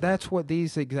 that's what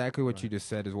exactly what you just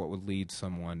said is what would lead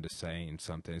someone to saying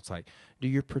something. It's like,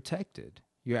 you're protected.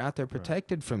 You're out there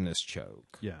protected from this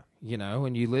choke. Yeah.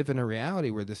 And you live in a reality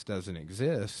where this doesn't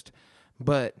exist,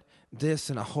 but this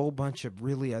and a whole bunch of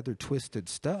really other twisted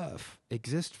stuff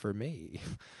exist for me.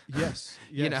 Yes.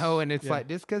 And it's like,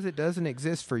 just because it doesn't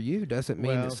exist for you doesn't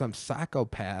mean that some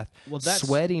psychopath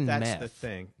sweating meth. That's the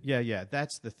thing. Yeah,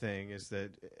 that's the thing, is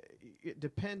that it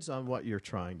depends on what you're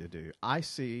trying to do. I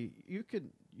see you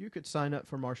could sign up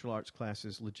for martial arts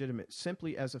classes legitimate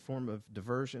simply as a form of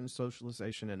diversion,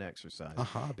 socialization, and exercise. A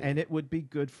hobby. And it would be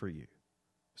good for you.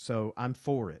 So I'm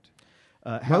for it.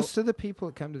 Most of the people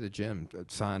that come to the gym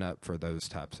sign up for those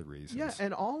types of reasons. Yeah,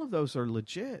 and all of those are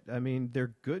legit. I mean,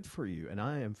 they're good for you, and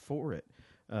I am for it.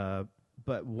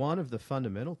 But one of the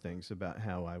fundamental things about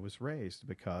how I was raised,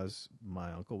 because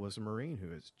my uncle was a Marine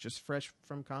who is just fresh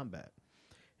from combat,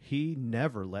 he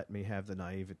never let me have the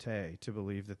naivete to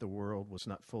believe that the world was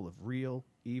not full of real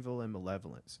evil and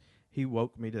malevolence. He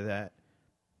woke me to that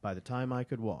by the time I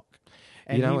could walk.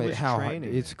 And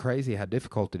it's crazy how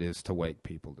difficult it is to wake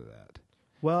people to that.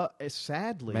 Well,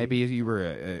 sadly, maybe you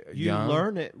were young. You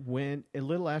learn it a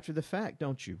little after the fact,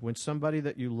 don't you? When somebody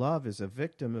that you love is a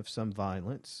victim of some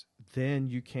violence, then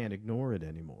you can't ignore it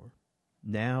anymore.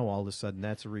 Now, all of a sudden,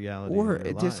 that's a reality. Or in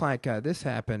your just life. like this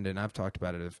happened, and I've talked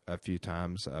about it a few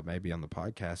times, maybe on the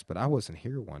podcast, but I wasn't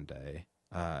here one day,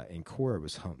 and Cora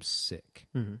was home sick.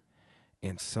 Mm-hmm.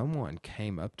 And someone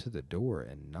came up to the door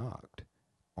and knocked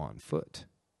on foot.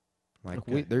 Like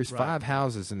Okay, there's 5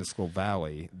 houses in this little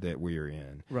valley that we are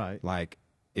in. Right. Like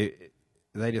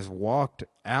they just walked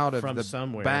out of From the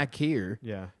somewhere. back here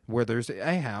Yeah. where there's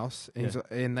a house. And, Yeah.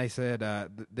 and they said,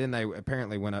 then they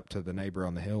apparently went up to the neighbor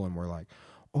on the hill and were like,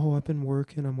 oh, I've been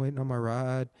working. I'm waiting on my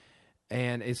ride.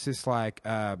 And it's just like,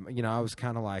 you know, I was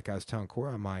kind of like, I was telling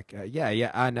Cora, I'm like,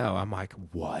 yeah, I know. I'm like,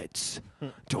 what?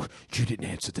 You didn't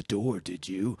answer the door, did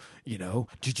you? You know,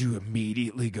 did you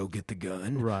immediately go get the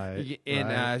gun? Right. And,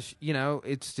 right. you know,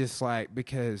 it's just like,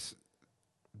 because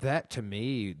that to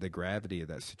me, the gravity of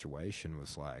that situation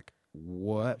was like,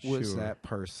 what was Sure. that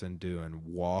person doing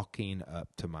walking up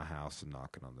to my house and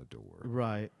knocking on the door?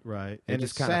 Right. Right. It And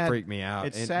just it's kind of sad. freaked me out.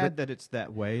 It's And- sad but that it's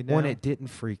that way now. when it didn't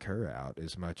freak her out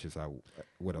as much as I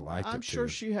would have liked it to. I'm sure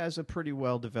she has a pretty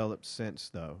well developed sense,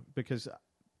 though, because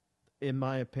in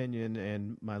my opinion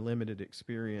and my limited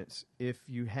experience, if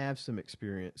you have some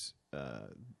experience,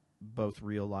 both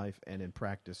real life and in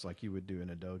practice, like you would do in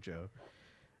a dojo,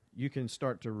 you can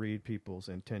start to read people's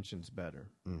intentions better.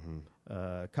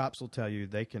 Mm-hmm. Cops will tell you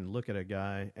they can look at a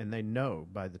guy and they know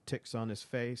by the tics on his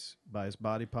face, by his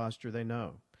body posture, they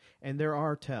know. And there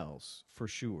are tells for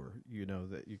sure, you know,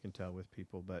 that you can tell with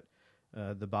people. But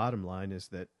the bottom line is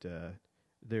that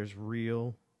there's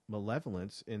real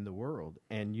malevolence in the world,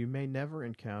 and you may never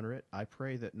encounter it. I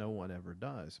pray that no one ever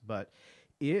does. But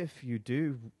if you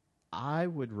do, I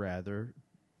would rather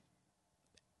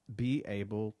be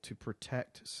able to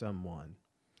protect someone,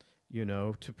 you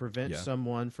know, to prevent Yeah.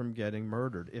 someone from getting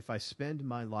murdered. If I spend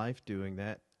my life doing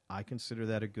that, I consider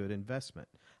that a good investment.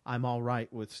 I'm all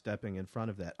right with stepping in front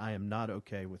of that. I am not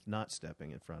okay with not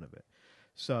stepping in front of it.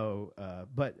 So,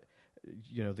 but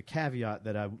you know, the caveat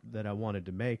that I wanted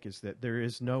to make is that there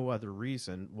is no other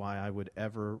reason why I would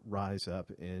ever rise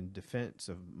up in defense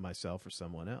of myself or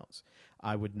someone else.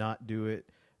 I would not do it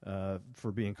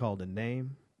for being called a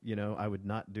name. You know, I would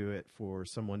not do it for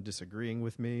someone disagreeing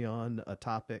with me on a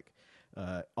topic,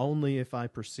 only if I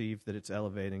perceive that it's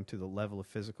elevating to the level of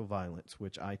physical violence,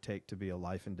 which I take to be a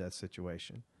life and death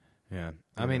situation. Yeah.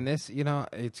 I mean, this, you know,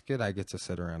 it's good I get to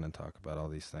sit around and talk about all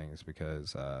these things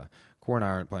because Cora and I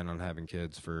aren't planning on having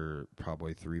kids for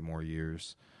probably 3 more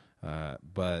years.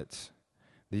 But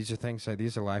these are things,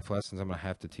 these are life lessons I'm going to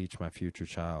have to teach my future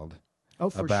child. Oh,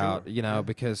 for about, sure. you know, Yeah.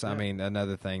 because, I Yeah. mean,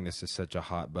 another thing, this is such a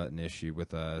hot button issue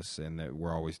with us and that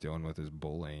we're always dealing with is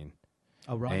bullying.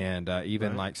 Oh, right. And even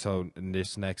Right. like, so in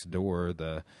this next door,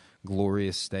 the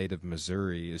glorious state of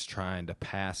Missouri is trying to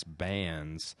pass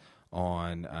bans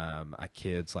on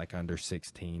kids like under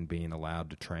 16 being allowed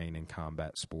to train in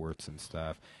combat sports and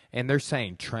stuff. And they're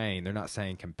saying train, they're not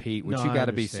saying compete, which No, you I got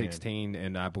to be understand. 16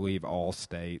 in, I believe, all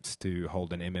states to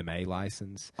hold an MMA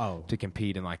license Oh. to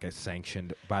compete in like a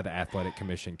sanctioned by the Athletic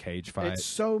Commission cage fight. It's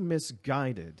so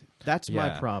misguided. That's my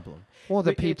Yeah. problem. Well,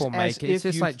 the It's people as make it. It's if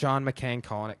just you- like John McCain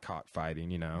calling it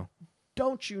cockfighting, you know.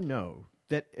 Don't you know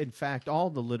that, in fact, all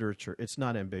the literature, it's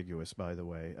not ambiguous, by the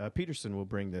way. Peterson will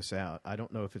bring this out. I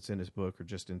don't know if it's in his book or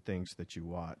just in things that you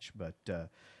watch, but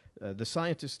the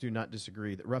scientists do not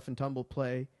disagree that rough and tumble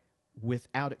play,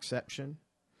 without exception,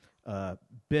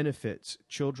 benefits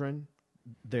children,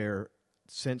 their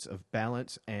sense of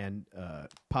balance and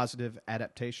positive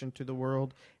adaptation to the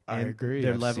world, I and agree.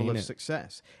 their I've level seen of it.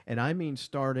 success. And I mean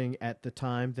starting at the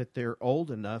time that they're old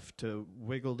enough to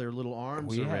wiggle their little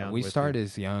arms around. We with start you.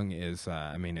 as young as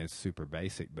I mean, it's super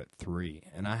basic, but 3.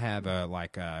 And I have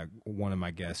one of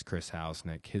my guests, Chris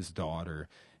Hausnick, his daughter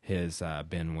has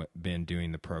been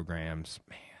doing the programs,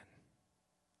 man,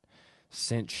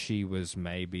 since she was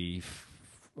maybe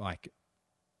like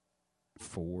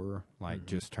 4, like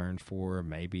just turned 4,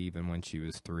 maybe even when she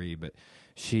was 3. But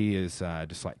she is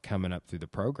just like coming up through the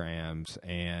programs,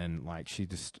 and like she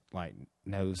just like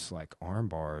knows like arm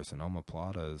bars and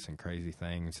omoplatas and crazy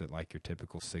things that like your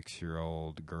typical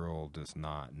 6-year-old girl does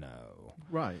not know.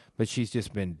 Right, But she's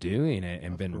just been doing it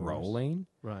and Of been course. rolling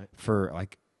right. for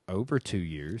like over 2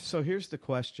 years. So here's the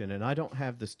question, and I don't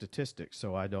have the statistics,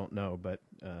 so I don't know, but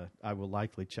I will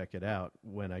likely check it out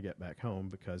when I get back home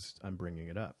because I'm bringing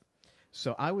it up.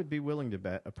 So I would be willing to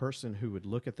bet a person who would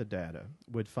look at the data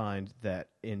would find that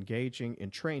engaging in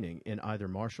training in either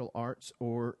martial arts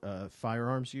or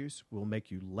firearms use will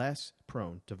make you less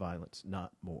prone to violence,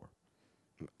 not more.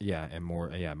 Yeah, and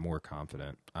more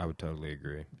confident. I would totally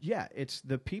agree. Yeah, it's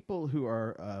the people who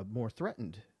are more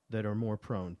threatened that are more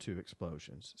prone to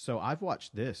explosions. So I've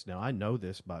watched this. Now, I know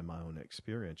this by my own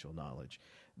experiential knowledge,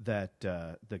 that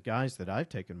the guys that I've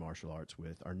taken martial arts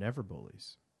with are never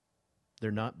bullies. They're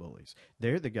not bullies.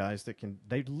 They're the guys that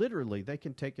they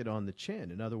can take it on the chin.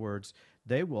 In other words,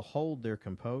 they will hold their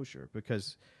composure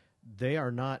because they are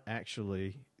not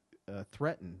actually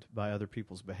threatened by other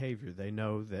people's behavior. They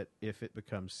know that if it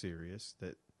becomes serious,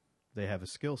 that they have a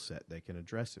skill set. They can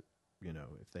address it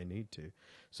if they need to.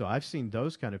 So I've seen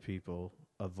those kind of people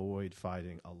avoid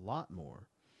fighting a lot more.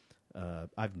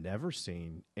 I've never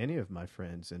seen any of my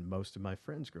friends, and most of my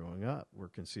friends growing up were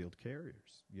concealed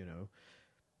carriers.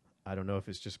 I don't know if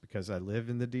it's just because I live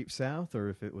in the Deep South or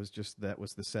if it was just that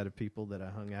was the set of people that I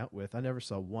hung out with. I never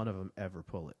saw one of them ever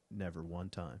pull it. Never one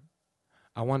time.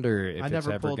 I wonder if I it's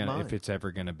never ever pulled gonna mine. if it's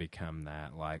ever gonna become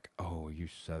that, like, oh, you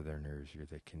Southerners, you're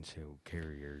the concealed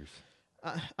carriers.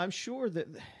 I'm sure that,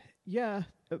 yeah,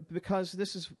 because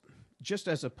this is just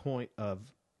as a point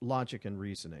of logic and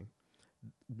reasoning.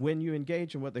 When you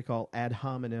engage in what they call ad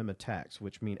hominem attacks,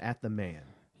 which mean at the man,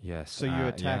 Yes. so you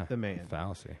attack yeah, the man.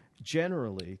 Fallacy.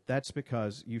 Generally, that's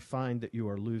because you find that you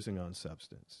are losing on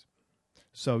substance.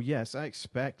 So, yes, I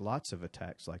expect lots of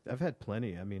attacks like that. I've had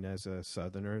plenty. I mean, as a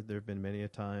Southerner, there have been many a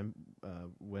time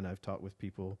when I've talked with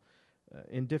people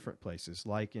in different places,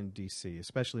 like in D.C.,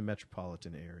 especially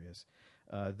metropolitan areas,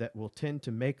 that will tend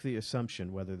to make the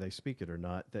assumption, whether they speak it or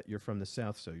not, that you're from the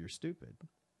South, so you're stupid.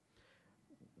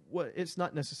 Well, it's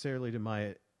not necessarily to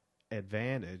my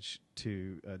advantage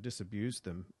to disabuse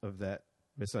them of that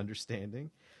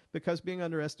misunderstanding, because being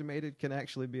underestimated can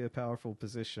actually be a powerful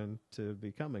position to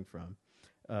be coming from.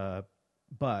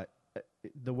 But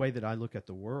the way that I look at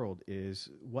the world is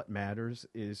what matters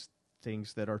is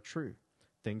things that are true,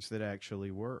 things that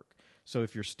actually work. So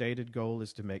if your stated goal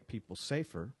is to make people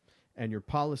safer and your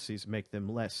policies make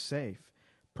them less safe,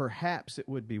 perhaps it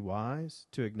would be wise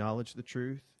to acknowledge the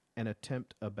truth and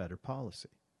attempt a better policy,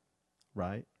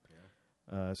 right?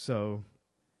 Yeah.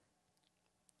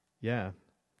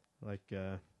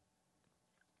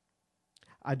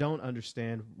 I don't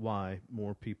understand why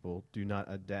more people do not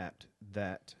adapt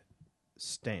that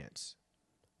stance.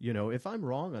 If I'm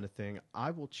wrong on a thing,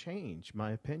 I will change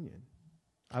my opinion.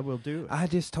 I will do it. I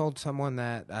just told someone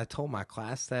that. I told my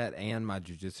class that and my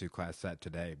jiu-jitsu class that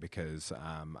today because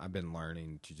I've been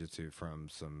learning jiu-jitsu from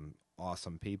some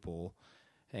awesome people.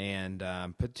 And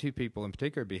put two people in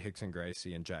particular, be Hickson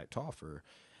Gracie and Jack Toffer.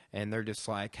 And they're just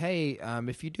like, hey,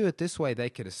 if you do it this way, they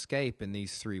could escape in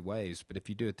these three ways. But if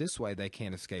you do it this way, they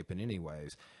can't escape in any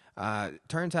ways.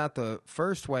 Turns out the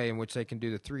first way in which they can do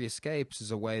the three escapes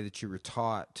is a way that you were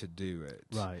taught to do it.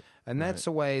 Right. And that's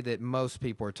the way that most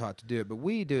people are taught to do it. But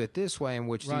we do it this way in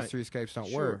which these three escapes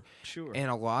don't work. Sure.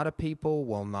 And a lot of people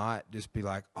will not just be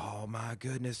like, oh, my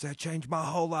goodness, that changed my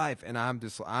whole life. And I'm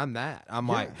that. I'm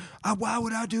like, why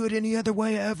would I do it any other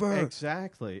way ever?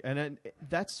 Exactly. And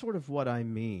that's sort of what I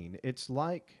mean. It's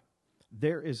like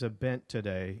there is a bent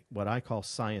today, what I call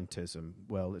scientism.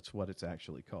 Well, it's what it's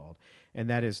actually called. And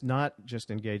that is not just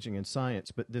engaging in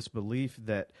science, but this belief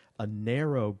that a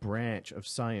narrow branch of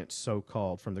science,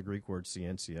 so-called, from the Greek word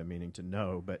scientia, meaning to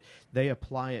know, but they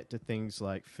apply it to things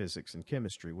like physics and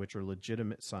chemistry, which are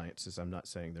legitimate sciences. I'm not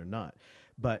saying they're not.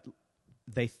 But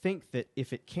they think that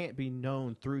if it can't be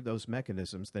known through those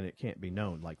mechanisms, then it can't be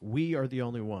known. Like, we are the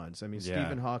only ones. I mean,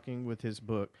 Stephen Hawking, with his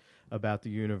book about the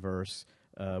universe,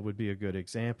 would be a good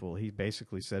example. He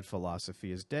basically said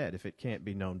philosophy is dead if it can't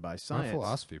be known by science. My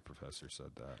philosophy professor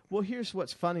said that. Well, here's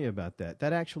what's funny about that.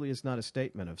 That actually is not a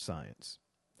statement of science.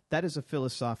 That is a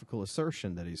philosophical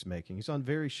assertion that he's making. He's on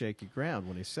very shaky ground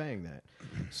when he's saying that.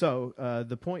 So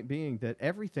the point being that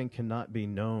everything cannot be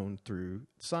known through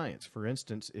science. For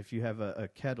instance, if you have a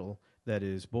kettle that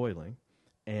is boiling,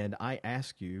 and I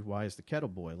ask you, why is the kettle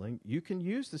boiling? You can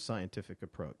use the scientific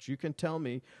approach. You can tell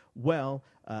me, well,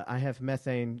 I have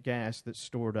methane gas that's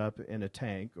stored up in a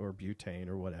tank, or butane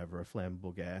or whatever, a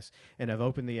flammable gas, and I've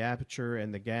opened the aperture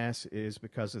and the gas is,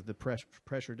 because of the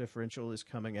pressure differential, is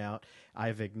coming out.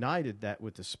 I've ignited that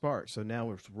with the spark. So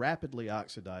now it's rapidly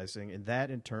oxidizing, and that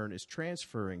in turn is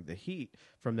transferring the heat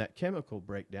from that chemical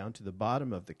breakdown to the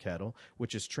bottom of the kettle,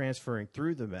 which is transferring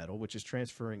through the metal, which is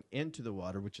transferring into the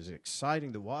water, which is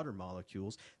exciting the water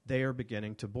molecules. They are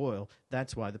beginning to boil.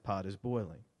 That's why the pot is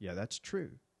boiling. Yeah, that's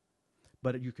true.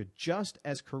 But you could just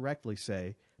as correctly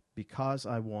say, because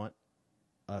I want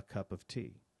a cup of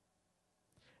tea.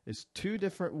 It's two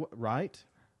different, right?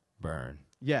 Burn.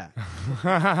 Yeah.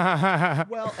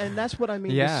 Well, and that's what I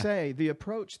mean to say. The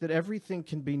approach that everything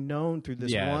can be known through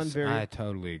this one very... I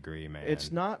totally agree, man.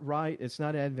 It's not right. It's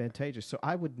not advantageous. So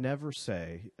I would never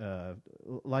say,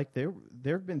 like there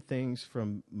have been things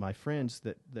from my friends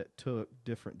that took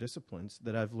different disciplines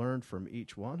that I've learned from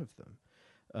each one of them.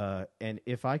 And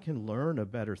if I can learn a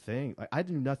better thing, I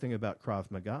knew nothing about Krav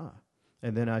Maga.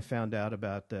 And then I found out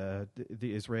about the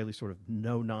Israeli sort of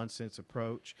no-nonsense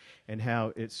approach and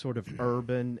how it's sort of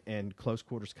urban and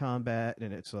close-quarters combat,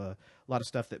 and it's a lot of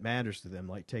stuff that matters to them,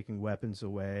 like taking weapons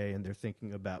away, and they're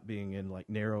thinking about being in like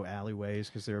narrow alleyways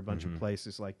because there are a bunch of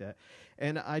places like that.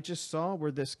 And I just saw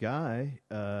where this guy,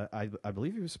 I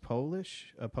believe he was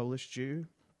Polish, a Polish Jew,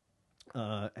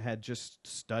 had just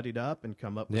studied up and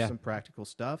come up with some practical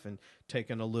stuff and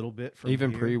taken a little bit from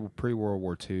even here. pre World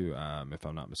War II, if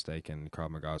I'm not mistaken, Krav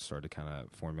Maga started to kind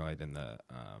of formulate in the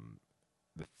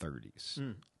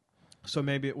 30s. So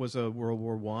maybe it was a World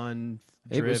War I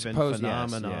It was driven supposed,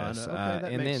 phenomenon. yes. Okay, that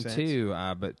and makes then sense. too,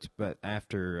 but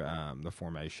after the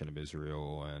formation of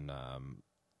Israel and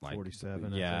like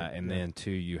 47, I yeah, think. and Yeah. then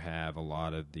too, you have a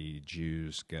lot of the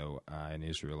Jews go in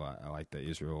Israel. I like the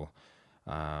Israel.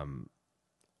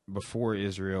 Before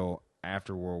Israel,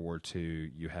 after World War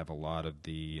II, you have a lot of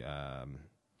the, oh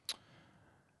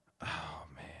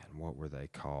man, what were they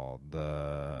called?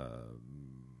 The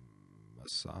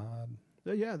Mossad?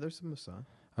 Yeah, there's some Mossad.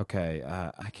 Okay,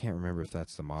 I can't remember if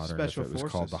that's the modern, Special if it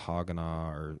was called the forces.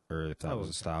 Haganah or if that was a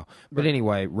okay. style. But Right.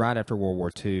 anyway, right after World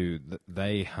War II,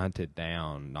 they hunted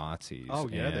down Nazis Oh,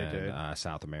 yeah, in they did.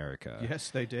 South America.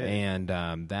 Yes, they did. And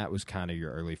that was kind of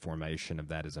your early formation of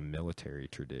that as a military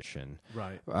tradition.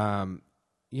 Right.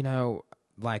 You know,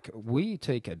 like we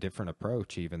take a different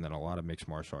approach even than a lot of mixed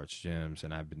martial arts gyms,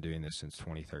 and I've been doing this since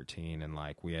 2013. And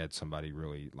like we had somebody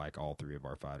really, like all three of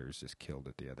our fighters just killed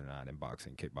it the other night in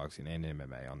boxing, kickboxing, and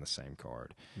MMA on the same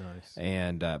card. Nice.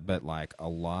 And but like a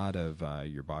lot of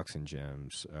your boxing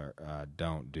gyms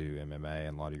don't do MMA,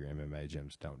 and a lot of your MMA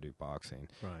gyms don't do boxing,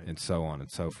 Right. and so on and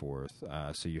so forth.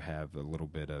 So you have a little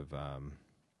bit of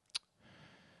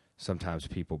sometimes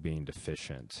people being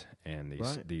deficient and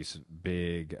these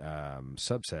big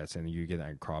subsets, and you get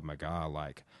that in Krav Maga.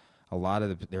 Like a lot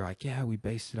of they're like, yeah, we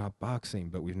based it off boxing,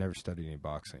 but we've never studied any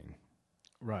boxing.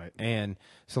 Right. And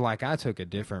so, like, I took a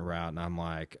different route, and I'm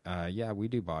like, yeah, we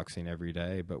do boxing every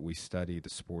day, but we study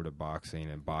the sport of boxing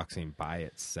and boxing by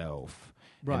itself.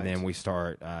 Right. And then we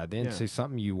start, Yeah. see,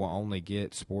 something you will only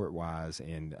get sport-wise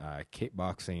in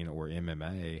kickboxing or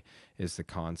MMA is the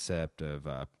concept of,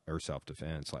 or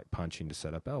self-defense, like punching to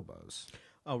set up elbows.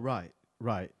 Oh, right.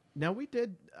 Right. Now,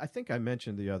 I think I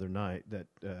mentioned the other night that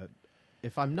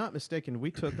if I'm not mistaken,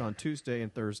 we took on Tuesday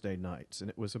and Thursday nights, and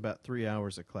it was about 3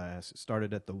 hours of class. It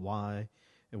started at the Y,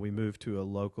 and we moved to a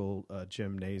local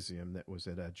gymnasium that was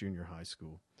at a junior high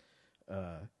school.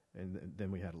 And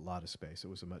then we had a lot of space. It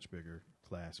was a much bigger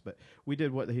class. But we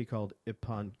did what he called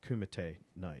Ippon Kumite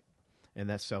night, and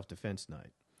that's self-defense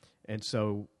night. And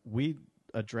so we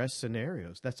addressed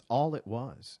scenarios. That's all it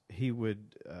was. He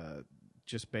would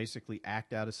just basically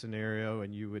act out a scenario,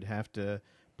 and you would have to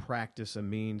practice a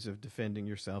means of defending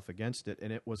yourself against it.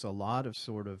 And it was a lot of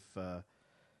sort of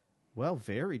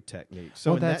varied techniques.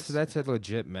 So Well, that's a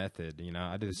legit method. You know,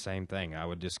 I do the same thing. I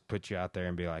would just put you out there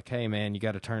and be like, hey, man, you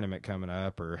got a tournament coming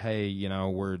up, or hey, you know,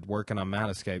 we're working on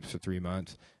mount escapes for 3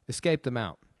 months. Escape the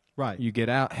mount. right. You get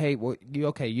out. Hey, well,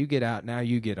 you get out. Now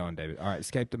you get on, David. All right,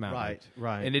 escape the mountain.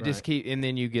 Right. And it just and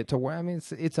then you get to where, I mean,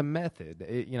 it's a method.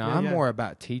 I'm more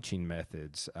about teaching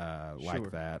methods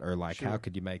like that, or like how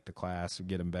could you make the class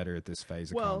get them better at this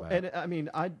phase of combat. And I mean,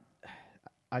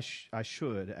 I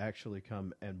should actually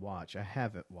come and watch. I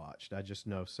haven't watched. I just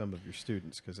know some of your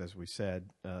students because, as we said,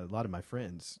 a lot of my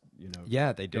friends,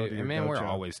 Yeah, they go do. to your And man, we're dojo.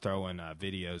 always throwing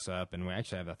videos up, and we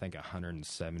actually have, I think,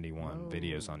 171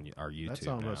 videos on our YouTube that's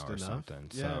almost now or enough.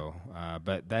 something. Yeah. So,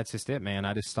 but that's just it, man.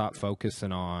 I just stopped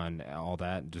focusing on all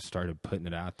that and just started putting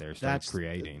it out there, started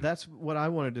creating. That's what I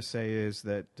wanted to say is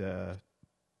that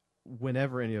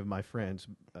whenever any of my friends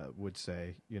would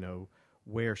say,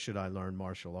 where should I learn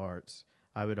martial arts?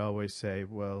 I would always say,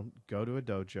 well, go to a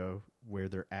dojo where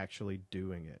they're actually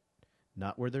doing it,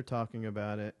 not where they're talking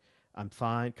about it. I'm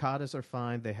fine. Katas are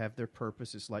fine. They have their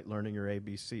purpose. It's like learning your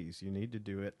ABCs. You need to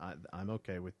do it. I'm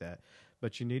okay with that.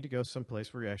 But you need to go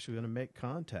someplace where you're actually going to make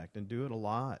contact and do it a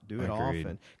lot. Do it Agreed.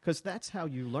 often. Because that's how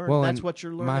you learn. Well, that's and what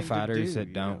you're learning my to fighters do,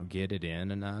 that don't get it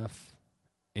in enough,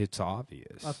 it's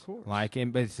obvious. Of course. Like,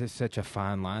 but it's just such a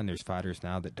fine line. There's fighters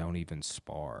now that don't even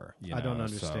spar. I don't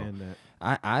understand so that.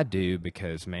 I do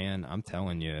because, man, I'm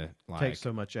telling you, like, Takes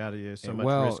so much out of you, so much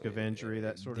well, risk of injury,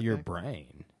 that sort of your thing.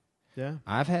 brain. Yeah.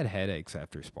 I've had headaches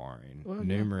after sparring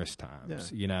numerous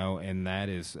times, and that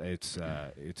is it's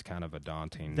kind of a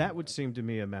daunting. That would seem to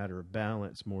me a matter of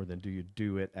balance more than do you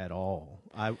do it at all.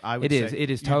 I would it say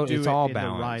is you totally do it's it all in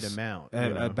balance, the right amount.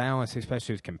 a balance,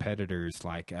 especially with competitors.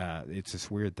 Like it's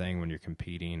this weird thing when you're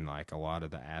competing. Like a lot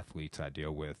of the athletes I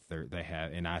deal with, they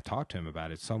have, and I talk to them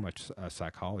about it. So much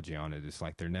psychology on it. It's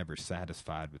like they're never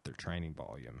satisfied with their training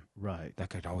volume. Right. That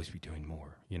could always be doing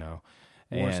more.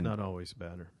 More's not always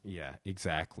better. Yeah,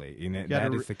 exactly. And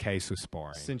that is the case with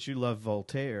sparring. Since you love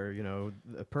Voltaire,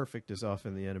 the perfect is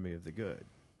often the enemy of the good.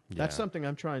 That's something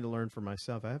I'm trying to learn for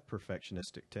myself. I have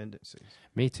perfectionistic tendencies.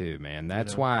 Me too, man.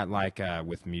 That's why, like,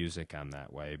 with music, I'm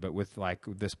that way. But with, like,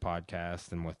 this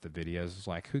podcast and with the videos, it's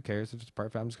like, who cares if it's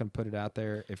perfect? I'm just going to put it out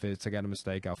there. If I got a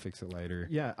mistake, I'll fix it later.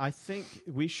 Yeah, I think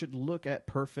we should look at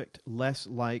perfect less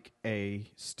like a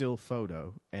still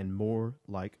photo and more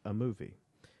like a movie.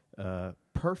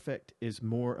 Perfect is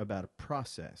more about a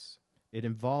process. It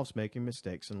involves making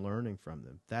mistakes and learning from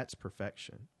them. That's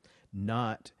perfection,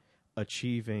 not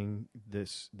achieving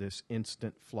this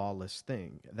instant flawless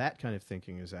thing. That kind of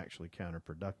thinking is actually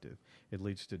counterproductive. It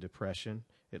leads to depression.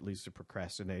 It leads to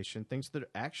procrastination, things that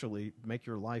actually make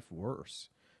your life worse.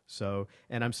 So,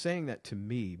 and I'm saying that to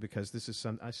me because this is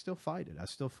I still fight it. I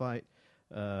still fight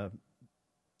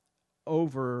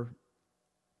over,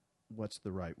 what's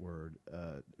the right word?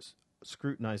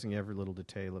 Scrutinizing every little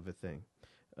detail of a thing.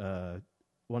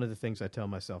 One of the things I tell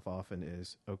myself often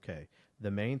is, okay,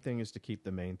 the main thing is to keep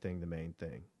the main thing the main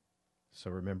thing. So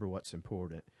remember what's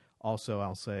important. Also,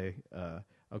 I'll say,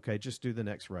 okay, just do the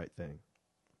next right thing.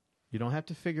 You don't have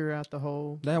to figure out the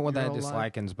whole. That life.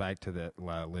 likens back to the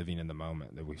living in the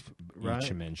moment that we've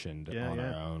each mentioned on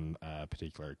our own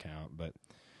particular account. But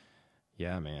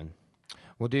yeah, man.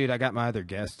 Well, dude, I got my other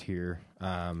guest here.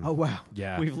 Oh wow!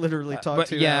 Yeah, we've literally talked.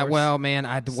 2 yeah, hours. well, man,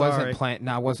 I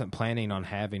wasn't planning on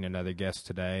having another guest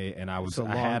today, and I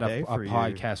had a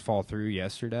podcast fall through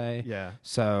yesterday. Yeah,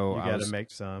 so you got to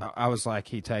make some. I was like,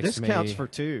 he texted me. This counts for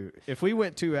 2. If we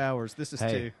went 2 hours, this is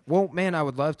 2. Well, man, I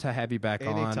would love to have you back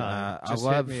anytime. on.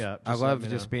 Hit me up. I love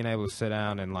just being able to sit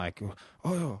down and like,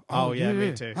 oh yeah,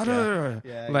 me too.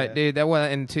 But dude, that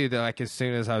was and too. Like as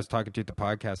soon as I was talking to you at the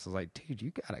podcast, I was like, dude,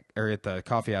 you gotta, or at the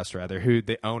coffee house rather, who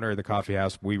the owner of the coffee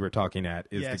house we were talking at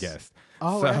is the guest.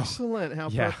 Oh, so, excellent! How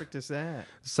perfect is that?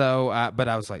 So, but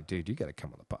I was like, dude, you got to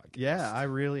come on the podcast. Yeah, I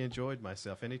really enjoyed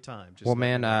myself. Anytime. Well,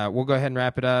 man, we'll go ahead and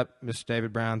wrap it up. Mr.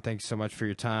 David Brown, thanks so much for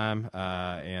your time,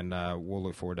 and we'll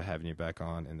look forward to having you back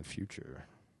on in the future.